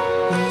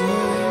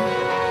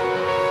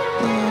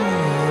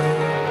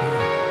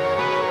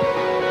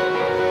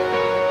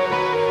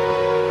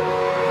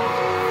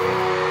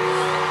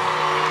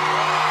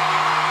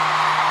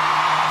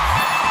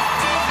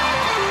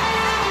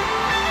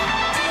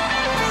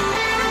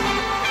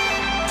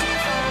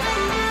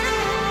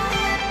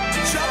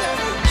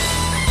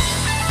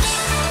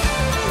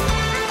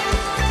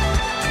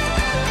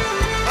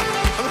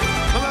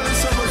 I'm having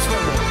so much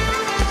fun.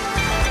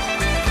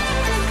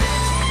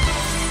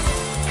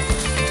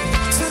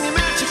 Turn your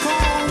magic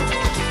on,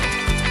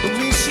 and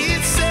we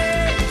should say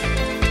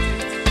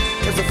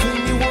everything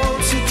you want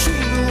to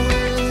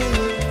dream.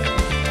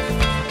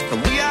 And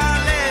we are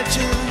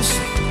legends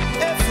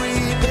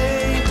every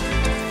day.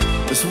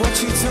 That's what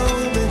you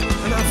told me,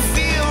 and I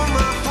feel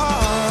my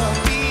heart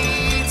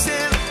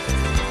beating.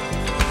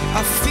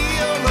 I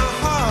feel my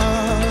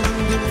heart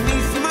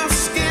underneath my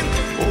skin.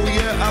 Oh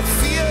yeah, I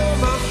feel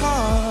my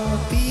heart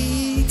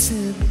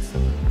beating.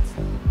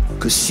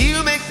 'Cause you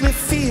make me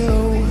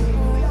feel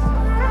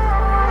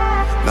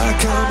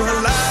like I'm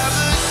alive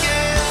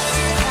again.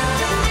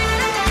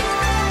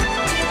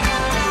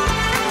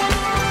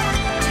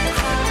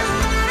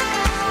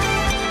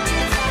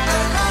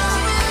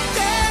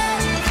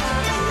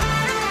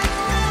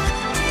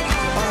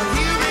 Oh,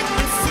 you make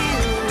me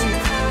feel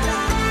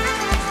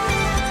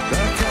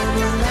like I'm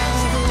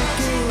alive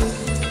again.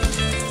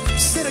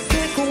 Said I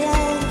can't go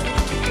on,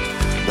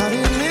 not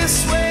in this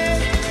way.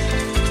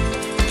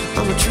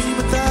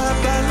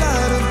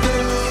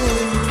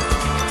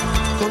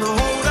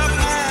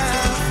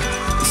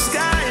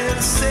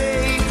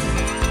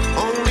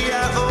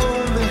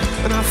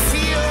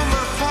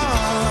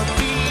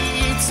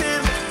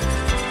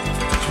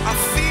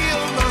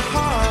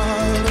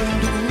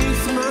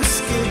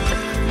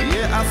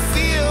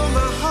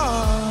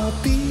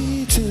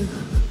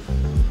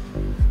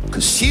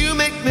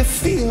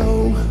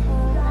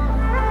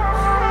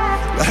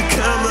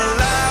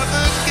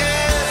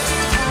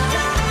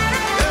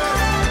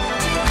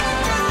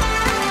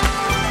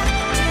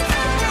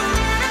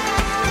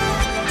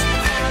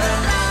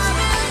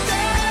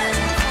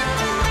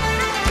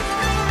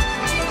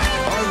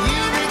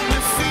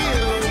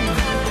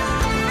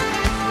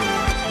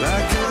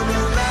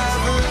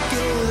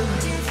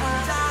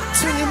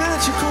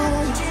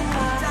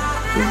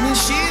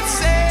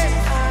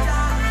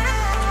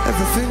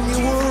 everything you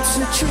want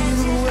to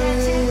trade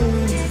away.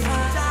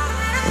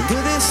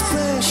 Under this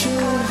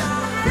pressure,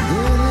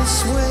 under this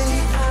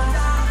weight,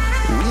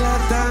 we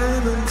are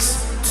diamonds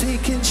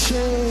taking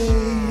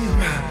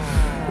shape.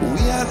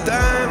 We are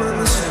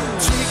diamonds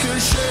taking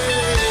shape.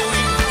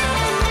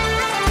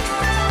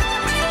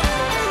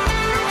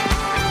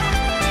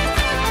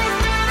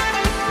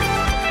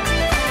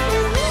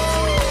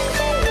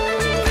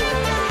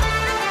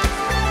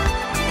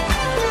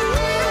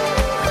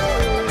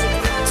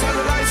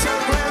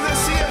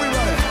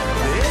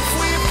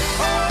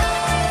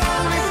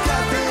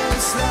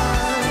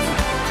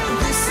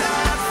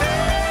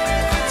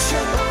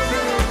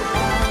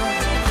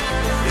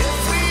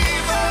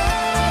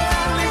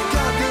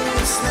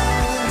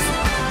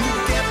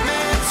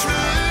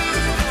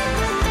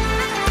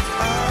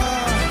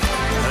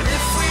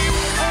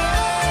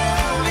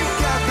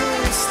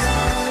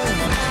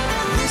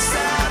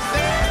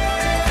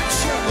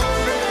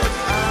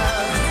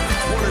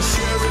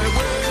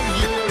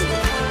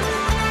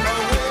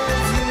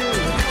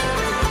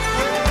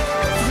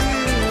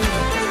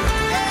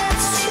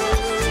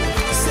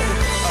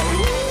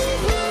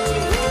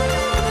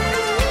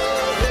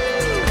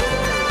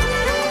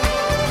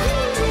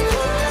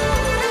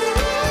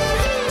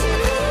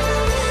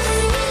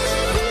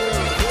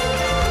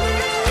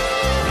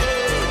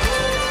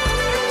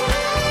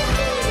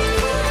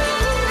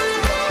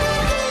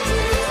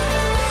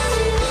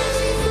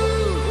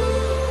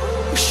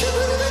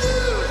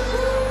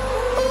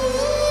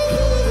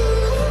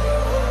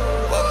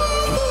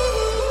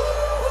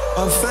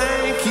 Oh,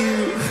 thank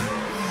you.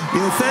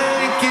 Yeah,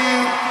 thank you.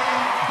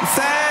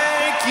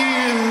 Thank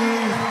you.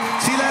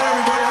 See you later,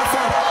 everybody. Have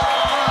fun.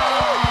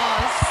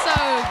 So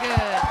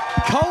good.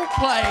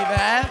 Coldplay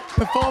there,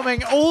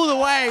 performing all the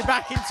way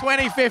back in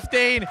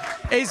 2015.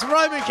 It's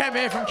Roman Kemp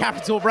here from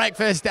Capital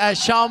Breakfast,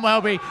 Sian,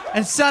 Welby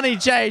and Sonny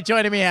J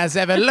joining me as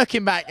ever,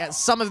 looking back at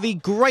some of the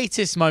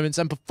greatest moments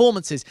and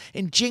performances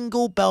in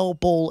Jingle Bell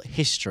Ball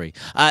history.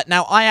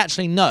 Now, I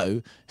actually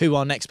know who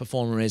our next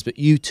performer is, but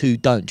you two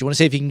don't. Do you want to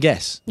see if you can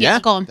guess? Yeah,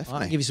 go on.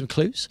 I'll give you some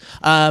clues.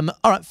 All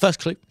right, first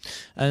clue.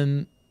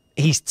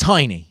 He's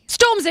tiny.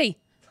 Stormzy.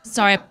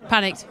 Sorry, I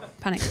panicked.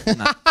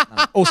 No.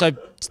 Also,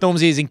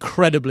 Stormzy is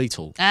incredibly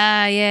tall.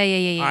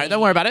 Yeah. All right,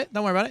 don't worry about it.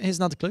 Don't worry about it. Here's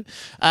another clue.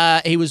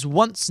 He was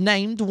once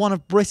named one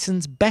of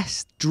Britain's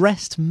best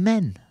dressed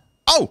men.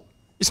 Oh,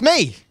 it's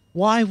me.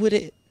 Why would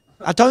it?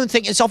 I don't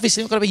think it's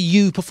obviously not going to be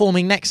you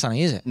performing next,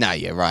 Sonny, is it? No,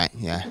 you're right.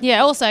 Yeah.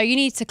 Yeah, also, you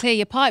need to clear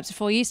your pipes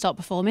before you start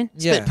performing.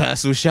 It's a bit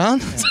personal,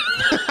 Sian.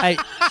 Hey,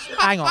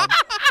 hang on.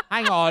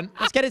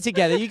 Let's get it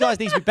together. You guys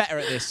need to be better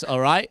at this, all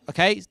right?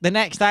 Okay? The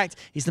next act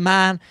is the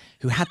man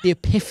who had the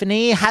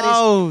epiphany, had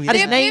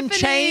his name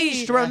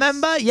changed,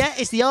 remember? Yeah,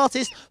 it's the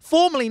artist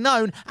formerly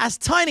known as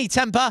Tiny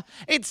Temper.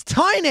 It's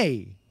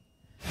Tiny.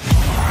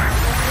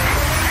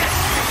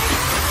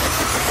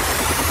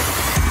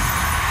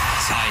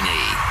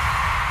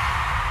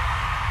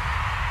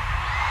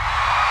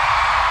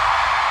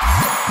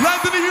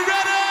 London, are you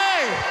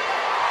ready?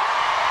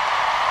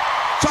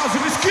 Talk to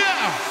this girl.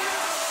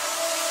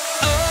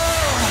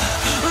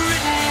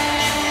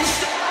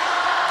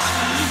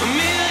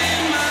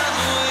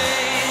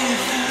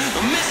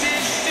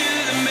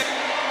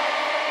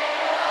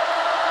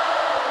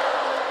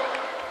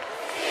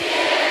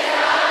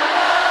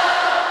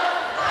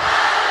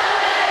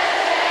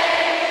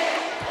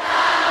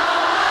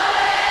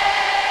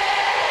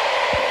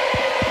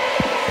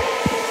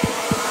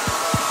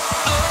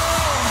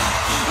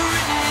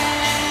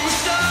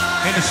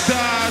 And the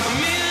stars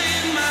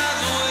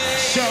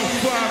so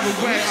far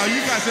away. Are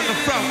you guys in the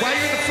front? Why are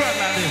you in the front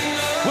like this?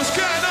 What's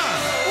going on?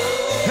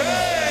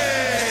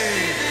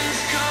 Hey!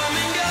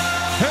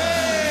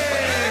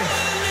 Hey!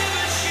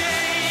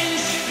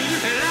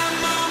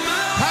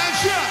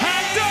 Hands up!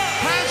 Hands up!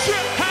 Hands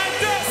up!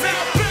 Hands up!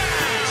 Now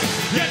bounce!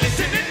 Yeah,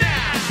 listen to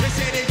now. They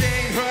say they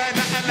ain't heard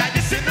nothing like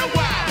this in a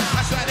while.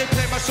 That's why they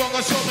play my song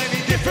on so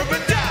many different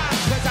dials.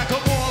 'Cause I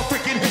got more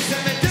freaking hits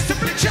than a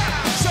disciplined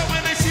child. So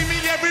when they see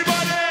me,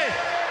 everybody,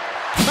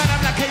 man,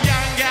 I'm like a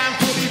young gun,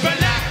 fully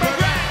black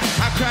beret.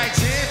 I cry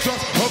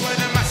teardrops over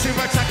the massive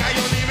attack I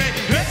only made.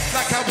 Let's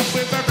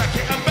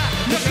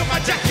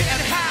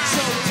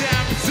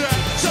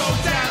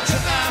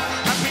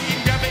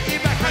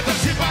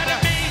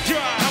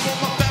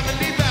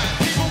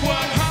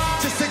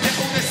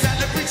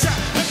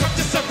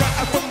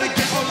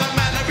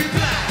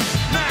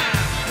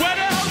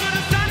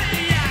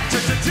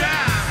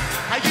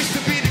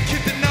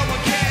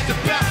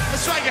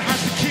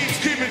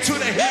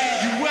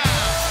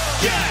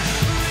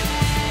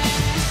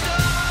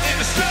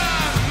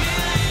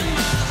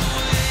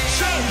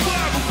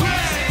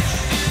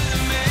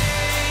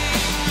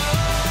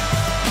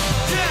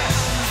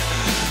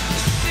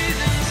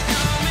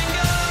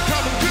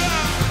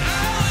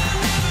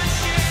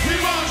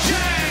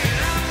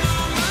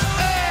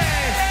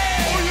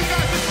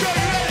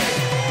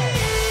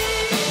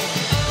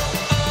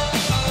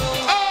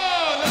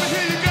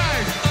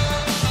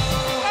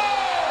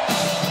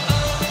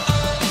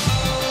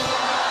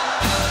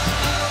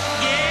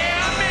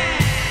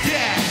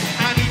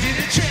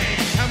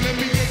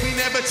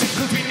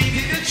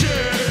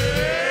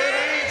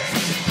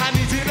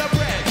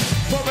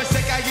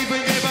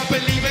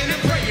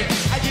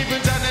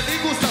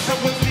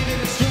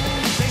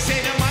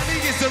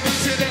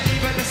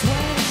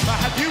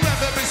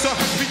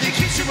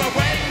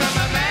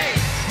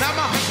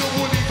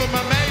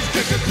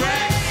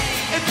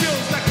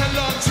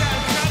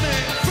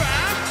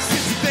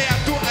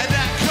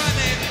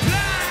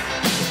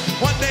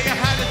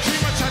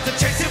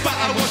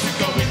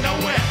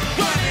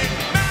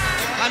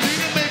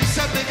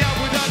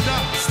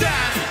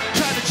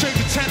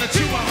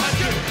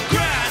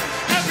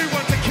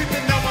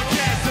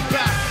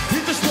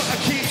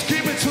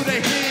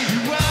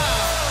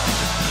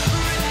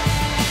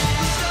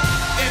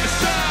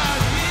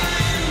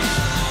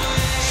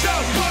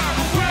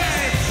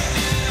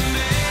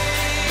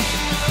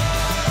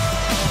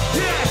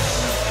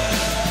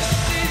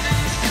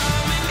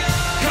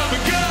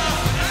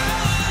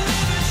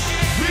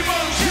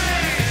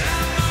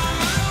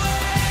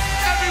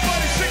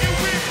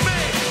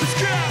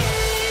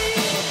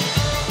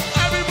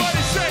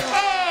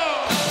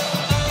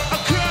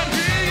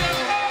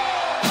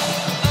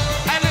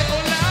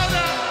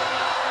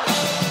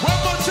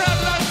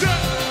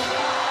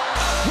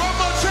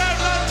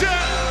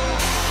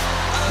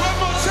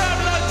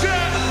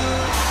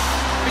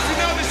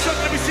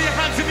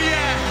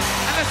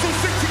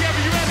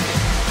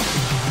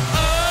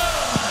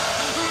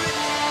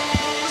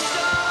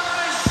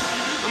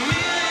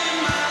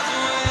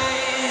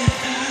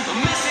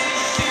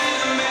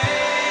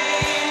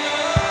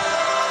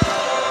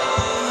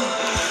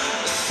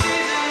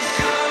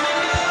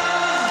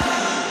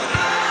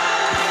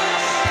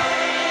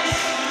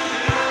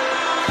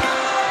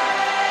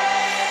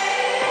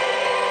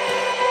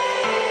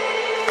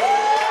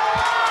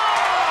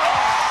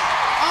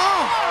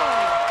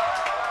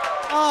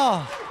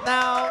Oh,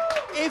 now,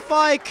 if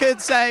I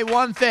could say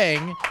one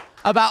thing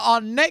about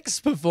our next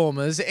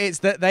performers, it's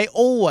that they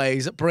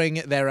always bring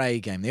their A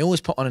game. They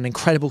always put on an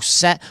incredible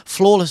set,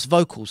 flawless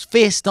vocals,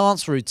 fierce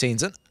dance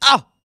routines, and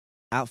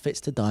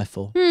outfits to die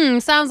for.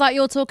 Sounds like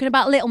you're talking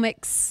about Little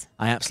Mix.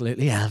 I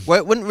absolutely am. Well,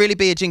 it wouldn't really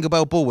be a Jingle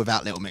Bell Ball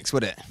without Little Mix,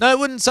 would it? No, it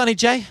wouldn't, Sonny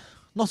J.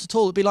 Not at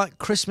all. It'd be like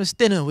Christmas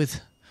dinner with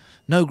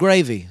no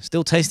gravy.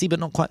 Still tasty, but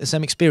not quite the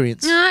same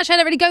experience. No, actually, I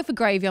don't really go for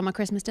gravy on my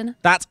Christmas dinner.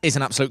 That is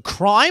an absolute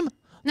crime.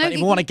 No, Don't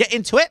even want to get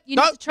into it. you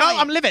No, need to try no,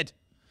 it. I'm livid.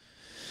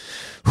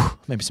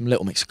 Maybe some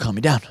Little Mix will calm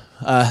me down.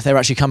 They're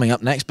actually coming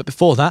up next, but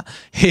before that,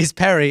 here's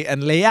Perry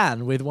and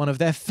Leanne with one of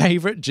their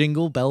favourite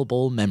Jingle Bell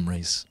Ball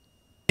memories.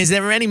 Is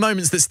there any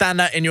moments that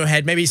stand out in your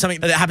head? Maybe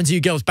something that happened to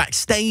you girls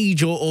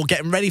backstage or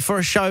getting ready for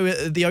a show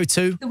at the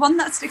O2? The one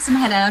that sticks in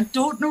my head, and I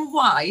don't know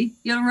why,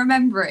 you'll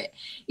remember it.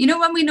 You know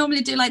when we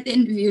normally do like the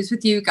interviews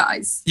with you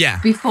guys? Yeah.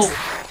 Before.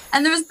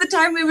 And there was the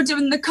time we were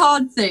doing the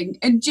card thing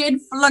and Jade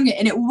flung it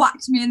and it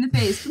whacked me in the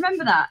face.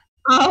 Remember that?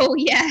 Oh,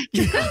 yeah. And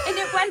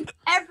it went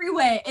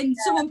everywhere and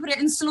someone put it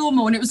in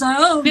slow-mo and it was like,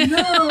 oh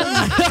no.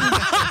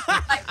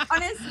 Like,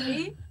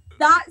 honestly,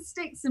 that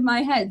sticks in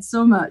my head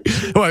so much.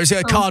 Well, so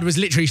a card was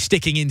literally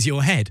sticking into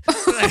your head.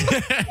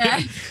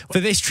 For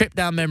this trip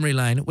down memory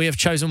lane, we have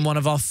chosen one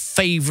of our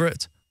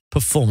favourite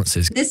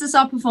performances. This is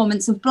our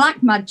performance of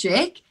Black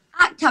Magic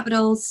at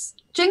Capitol's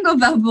Jingle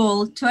Bell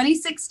Ball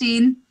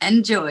 2016.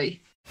 Enjoy.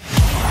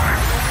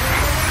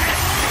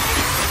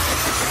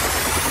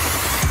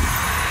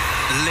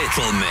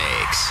 Little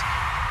Mix.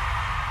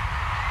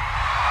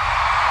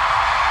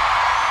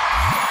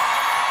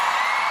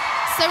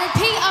 So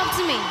repeat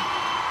after me.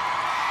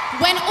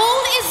 When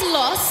all is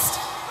lost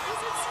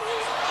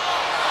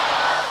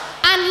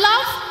and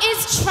love is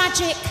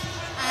tragic,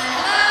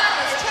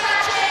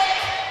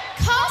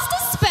 cast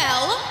a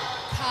spell.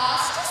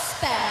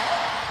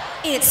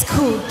 It's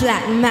called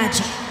Black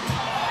Magic.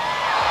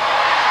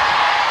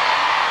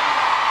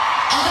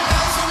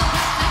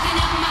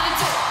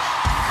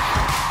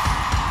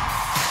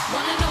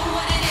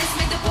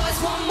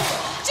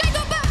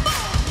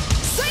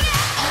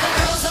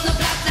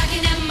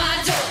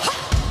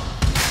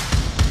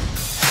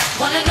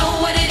 Wanna know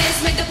what it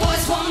is, make the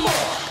boys want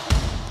more.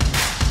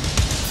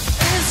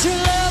 Is your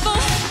lover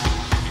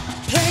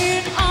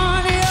playing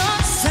on your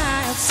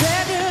side?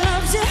 Said he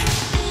loves you,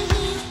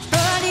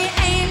 but he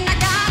ain't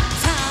got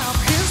time.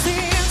 Here's the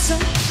answer.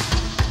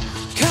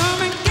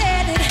 Come and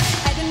get it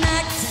at your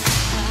night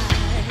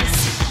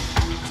times.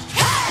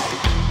 Hey!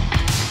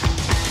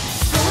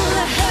 Full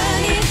of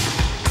honey,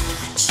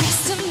 just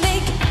to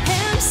make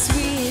him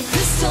sweet.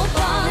 Crystal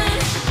balling,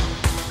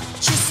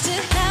 just to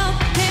help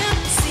him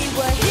see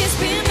what he's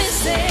been missing.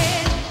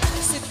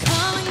 So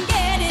come and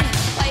get it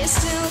while you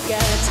still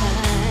got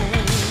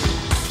time.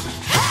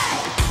 Hey!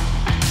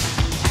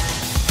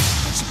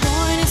 So go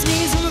on his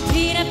knees and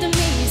repeat after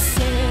me.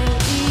 Say,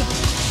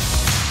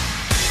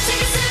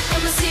 Take a sip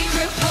from a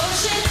secret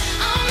potion.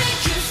 I'll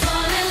make you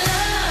fall in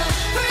love.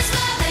 First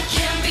love that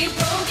can't be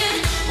broken.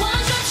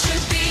 One drop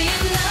should be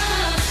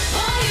enough.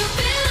 Oh, you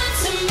belong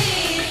to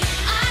me.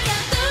 I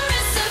got the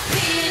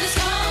recipe and it's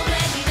called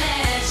Black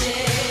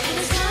Magic.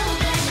 It's called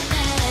Black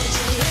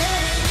Magic.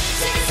 Yeah.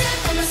 Take a sip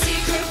from a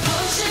secret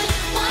potion.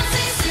 One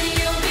taste and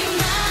you'll be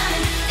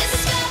mine. It's a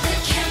spell that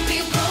can't be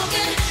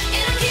broken.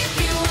 It'll keep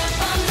you up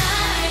all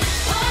night.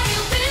 Oh, you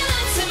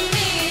belong to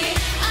me.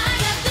 I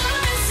got the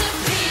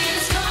recipe and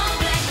it's called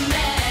Black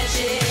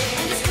Magic.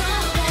 And it's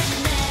called Black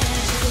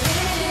Magic.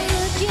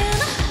 looking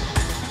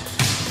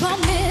for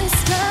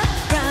Mr.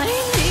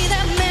 Right, need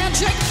that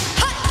magic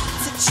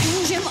to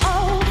change him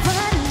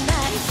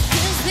overnight.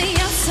 Here's the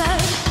answer.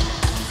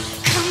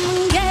 Come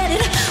and get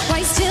it while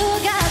you still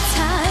got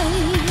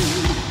time.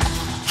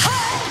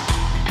 Hey!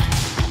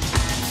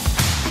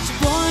 So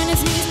go on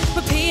his knees,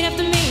 repeat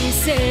after me.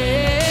 Say.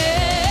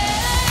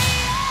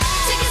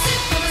 Take a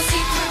sip from a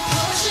secret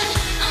potion.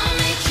 I'll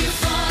make you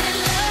fall in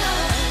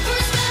love.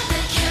 First love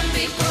that can't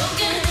be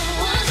broken.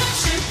 One drop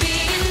should be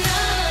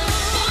enough.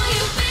 Oh,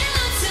 you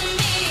belong to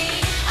me.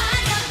 I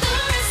got the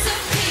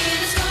recipe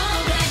and it's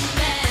called Black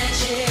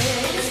Magic.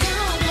 It's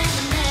called Black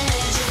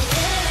Magic.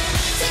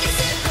 Yeah. Take a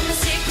sip from a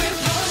secret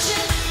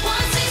potion.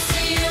 One taste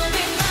and you'll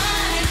be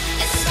mine.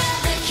 It's a spell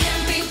that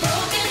can't be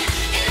broken.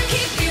 It'll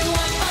keep you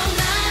up all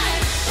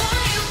night. Oh,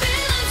 you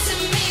belong to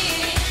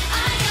me.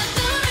 I got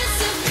the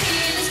recipe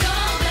and it's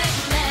called Black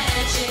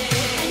Magic.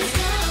 And it's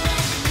called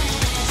Black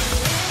Magic.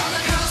 All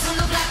the girls on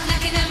the block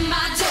knocking at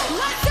my door.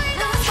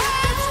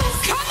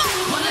 Come on.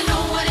 Wanna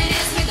know what it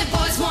is, make the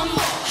boys want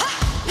more.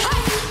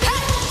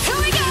 Here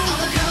we go. All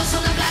the girls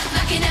on the block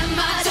knocking at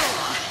my door.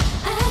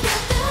 I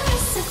got the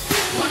recipe.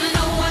 Wanna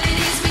know what it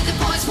is, make the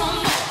boys want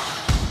more.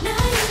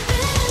 Now you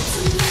belong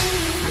to me.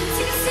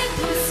 Take a sip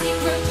of a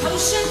secret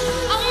potion.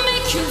 I'll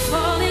make you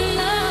fall in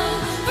love.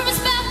 From a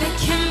spell that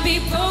can be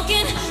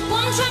broken,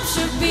 one drop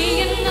should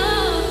be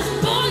enough.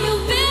 Boy, you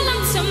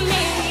belong to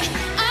me.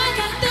 I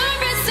got the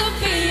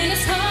recipe, and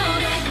it's called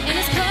Black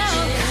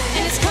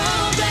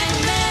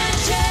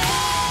Magic.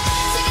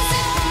 Take a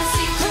sip from a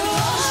secret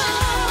potion.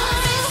 One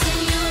taste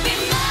and you'll be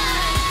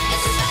mine.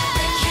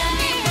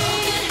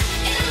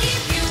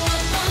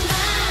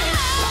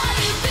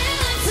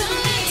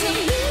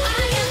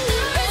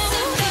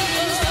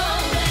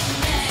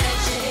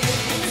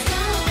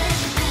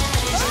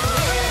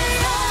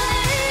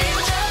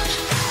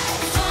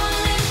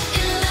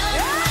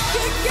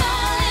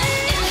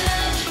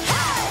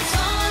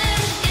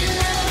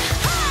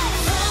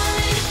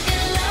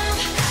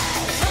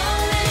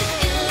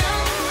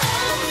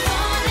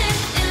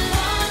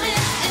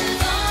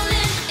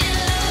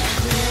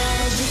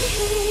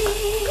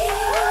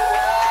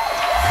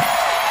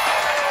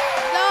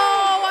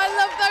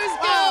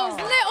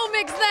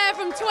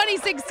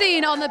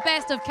 16 on the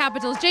Best of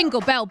Capital's Jingle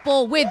Bell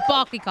Ball with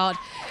Barclaycard.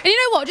 And you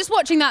know what? Just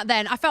watching that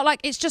then, I felt like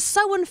it's just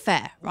so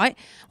unfair, right?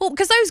 Well,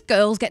 because those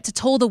girls get to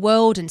tour the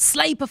world and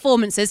slay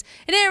performances,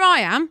 and here I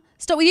am,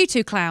 stuck with you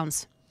two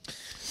clowns.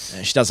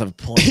 Yeah, she does have a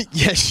point.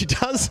 Yes, she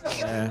does.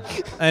 Yeah.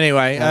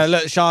 Anyway,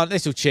 look, Sian,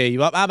 this will cheer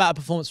you up. How about a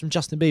performance from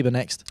Justin Bieber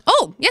next?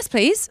 Oh, yes,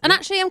 please. And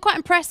actually, I'm quite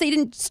impressed that you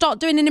didn't start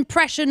doing an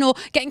impression or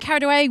getting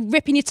carried away,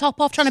 ripping your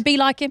top off, trying to be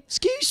like him.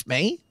 Excuse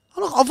me?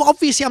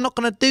 Obviously, I'm not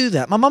going to do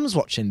that. My mum's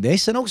watching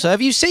this. And also,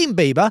 have you seen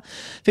Bieber?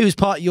 If he was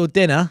part of your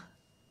dinner,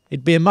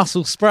 he'd be a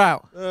mussel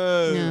sprout.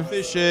 Oh,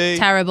 fishy.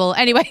 Terrible.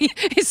 Anyway,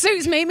 it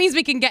suits me. It means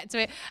we can get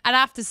to it. And I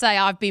have to say,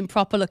 I've been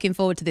proper looking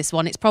forward to this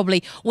one. It's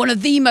probably one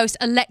of the most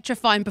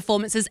electrifying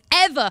performances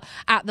ever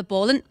at the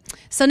Ball. And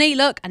Sonny,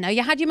 look, I know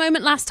you had your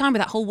moment last time with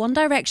that whole One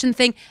Direction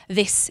thing.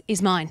 This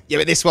is mine. Yeah,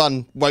 but this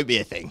one won't be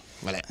a thing,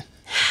 will it?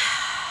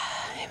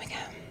 Here we go.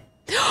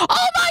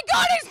 Oh my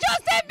God, it's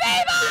Justin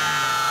Bieber!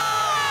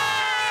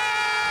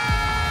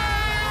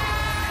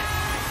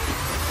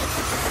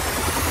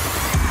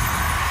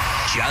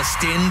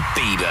 Justin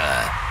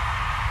Bieber.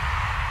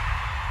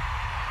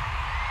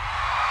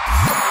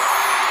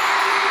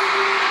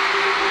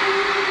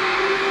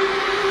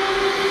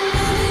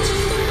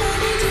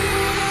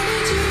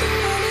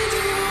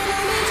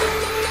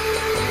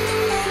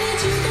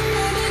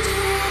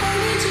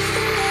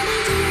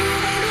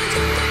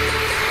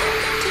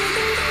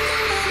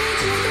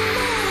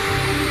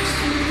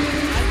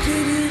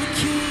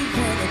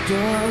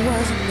 Door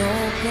wasn't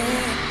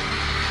open,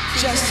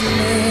 just a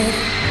minute.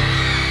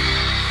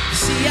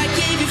 See, I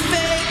gave you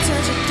faith,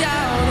 turned you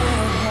down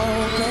and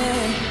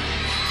hoping.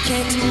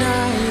 Can't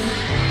deny it.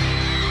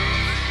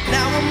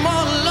 Now I'm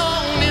all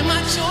alone and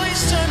my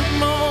choice turned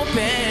them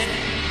open.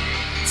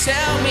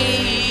 Tell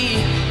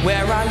me,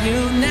 where are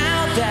you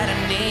now that I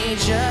need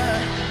you?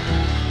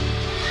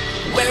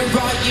 Where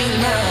are you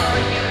now?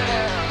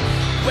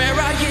 Where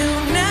are you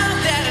now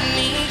that I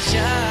need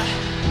you?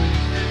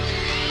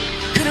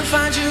 Couldn't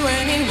find you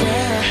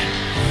anywhere.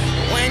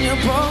 When you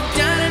broke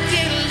down, I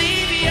didn't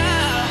leave you.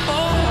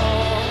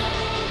 Oh,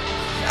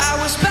 I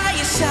was by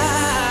your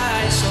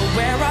side. So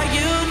where are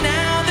you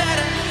now that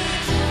I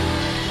need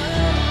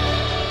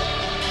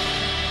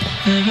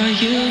you? Where are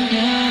you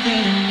now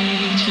that I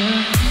need you?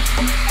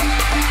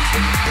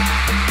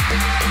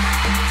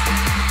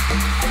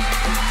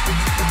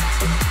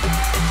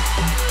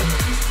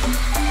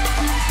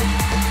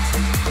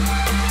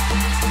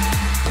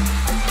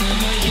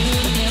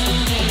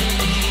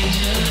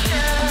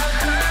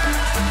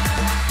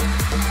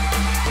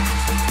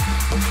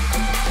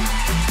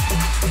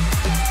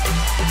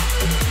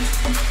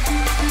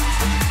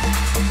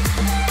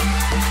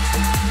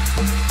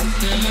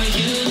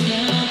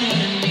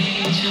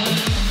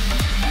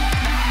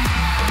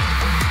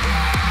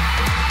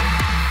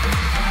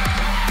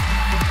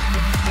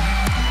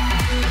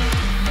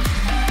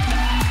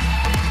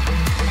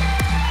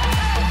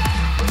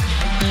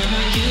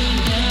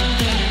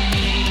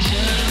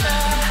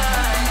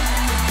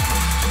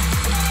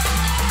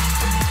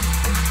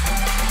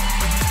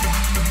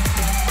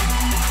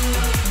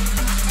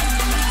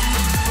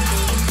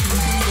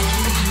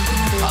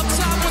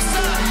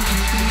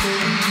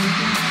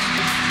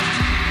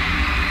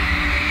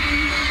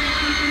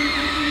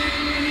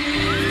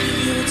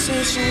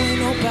 So ain't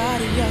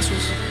nobody else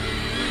was.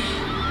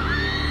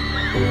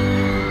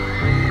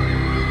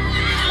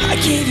 I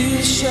gave you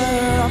the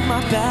shirt off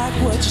my back,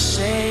 what you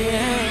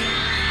saying?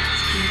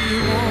 Keep you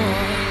warm.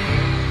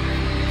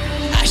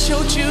 I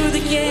showed you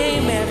the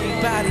game,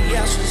 everybody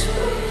else was.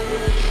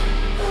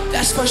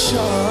 That's for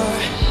sure.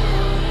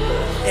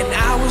 And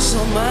I was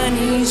on my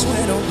knees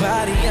when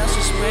nobody else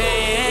was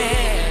praying.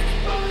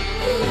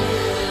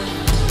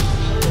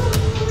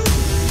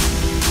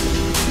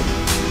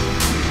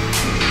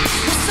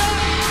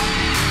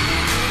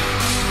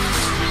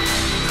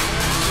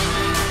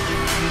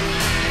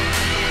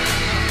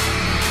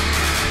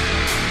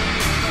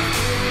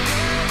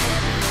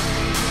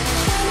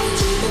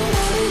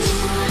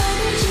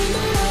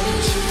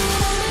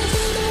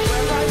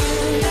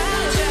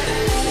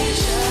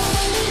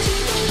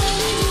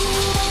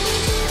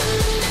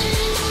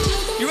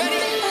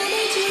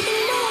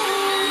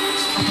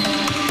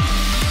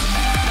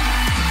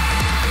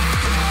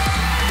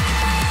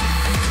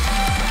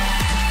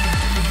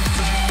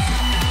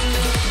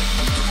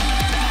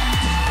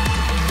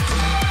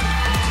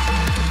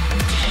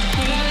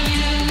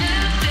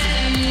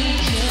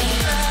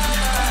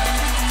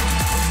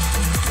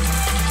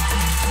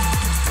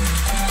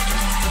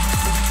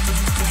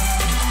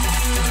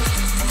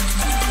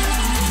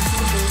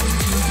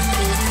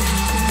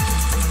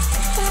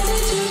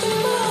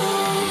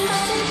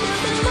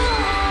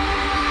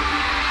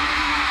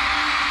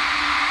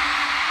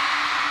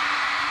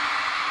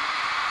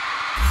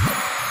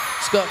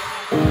 Go.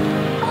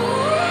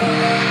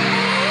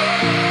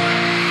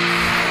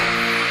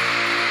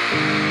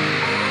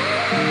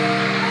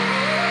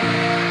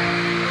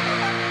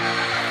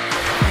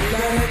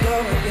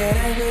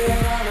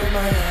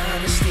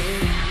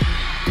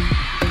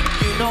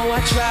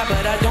 I try,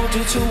 but I don't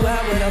do too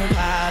well with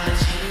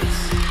apologies.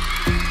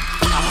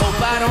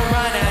 Hope I don't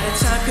run out of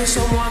time, cause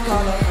someone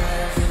call a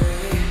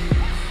referee.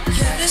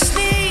 Yeah, just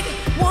need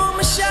one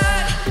more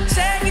shot,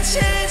 second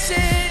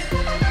chances.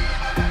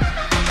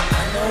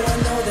 I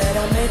know that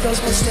I made those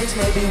mistakes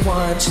maybe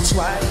once or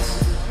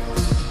twice.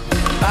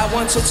 By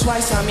once or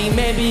twice, I mean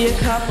maybe a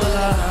couple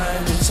of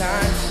 100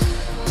 times.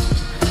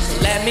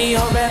 So let me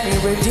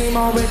redeem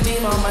on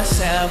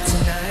myself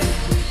tonight.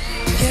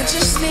 Yeah,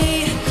 just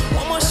need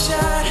one more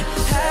shot,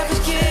 have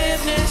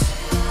forgiveness.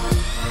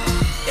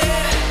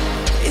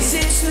 Yeah, is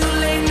it too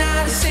late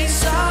now to say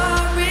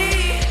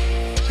sorry?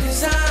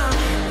 Cause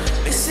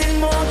I'm missing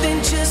more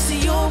than just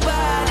your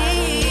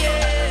body.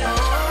 Yeah.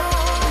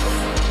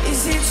 Oh,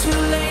 is it too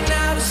late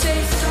now to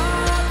say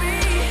sorry?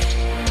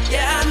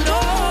 Yeah, I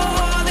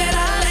know that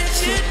I let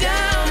you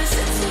down. Is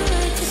it too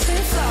late to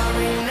say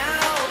sorry now?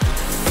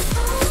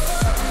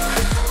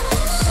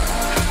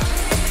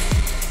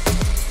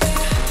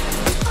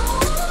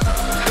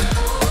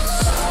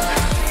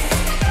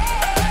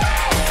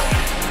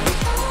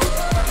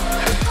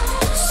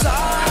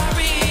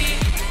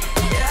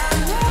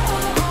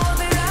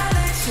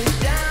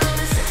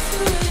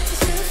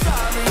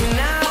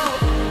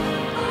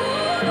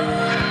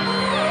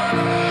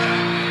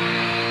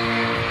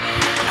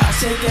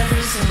 Take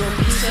every single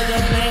piece of the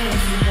blame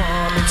if you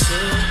want me to.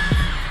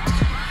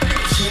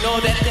 But you know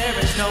that there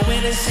is no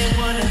innocent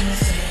one in the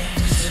same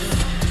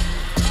pursuit.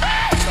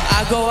 So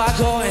I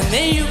go, and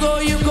then you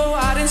go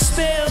out and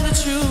spill the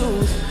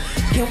truth.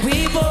 Can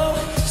we both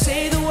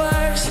say the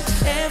words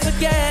and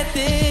forget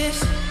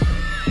this?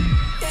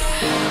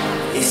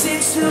 Yeah. Is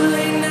it too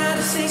late now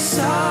to say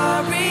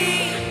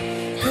sorry?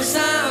 Cause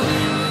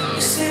I'm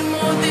missing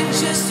more than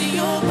just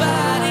your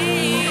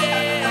body.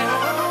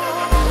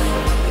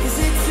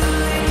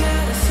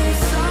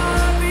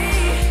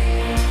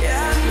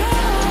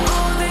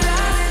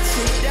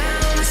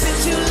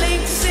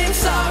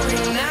 Sorry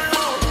now,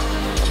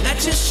 I'm not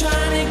just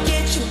trying to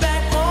get you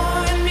back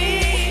on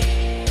me.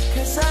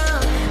 Cause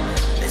I'm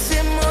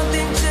missing more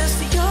than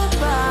just your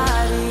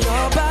body,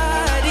 your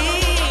body.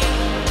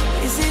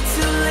 Is it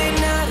too late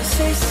now to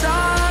say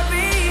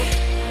sorry?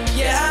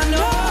 Yeah, I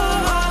know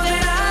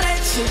that I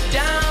let you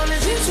down.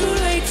 Is it too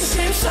late to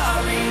say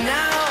sorry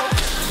now?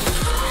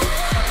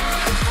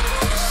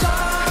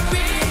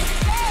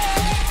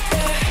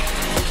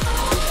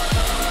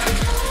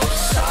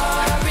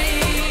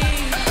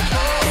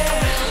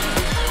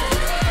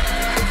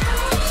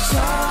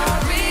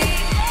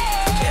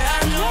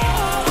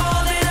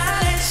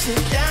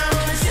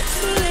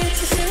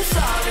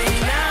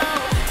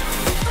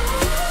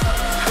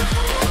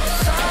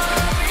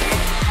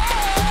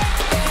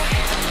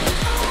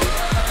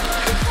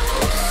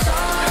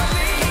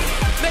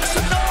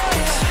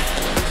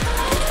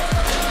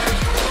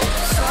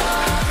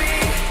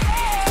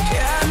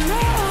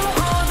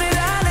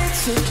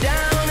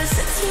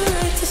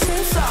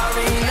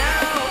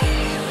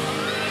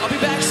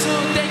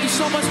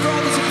 So much for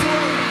all the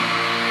support.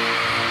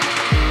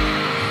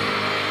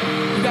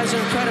 You guys are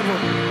incredible.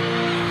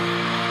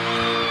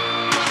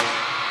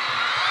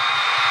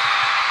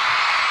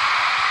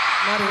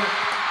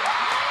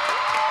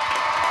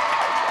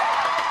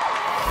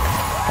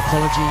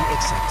 Apology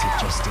accepted,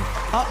 Justin.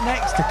 Up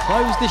next to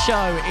close the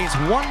show, it's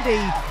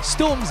 1D,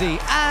 Stormzy,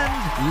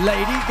 and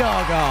Lady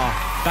Gaga.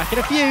 Back in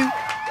a few.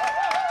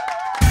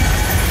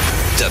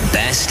 The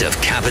best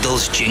of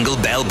Capital's Jingle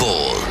Bell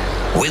Ball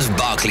with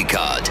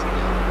Barclaycard.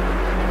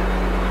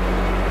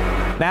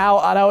 Now,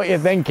 I know what you're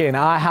thinking.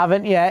 I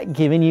haven't yet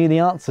given you the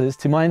answers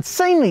to my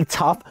insanely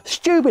tough,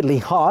 stupidly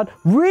hard,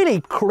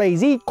 really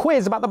crazy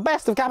quiz about the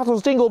best of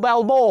Capital's Jingle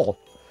Bell Ball.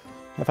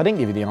 If I didn't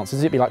give you the answers,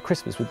 it'd be like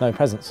Christmas with no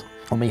presents,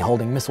 or me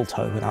holding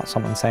mistletoe without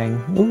someone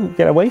saying, "Ooh,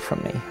 get away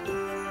from me."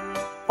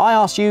 I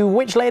asked you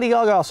which Lady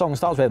Gaga song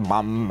starts with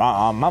 "ma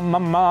ma ma ma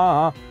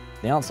ma."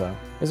 The answer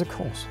is, of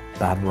course,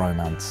 Bad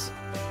Romance.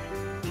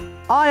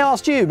 I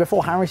asked you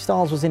before Harry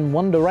Styles was in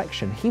One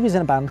Direction, he was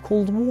in a band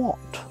called what?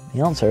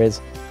 The answer is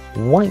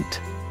White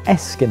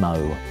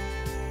Eskimo.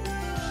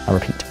 I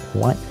repeat,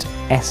 White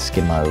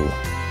Eskimo.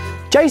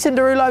 Jason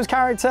Derulo's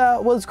character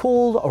was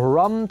called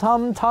Rum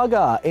Tum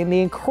Tugger in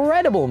the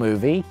incredible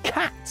movie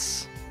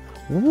Cats.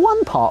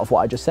 One part of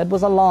what I just said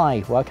was a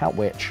lie, work out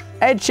which.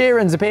 Ed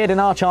Sheeran's appeared in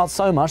our charts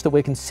so much that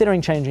we're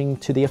considering changing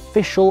to the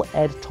official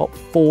Ed Top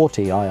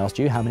 40. I asked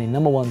you how many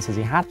number ones has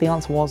he had, the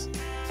answer was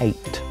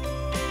 8.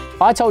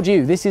 I told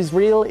you This Is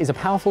Real is a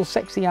powerful,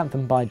 sexy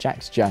anthem by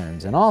Jax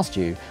Jones, and asked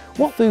you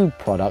what food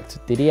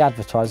product did he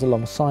advertise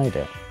alongside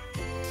it?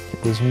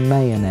 It was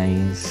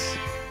mayonnaise.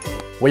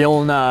 We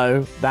all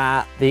know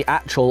that the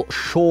actual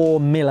Shaw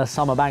Miller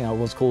summer banger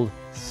was called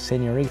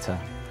Senorita.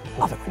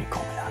 Love it when you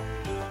call me that.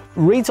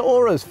 Rita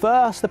Ora's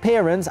first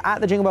appearance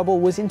at the Jingle Bell Ball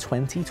was in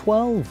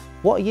 2012.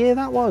 What year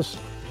that was?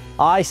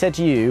 I said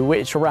to you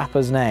which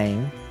rapper's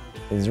name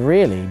is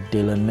really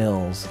Dylan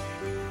Mills.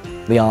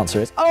 The answer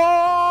is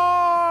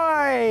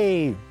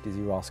Oi!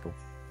 Dizzy Rascal.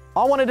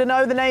 I wanted to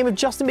know the name of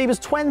Justin Bieber's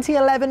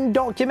 2011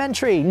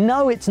 documentary.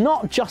 No, it's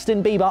not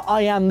Justin Bieber,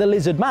 I Am the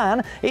Lizard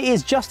Man. It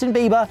is Justin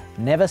Bieber,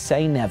 Never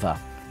Say Never.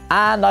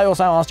 And I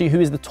also asked you who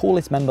is the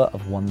tallest member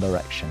of One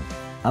Direction.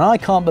 And I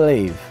can't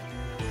believe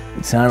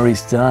it's Harry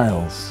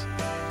Styles.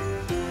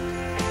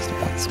 It's not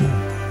that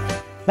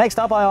small. Next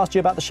up, I asked you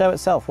about the show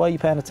itself. Were you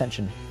paying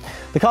attention?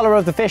 The colour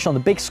of the fish on the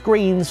big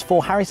screens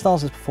for Harry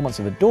Styles' performance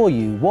of Adore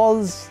You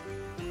was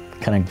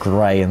kind of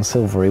grey and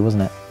silvery,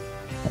 wasn't it?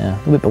 Yeah, a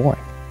little bit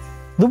boring.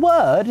 The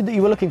word that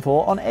you were looking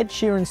for on Ed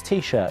Sheeran's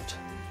t-shirt.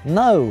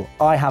 No,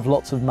 I have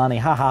lots of money.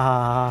 Ha ha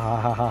ha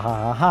ha ha ha ha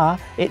ha ha.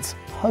 It's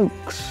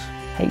hoax.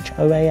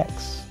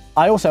 H-O-A-X.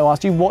 I also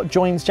asked you what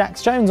joins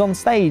Jax Jones on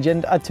stage,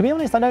 and to be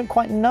honest, I don't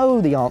quite know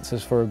the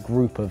answers for a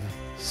group of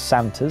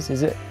Santas.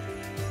 Is it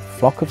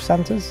flock of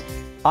Santas?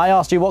 I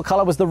asked you what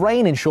colour was the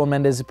rain in Shawn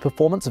Mendes'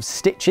 performance of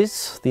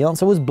Stitches. The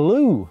answer was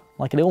blue,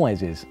 like it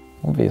always is,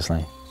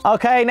 obviously.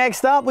 Okay,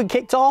 next up, we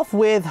kicked off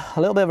with a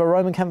little bit of a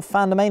Roman Kemp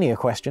Fandomania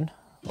question.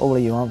 All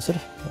of you answered,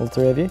 all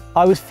three of you.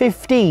 I was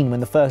 15 when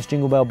the first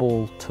Jingle Bell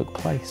Ball took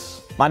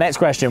place. My next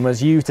question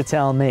was you to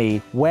tell me,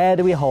 where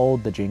do we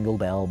hold the Jingle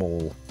Bell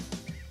Ball?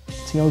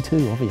 It's the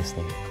O2,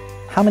 obviously.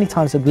 How many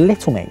times have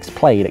Little Mix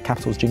played at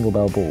Capital's Jingle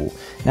Bell Ball?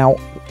 Now,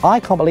 I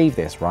can't believe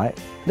this, right?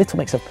 Little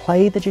Mix have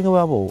played the Jingle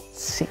Bell Ball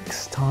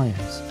 6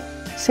 times.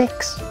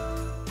 6.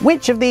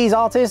 Which of these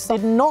artists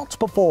did not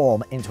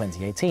perform in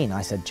 2018?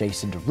 I said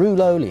Jason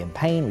Derulo, Liam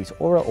Payne, Rita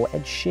Ora, or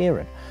Ed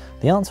Sheeran.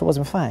 The answer was,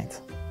 in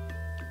fact,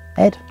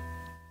 Ed.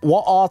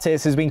 What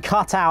artist has been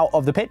cut out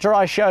of the picture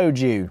I showed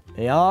you?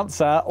 The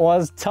answer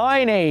was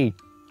Tiny.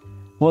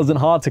 Wasn't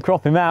hard to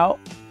crop him out,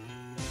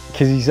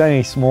 because he's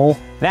only small.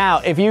 Now,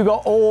 if you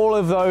got all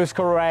of those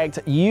correct,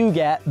 you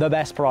get the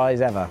best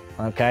prize ever,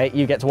 okay?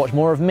 You get to watch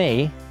more of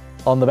me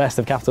on the best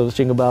of Capital's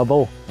Jingle Bell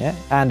Ball, yeah?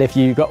 And if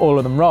you got all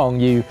of them wrong,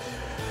 you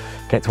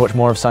get to watch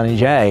more of Sonny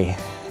J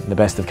in the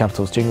best of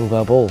Capital's Jingle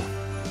Bell Ball.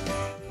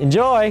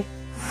 Enjoy!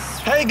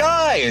 Hey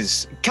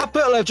guys!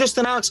 Capital have just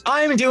announced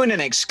I'm doing an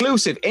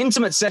exclusive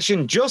intimate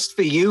session just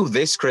for you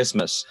this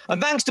Christmas.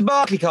 And thanks to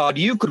Barclaycard,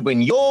 you could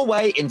win your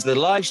way into the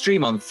live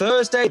stream on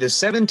Thursday, the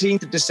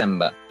 17th of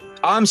December.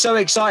 I'm so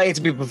excited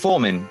to be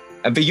performing,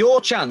 and for your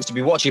chance to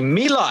be watching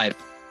me live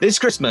this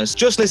Christmas,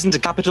 just listen to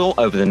Capital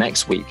over the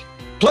next week.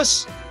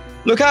 Plus,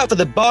 look out for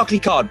the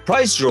Barclaycard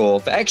prize draw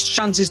for extra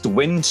chances to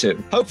win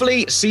too.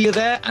 Hopefully, see you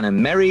there, and a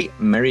Merry,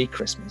 Merry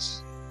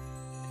Christmas.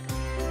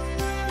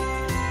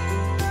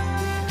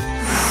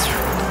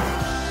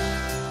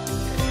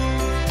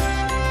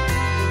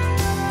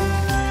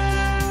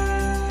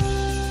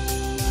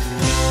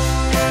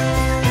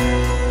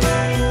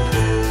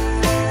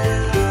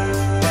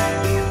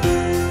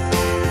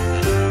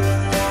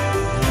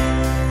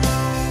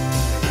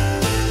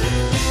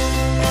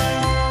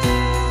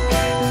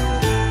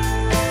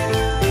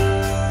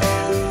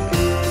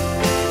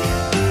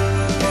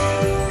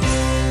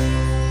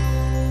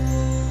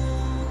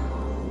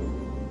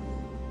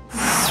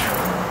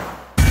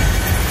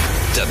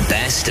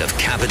 Best of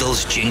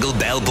Capital's Jingle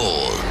Bell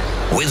Ball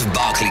with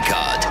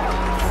Barclaycard.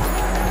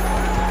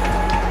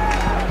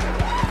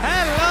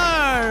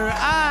 Hello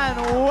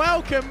and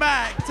welcome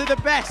back to the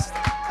best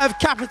of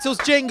Capital's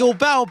Jingle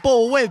Bell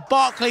Ball with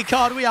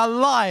Barclaycard. We are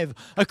live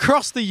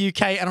across the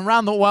UK and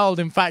around the world,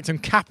 in fact, on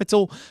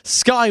Capital,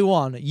 Sky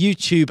One,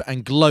 YouTube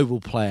and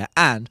Global Player.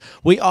 And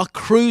we are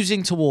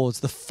cruising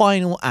towards the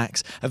final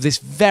acts of this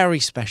very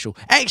special,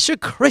 extra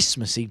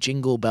Christmassy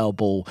Jingle Bell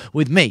Ball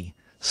with me,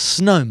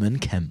 Snowman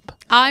Kemp.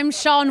 I'm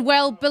Sian,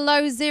 well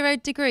below 0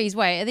 degrees.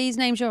 Wait, are these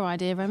names your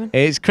idea, Roman?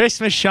 It's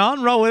Christmas,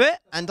 Sian. Roll with it.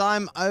 And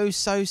I'm oh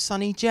so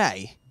Sonny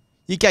J.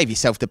 You gave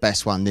yourself the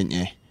best one, didn't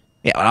you?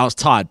 Yeah, well, I was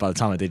tired by the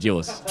time I did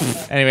yours.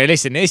 Anyway,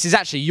 listen, this is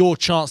actually your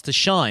chance to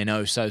shine,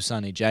 oh so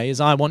Sonny J,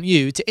 as I want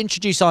you to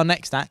introduce our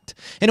next act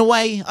in a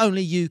way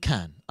only you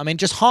can. I mean,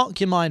 just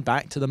hark your mind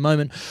back to the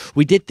moment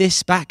we did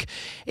this back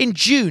in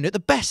June at the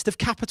best of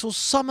Capital's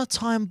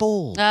Summertime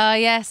Ball. Oh,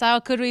 yes, how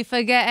could we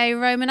forget,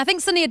 Roman? I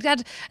think Sonny had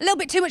a little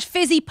bit too much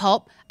fizzy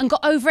pop and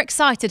got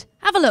overexcited.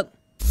 Have a look.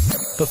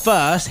 But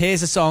first,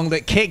 here's a song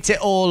that kicked it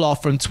all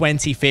off from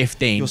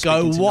 2015.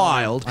 Go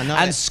wild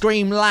and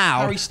scream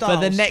loud for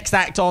the next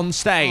act on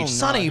stage. Oh, no.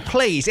 Sonny,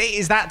 please, it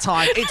is that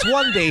time. It's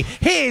 1D.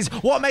 Here's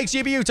what makes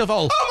you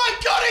beautiful. Oh my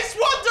God, it's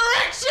One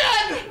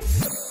Direction!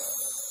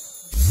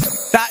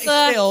 That is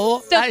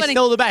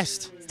still the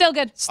best. Still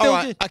good. All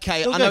right,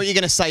 okay, I know what you're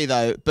going to say,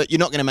 though, but you're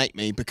not going to make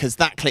me, because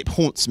that clip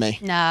haunts me.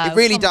 No. It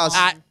really does.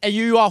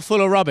 You are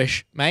full of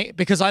rubbish, mate,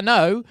 because I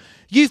know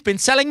you've been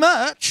selling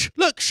merch.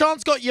 Look,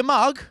 Sean's got your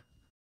mug.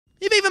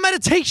 You've even made a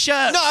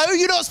T-shirt. No,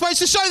 you're not supposed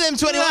to show them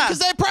to anyone because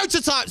they're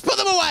prototypes. Put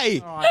them away.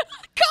 Calm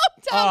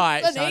down, All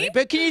right, Sonny,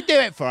 but can you do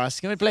it for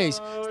us? Can we please?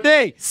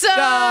 Sonny!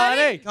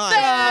 Sonny!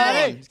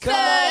 Come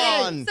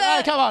on.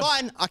 Come on.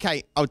 Fine.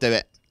 Okay, I'll do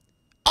it.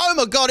 Oh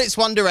my God, it's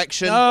One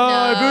Direction.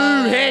 No,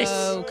 boo, hiss.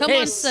 Come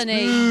on,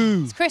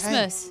 Sonny. It's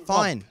Christmas. Hey,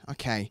 fine,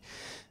 okay.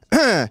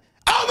 Oh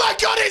my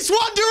God, it's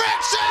One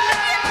Direction!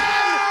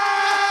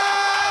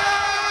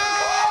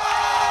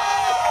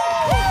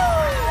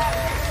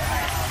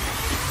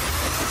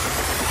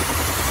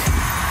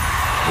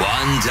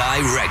 One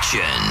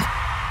Direction.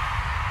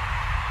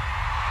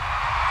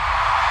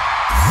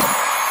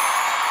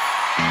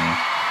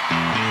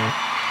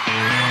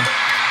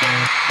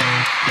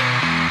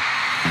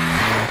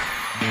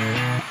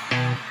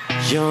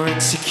 You're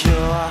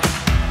insecure,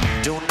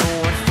 don't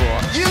know what for.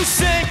 You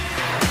sing.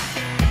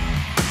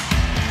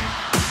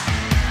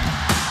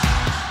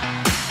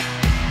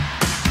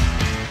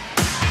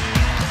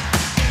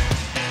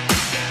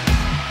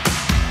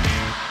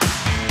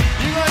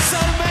 You guys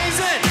sound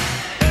amazing.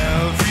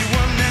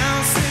 Everyone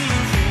else in the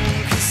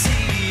room can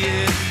see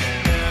it.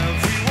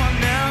 Everyone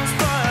else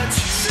but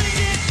you. Sing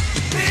it.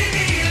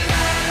 Baby, you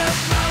light up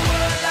my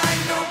world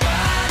like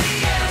nobody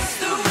else.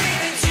 The way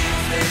that you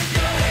flip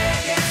your hair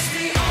gets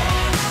me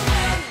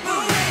overwhelmed. But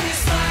when you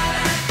smile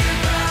at the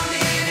ground,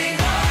 it ain't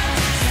hard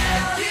to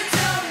tell. You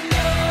don't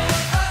know,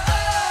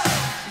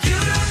 you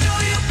don't know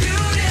you're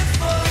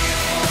beautiful.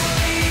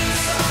 Only you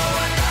saw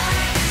what I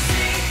can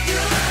see.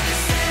 You'll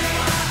understand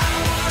why I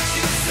want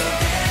you so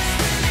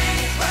desperately.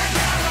 Right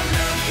now I'm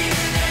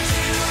looking at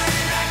you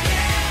and I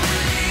can't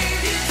believe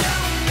you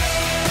don't know.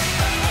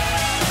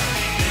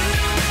 You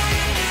don't know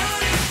you're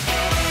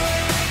beautiful.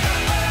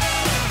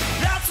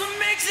 That's what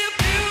makes you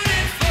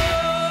beautiful.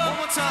 One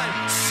more time.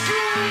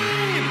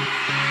 Scream.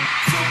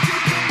 So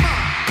come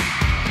on.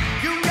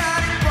 You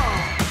got it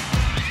wrong.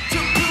 To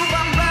prove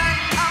I'm right,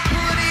 I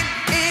put it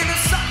in a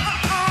song.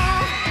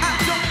 I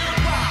don't know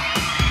why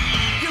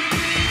you're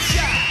being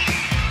shy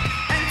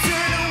and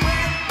turn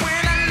away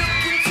when I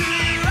look into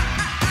your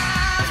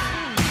eyes.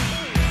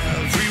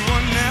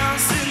 Everyone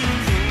else in the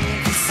room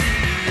can see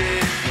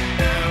it.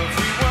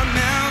 Everyone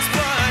else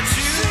but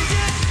you.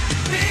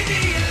 Baby,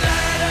 you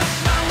light up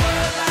my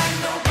world like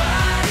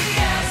nobody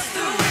else.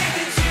 The way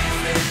that you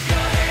flip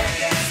your hair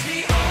gets me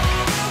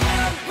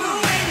overwhelmed. But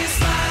when you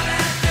smile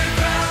at the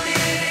ground,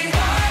 it ain't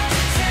hard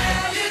to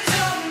tell. You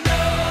don't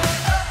know,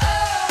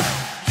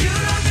 you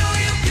don't know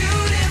you're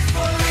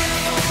beautiful. If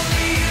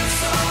only you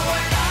saw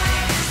what I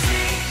can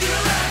see,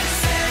 you'll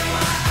understand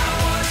why I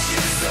want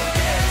you so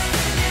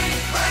desperately.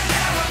 Right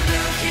now I'm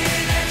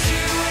looking at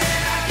you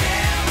and I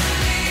can't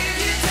believe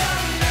you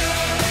don't know.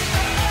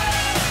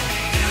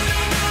 You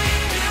don't know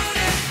you're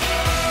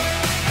beautiful.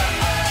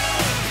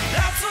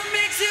 That's what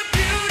makes you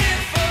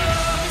beautiful.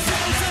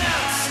 Something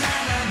else.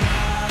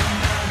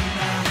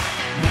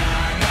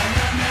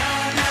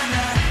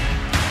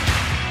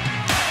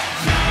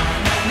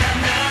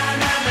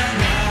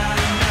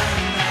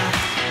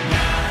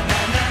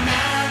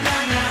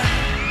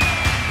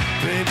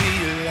 Baby,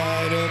 you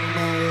light up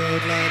my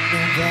world like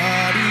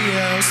nobody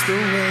else. The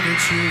way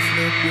that you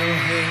flip your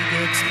hair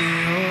gets me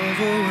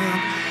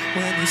overwhelmed.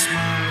 When you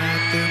smile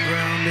at the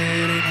ground,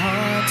 it ain't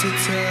hard to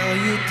tell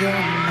you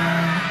don't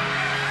know.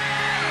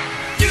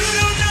 You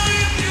don't know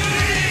you're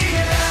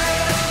beautiful.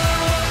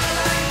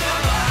 Like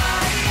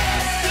nobody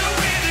else. The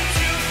way that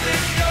you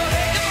flip your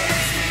hair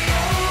gets me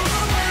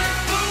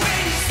overwhelmed. But when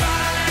you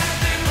smile at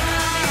the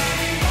ground,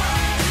 it ain't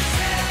hard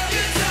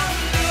to tell you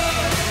don't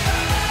know.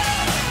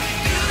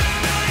 You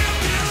don't know you're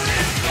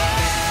beautiful.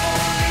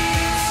 Only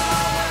you saw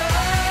what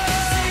I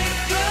can see.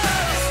 You'll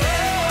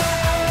understand why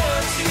I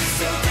want you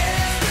so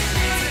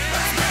desperately.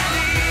 Right now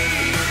I'm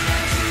looking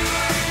at you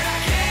and I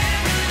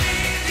can't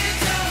believe you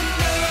don't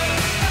know.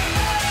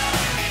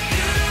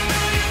 You don't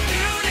know you're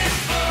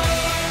beautiful.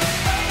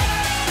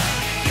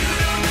 You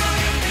don't know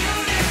you're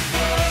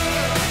beautiful.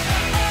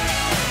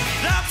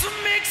 That's what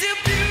makes you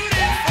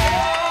beautiful.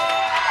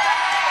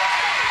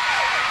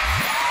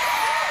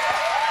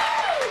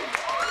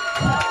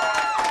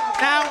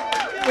 Now,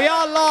 we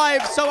are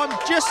live, so I'm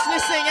just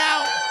listening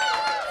out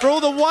for all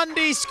the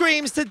 1D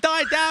screams to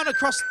die down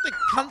across the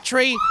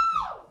country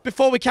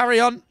before we carry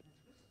on.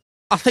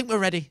 I think we're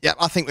ready. Yeah,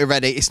 I think we're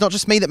ready. It's not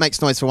just me that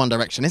makes noise for One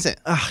Direction, is it?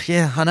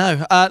 Yeah, I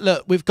know.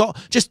 Look, we've got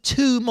just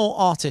 2 more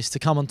artists to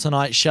come on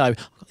tonight's show.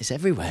 It's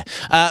everywhere.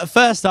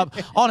 First up,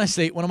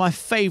 honestly, one of my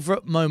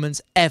favourite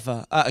moments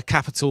ever at a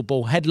Capitol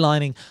Ball,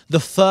 headlining the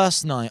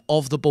first night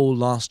of the ball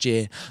last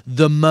year,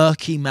 the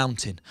Murky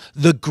Mountain,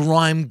 the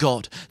Grime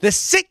God, the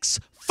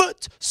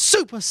 6-foot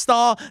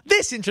superstar.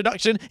 This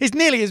introduction is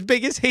nearly as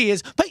big as he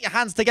is. Put your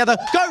hands together.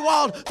 Go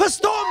wild for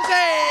Stormzy!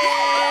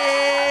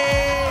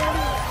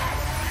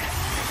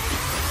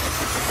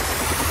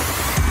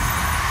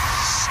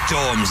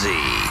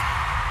 Stormzy.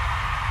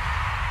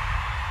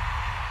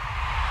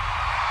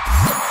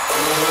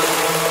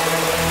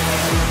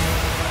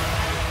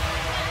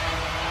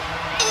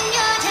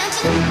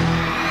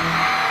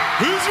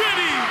 Who's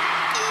ready?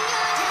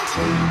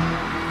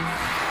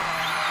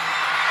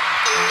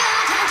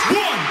 1,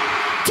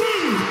 2,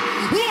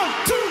 1,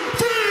 2,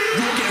 3.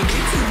 You're getting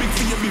way too big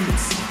for your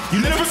boots.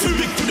 You're never too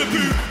big for the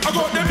boot. I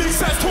got them big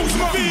size toes,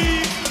 my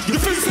feet. Your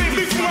face ain't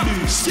big for my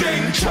boots.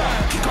 Gang try,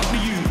 kick up the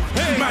you.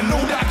 Hey, man, know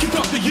that I kick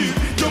up the you.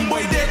 Young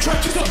boy there, try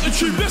to kick up the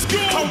tube. Let's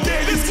go. How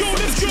dare let's go,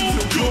 let's go.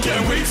 You're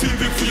getting way too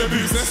big for your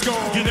boots. Let's go.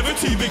 You're never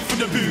too big for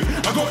the boot.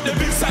 I got the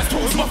big size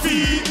toes, my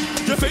feet.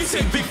 Your face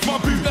ain't big for my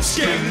boot. Let's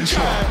gang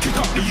try, kick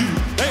up the you.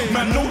 Hey,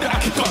 man, know that I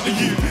kick up the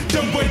you.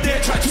 Young boy there,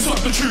 try to stop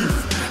the truth.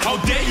 How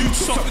dare you to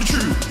stop the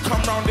truth? Come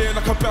round there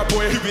like a bad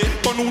boy, do it.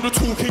 Done all the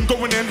talking, go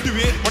and then do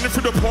it. Running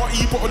through the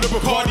party, bottle of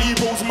Bacardi.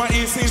 Rolls in my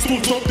ear saying,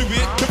 don't do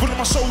it. Devil on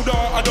my shoulder,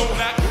 I don't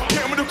lack.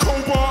 Hit him with a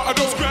crowbar, I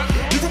don't scrap.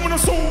 Even when I'm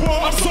sober,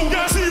 I'm so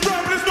gas. See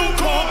ramblers, no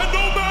car, and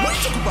no man. What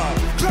you talk about?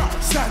 Clap,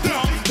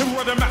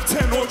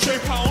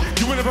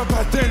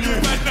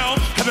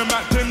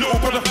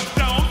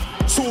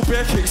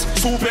 bare kicks,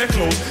 saw bare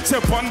clothes.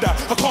 Said Bunda,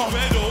 I can't.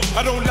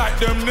 I don't like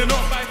them, they're not.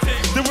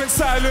 They went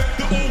silent.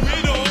 They're all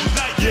weirdos.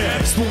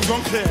 Yeah, spoons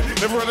unclear.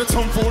 Never had a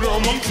tongue for or a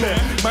Montclair.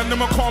 Man,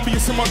 them I can't be a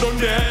sim I done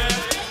there.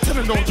 Tell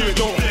them don't do it,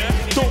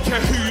 don't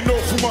care who you know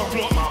from up.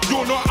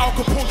 You're not Al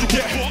Capone, you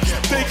get.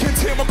 They can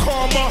take my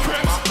karma.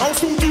 I'll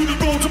still do the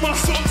gold to my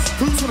socks.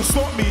 Who's gonna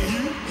stop me?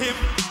 Him.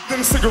 Then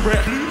a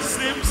cigarette.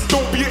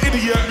 Don't be an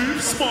idiot.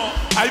 Smart.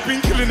 I've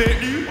been killing it.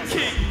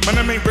 Man,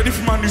 I ain't ready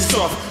for my new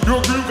stuff. You're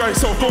a groove guy,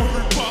 so don't.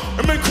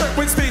 And then crack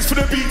went stage for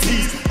the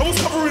BTs. I was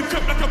covering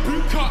cup like a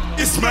boot cut.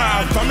 It's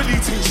my family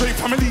team, straight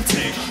family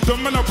team. The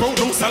man I broke,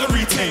 no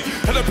salary team.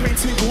 Had a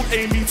painting called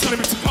Amy, telling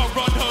me to cut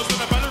run hers on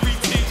a ballery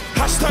team.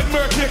 Hashtag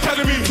Mercury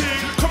Academy.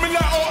 Coming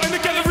out all in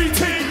the gallery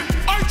team.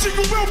 I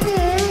jingle bell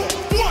ball.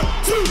 1,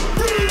 2,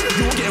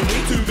 3. You're getting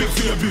way too big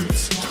for your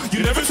boots.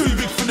 You're never too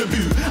big for the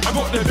boot. I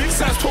got the big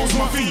size toes on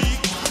my feet.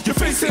 Your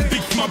face ain't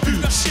big for my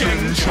boots.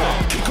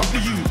 Kick up to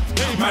you.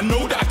 Man,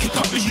 know that I kick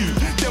up to you.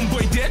 Them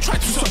boy dare try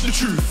to suck the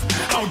truth.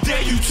 How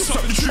dare you to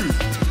suck the truth?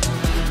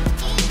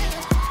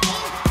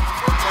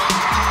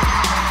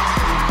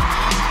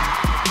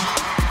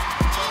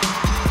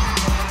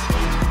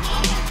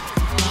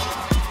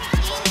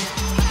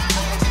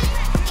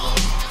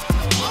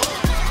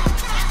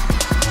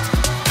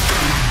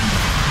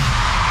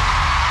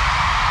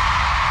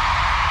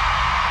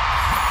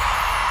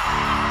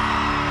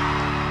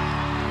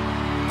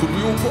 Could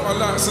we all put our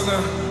lights in the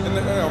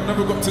air? I've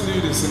never got to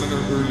do this in an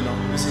arena.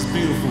 This is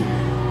beautiful.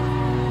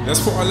 Let's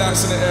put our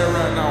lights in the air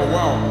right now.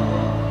 Wow.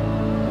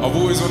 I've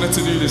always wanted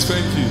to do this.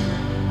 Thank you.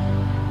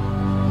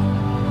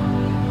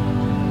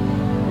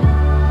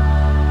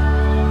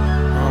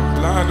 I'm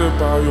blinded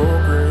by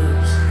your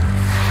grace.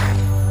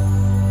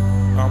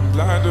 I'm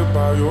blinded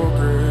by your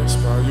grace,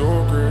 by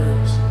your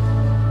grace.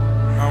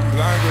 I'm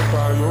blinded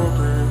by your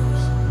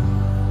grace.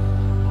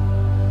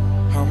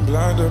 I'm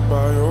blinded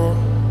by your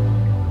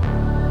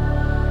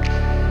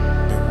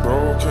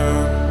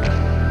broken,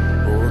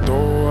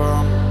 although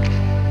I'm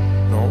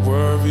not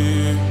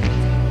worthy,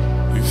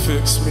 you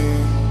fix me.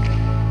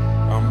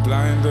 I'm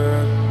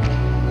blinded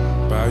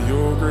by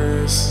your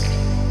grace.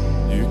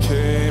 You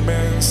came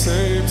and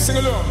saved. Sing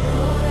along.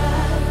 Lord,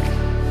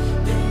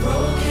 I've been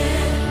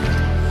broken,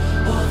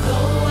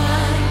 although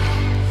I'm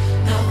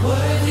not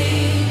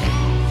worthy.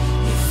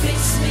 You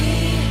fixed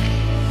me.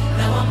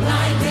 Now I'm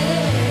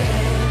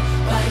blinded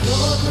by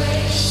your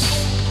grace.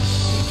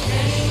 You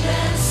came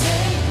and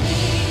saved me.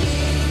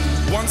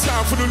 One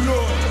time for the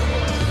Lord,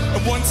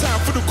 and one time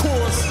for the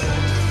cause.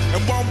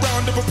 And one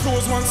round of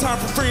applause, one time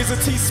for Fraser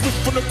T. Smith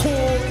for the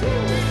chord.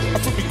 I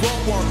think we got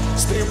one.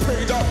 Staying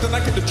prayed up, then I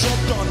get the job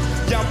done.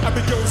 Yeah, I'm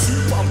Abigail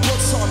Super, I'm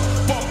God's son.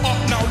 But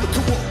up now, look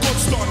at what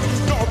God's done.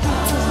 Not a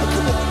brutal, look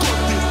at what God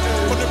did.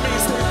 On the main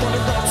stage,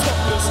 running around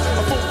topless.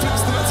 I thought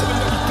flips, then I tell him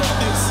that we got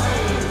this.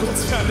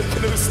 God's man, they can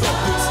never stop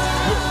this.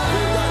 Look,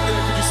 we're right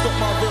there, can you stop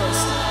my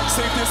verse?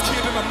 Save this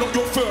kid and I'm not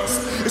your first.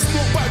 It's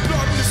not by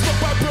blood and it's not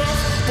by birth.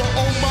 But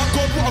oh my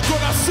God, what a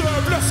God I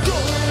serve. Let's go.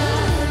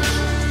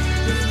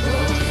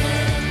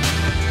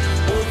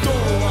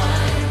 Although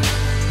I'm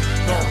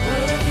not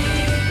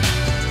worthy,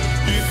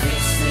 you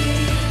fix me.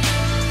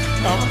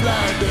 I'm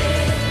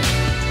blinded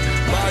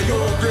by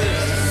your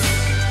grace.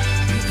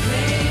 You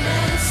came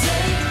and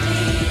saved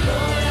me,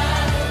 Lord.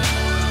 I've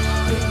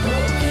been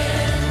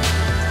broken,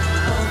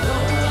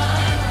 although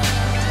I'm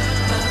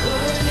not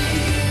worthy.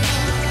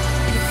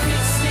 You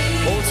fix me.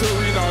 Alter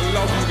Arena, I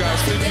love you guys.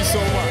 Thank you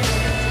so much.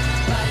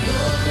 By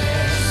your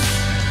grace,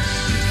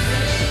 you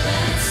came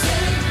and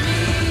saved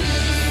me.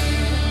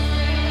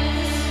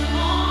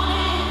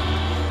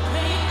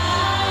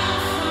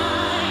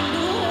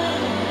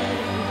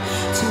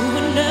 To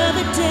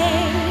another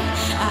day,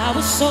 I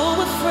was so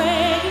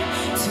afraid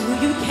till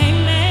you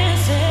came and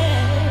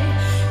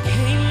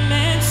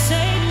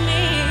saved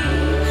me.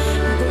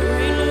 The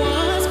rain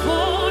was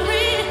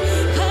pouring,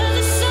 'cause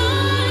the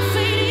sun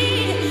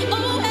faded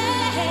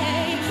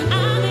away.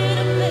 I'm in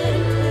a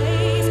better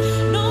place,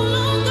 no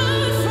longer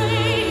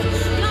afraid,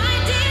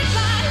 blinded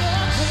by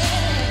your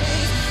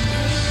grace.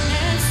 Came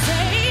and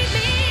saved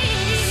me.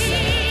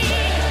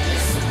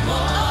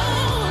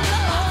 Oh,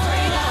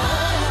 afraid I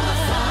will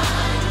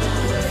find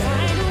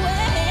a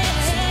way.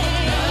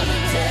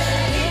 Another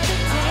day,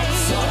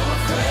 so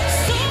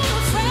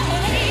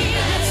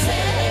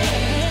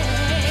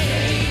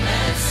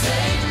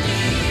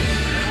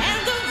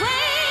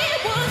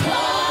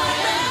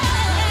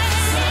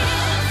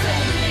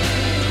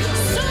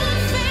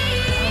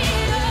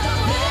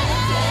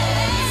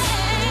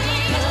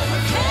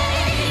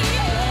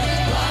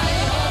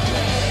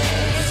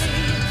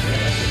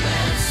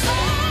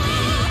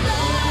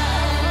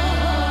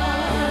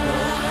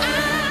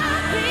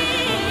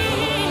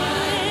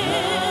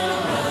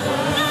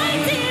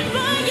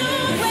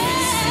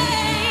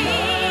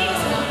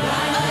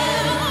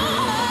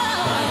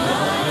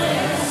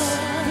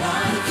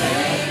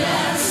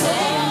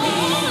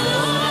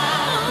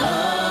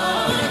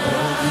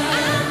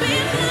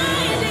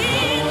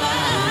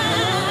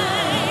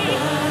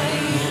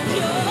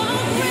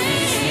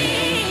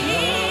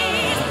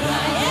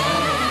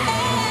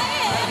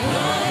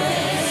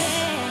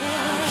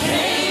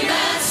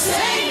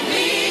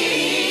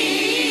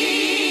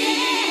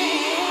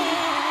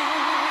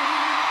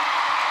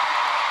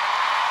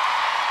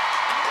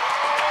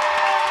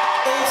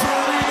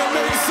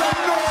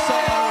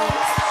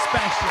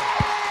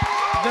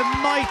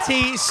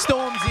mighty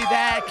Stormzy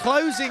there,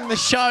 closing the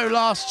show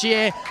last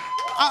year.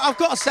 I've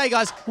got to say,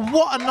 guys,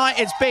 what a night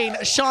it's been.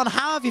 Sian,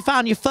 how have you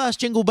found your first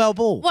Jingle Bell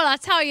Ball? Well, I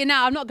tell you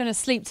now, I'm not going to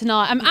sleep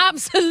tonight. I'm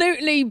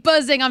absolutely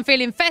buzzing. I'm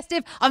feeling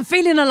festive. I'm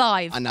feeling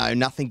alive. I know,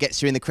 nothing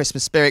gets you in the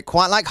Christmas spirit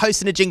quite like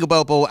hosting a Jingle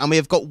Bell Ball, and we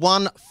have got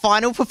one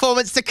final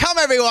performance to come,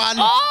 everyone.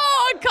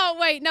 Oh, I can't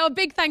wait. Now, a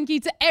big thank you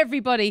to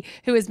everybody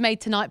who has made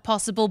tonight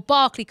possible.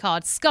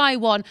 Barclaycard, Sky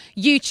One,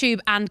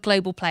 YouTube and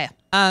Global Player.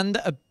 And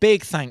a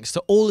big thanks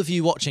to all of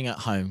you watching at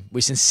home. We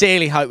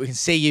sincerely hope we can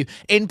see you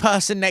in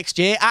person next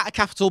year at a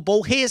Capital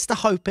Ball. Here's to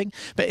hoping.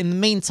 But in the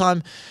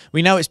meantime,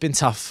 we know it's been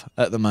tough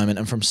at the moment.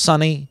 And from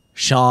Sonny,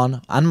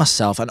 Sian and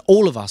myself and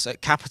all of us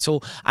at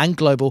Capital and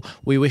Global,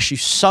 we wish you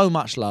so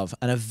much love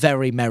and a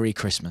very Merry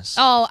Christmas.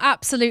 Oh,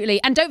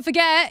 absolutely. And don't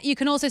forget, you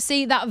can also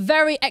see that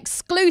very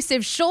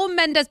exclusive Shawn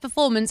Mendes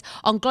performance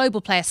on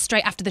Global Player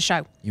straight after the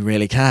show. You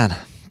really can.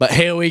 But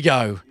here we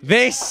go.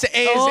 This is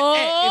it.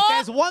 If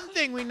there's one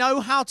thing we know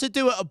how to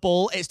do at a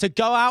ball, it's to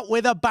go out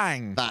with a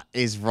bang. That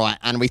is right.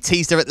 And we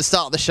teased her at the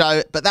start of the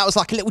show, but that was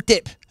like a little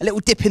dip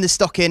in the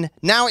stocking.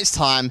 Now it's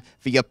time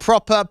for your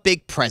proper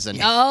big present.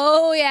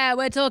 Oh, yeah,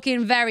 we're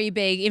talking very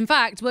big. In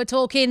fact, we're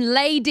talking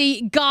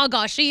Lady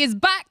Gaga. She is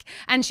back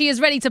and she is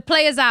ready to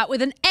play us out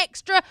with an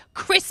extra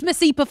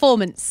Christmassy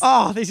performance.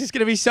 Oh, this is going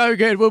to be so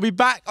good. We'll be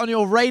back on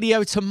your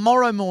radio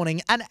tomorrow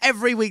morning and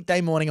every weekday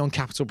morning on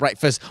Capital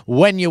Breakfast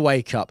when you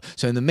wake up.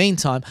 So in the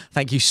meantime,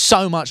 thank you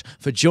so much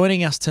for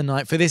joining us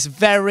tonight for this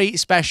very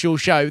special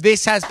show.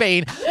 This has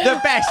been the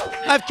best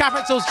of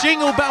Capital's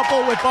Jingle Bell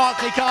Ball with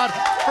Barclaycard.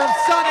 From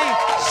Sonny,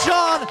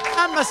 Sian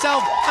and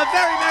myself, a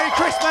very Merry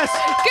Christmas.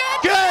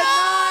 Good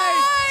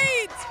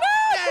night.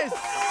 Yes.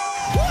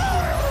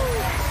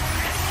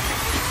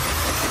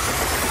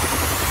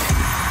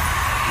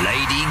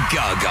 Lady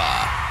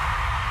Gaga.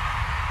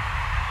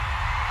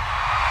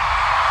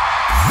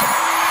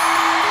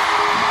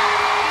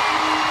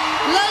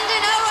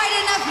 London, all right,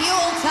 enough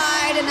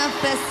Yuletide, enough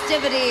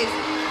festivities.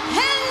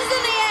 Hands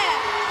in the air.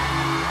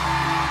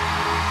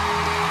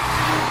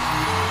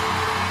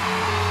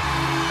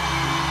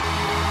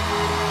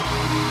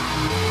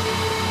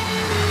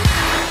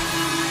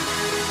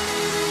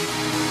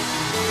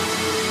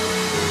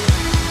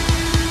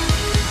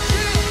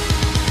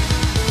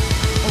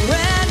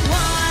 Red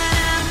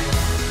wine,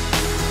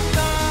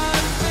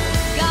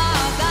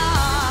 Gaga.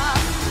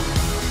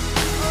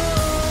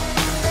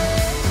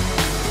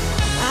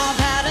 I've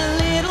had a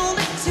little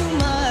bit too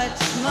much.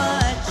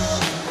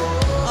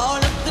 All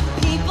of the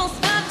people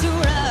start to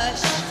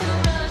rush.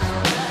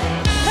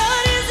 How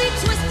does he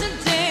twist and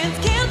dance?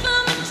 Can't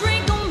find a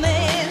drink on me.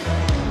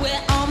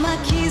 Where are my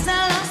keys? I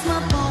lost my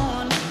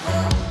phone.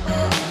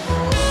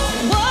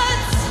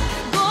 What's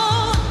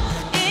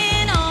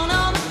going on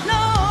the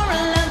floor?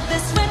 I love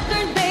this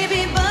record,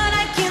 baby, but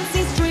I can't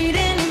see straight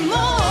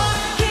anymore.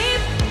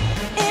 Keep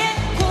it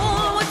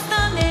cool. What's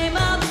the name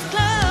of this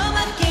club?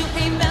 I can't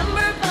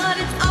remember, but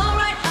it's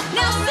alright.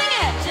 Now sing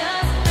it.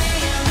 Just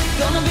dance,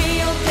 gonna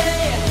be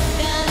okay.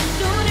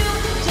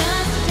 Do-do-do,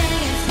 just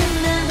dance in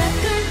the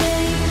record,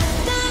 baby.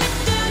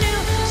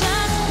 Do-do-do,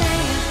 just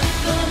dance,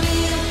 gonna be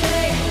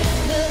okay.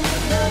 Dance,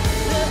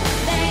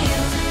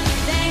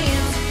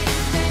 dance.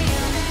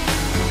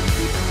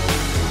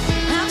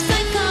 Half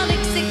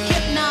psychotic, sick,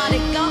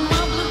 hypnotic, got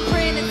my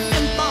blueprint, it's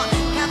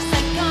symphonic. Half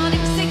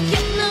psychotic, sick,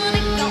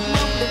 hypnotic, got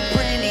my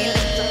blueprint,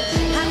 electric.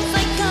 Half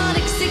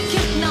psychotic, sick,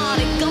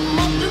 hypnotic, got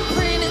my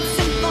blueprint, it's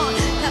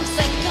symphonic. Half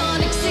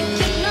psychotic, sick,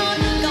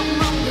 hypnotic, got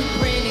my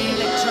blueprint,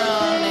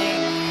 electronic.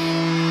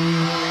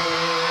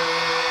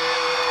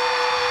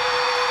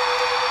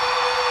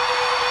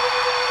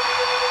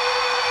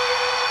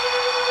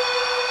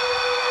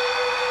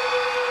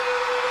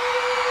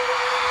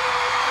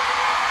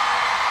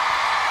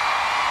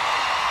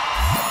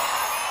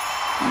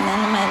 And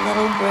then my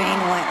little brain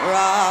went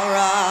rah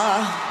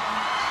rah.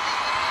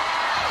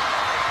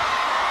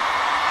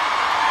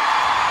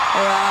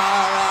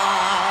 Rah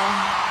rah.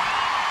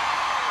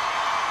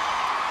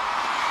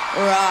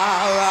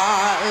 Rah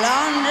rah.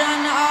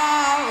 London,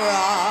 ah,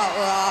 rah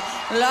rah.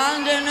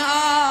 London,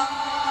 ah.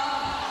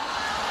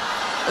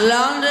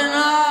 London,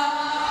 ah.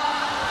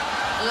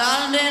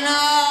 London, ah.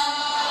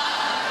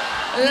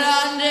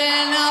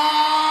 London, ah.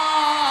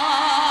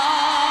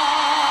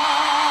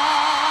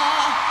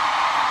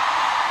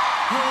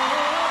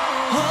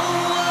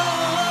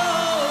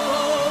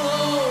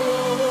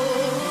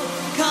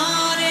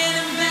 Caught in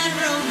a bad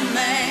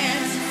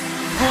romance.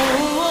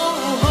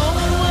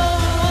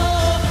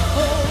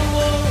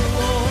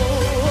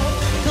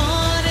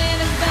 Caught in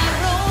a bad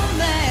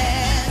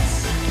romance.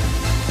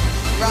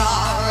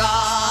 Rah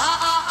rah.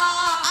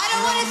 I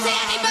don't want to see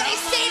anybody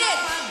seated.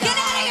 Get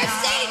out of your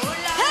seats.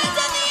 Hands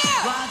in the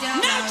air.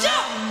 Now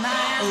jump.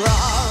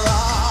 Rah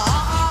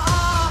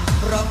rah.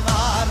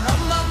 Rama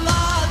rama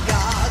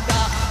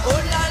gaga. Oh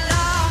la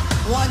la.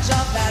 Want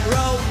your bad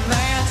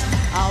romance.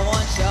 I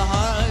want your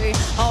honey.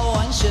 I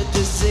want your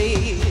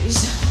disease.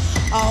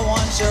 I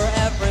want your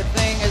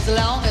everything as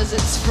long as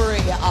it's free.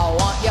 I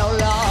want your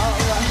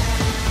love.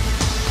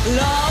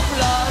 Love,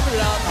 love,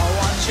 love. I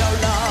want your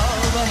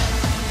love.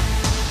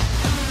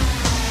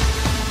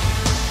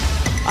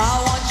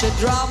 I want your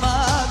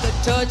drama, the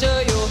touch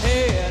of your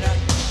head.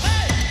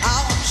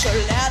 I want your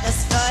leather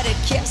studded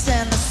kiss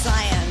in the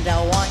sand. I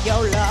want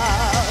your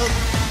love.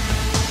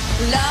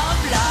 Love,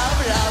 love,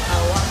 love. I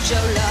want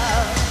your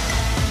love.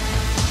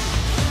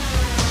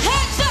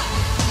 Hands up!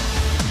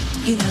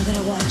 You know that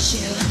I want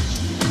you,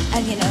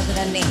 and you know that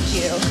I need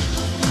you.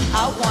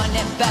 I want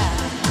it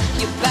bad,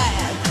 you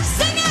bad.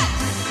 Sing it!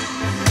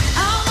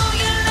 I want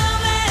your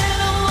love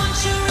and I want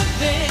your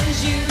revenge.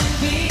 You and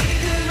me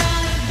could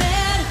write a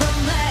bad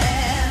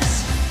romance.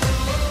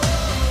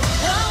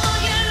 I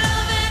want your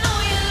love and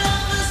all your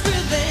lover's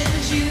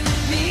revenge. You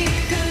and me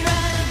could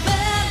write a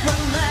bad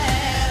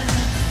romance.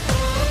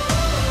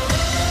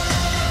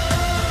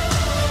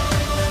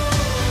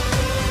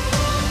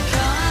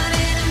 Caught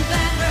in a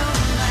bad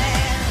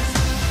romance.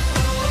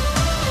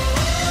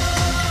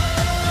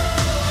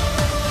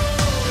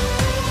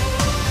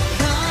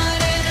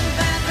 Caught in a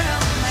bad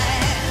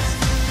romance.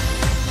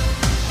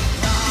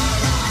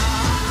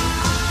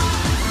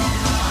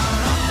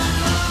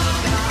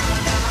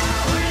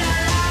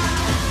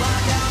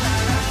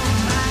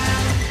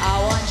 I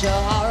want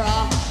your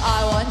horror,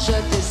 I want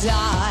your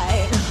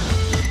design.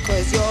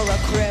 'Cause you're a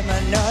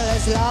criminal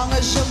as long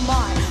as you're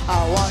mine. I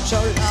want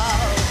your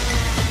love.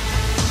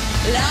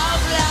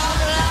 Love, love,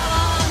 love,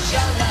 I want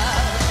your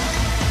love.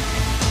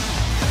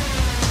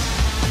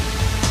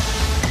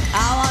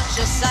 I want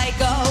your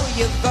psycho,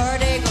 your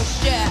vertigo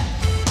shit.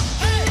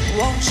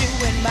 Won't you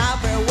in my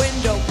rear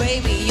window,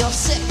 baby, you're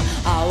sick.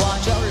 I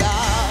want your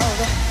love.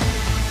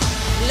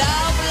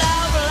 Love,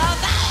 love,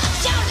 love, I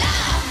want your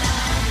love.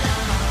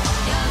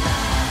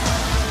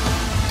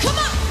 Come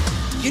on,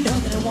 you know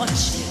that I want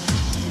you.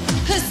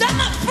 'Cause I'm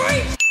a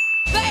freak,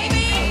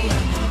 baby.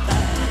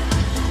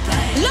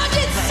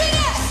 London, sing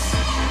it.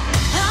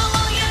 I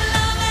want your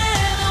love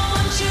and I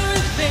want your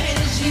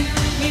revenge. You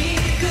and me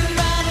could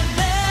write a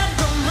bad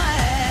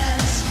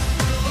romance.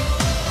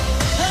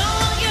 I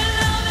want your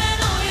love and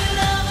all your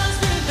lovers'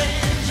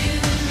 revenge. You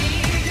and me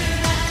could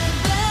write a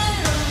bad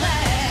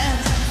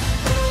romance.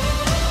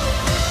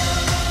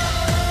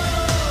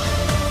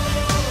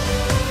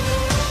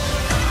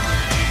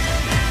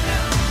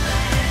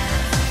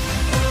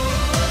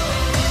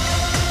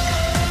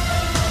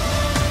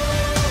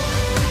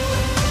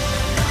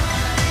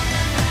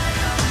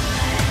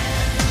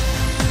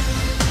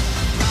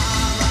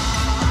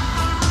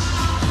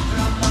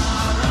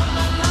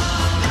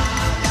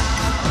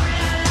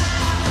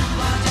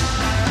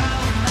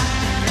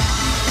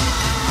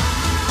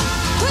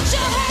 Put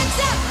your hands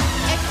up.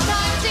 It's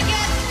time to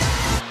get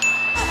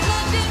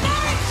London.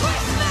 Merry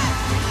Christmas.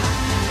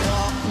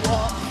 Walk,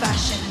 walk,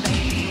 fashion,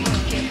 baby.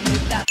 Work it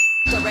with that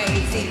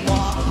crazy.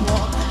 Walk,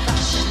 walk,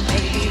 fashion,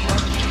 baby.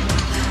 Work it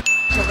with that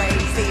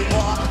crazy.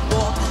 Walk,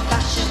 walk,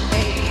 fashion,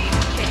 baby.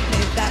 Work it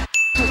with that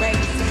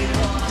crazy.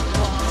 Walk,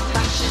 walk,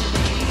 fashion,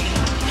 baby.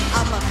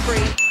 I'm a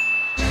freak.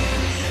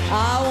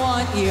 I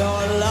want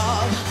your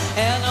love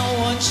and I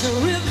want your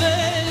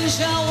revenge.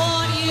 I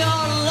want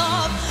your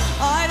love.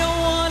 I don't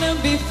wanna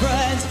be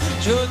friends.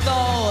 Je veux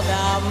ton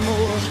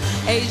amour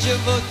et je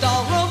veux ta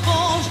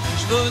revanche.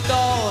 Je veux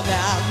ton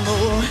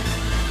amour.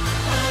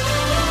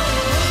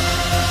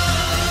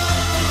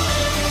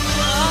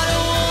 I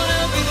don't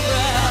wanna be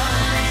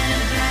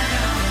friends.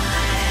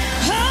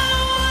 I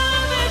don't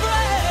wanna be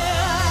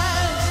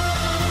friends.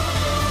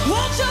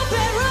 Want your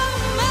bad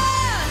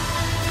romance.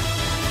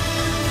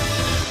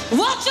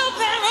 Want your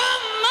bad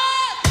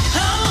romance.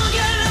 I want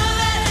your love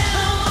and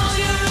I want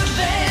your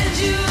revenge.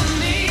 You and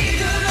me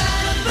could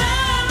write a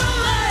bad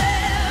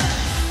romance.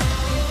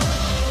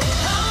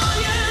 I want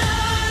your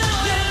love and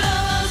all your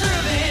love's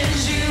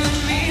revenge. You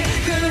and me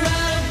could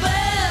write a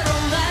bad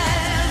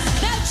romance.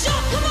 Now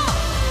jump, come on.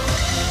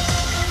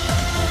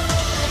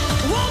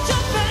 Want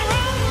your bad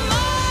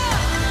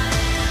romance.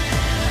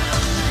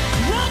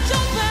 Want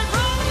your bad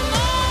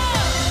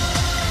romance.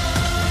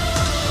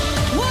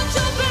 Want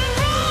your bad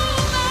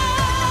romance.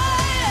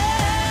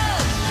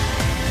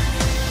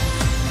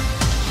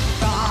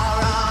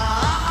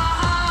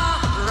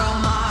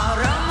 Roma,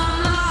 Roma,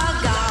 ma,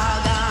 ga,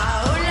 ga,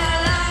 ooh la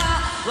la.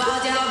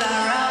 Want your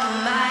bad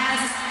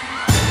romance.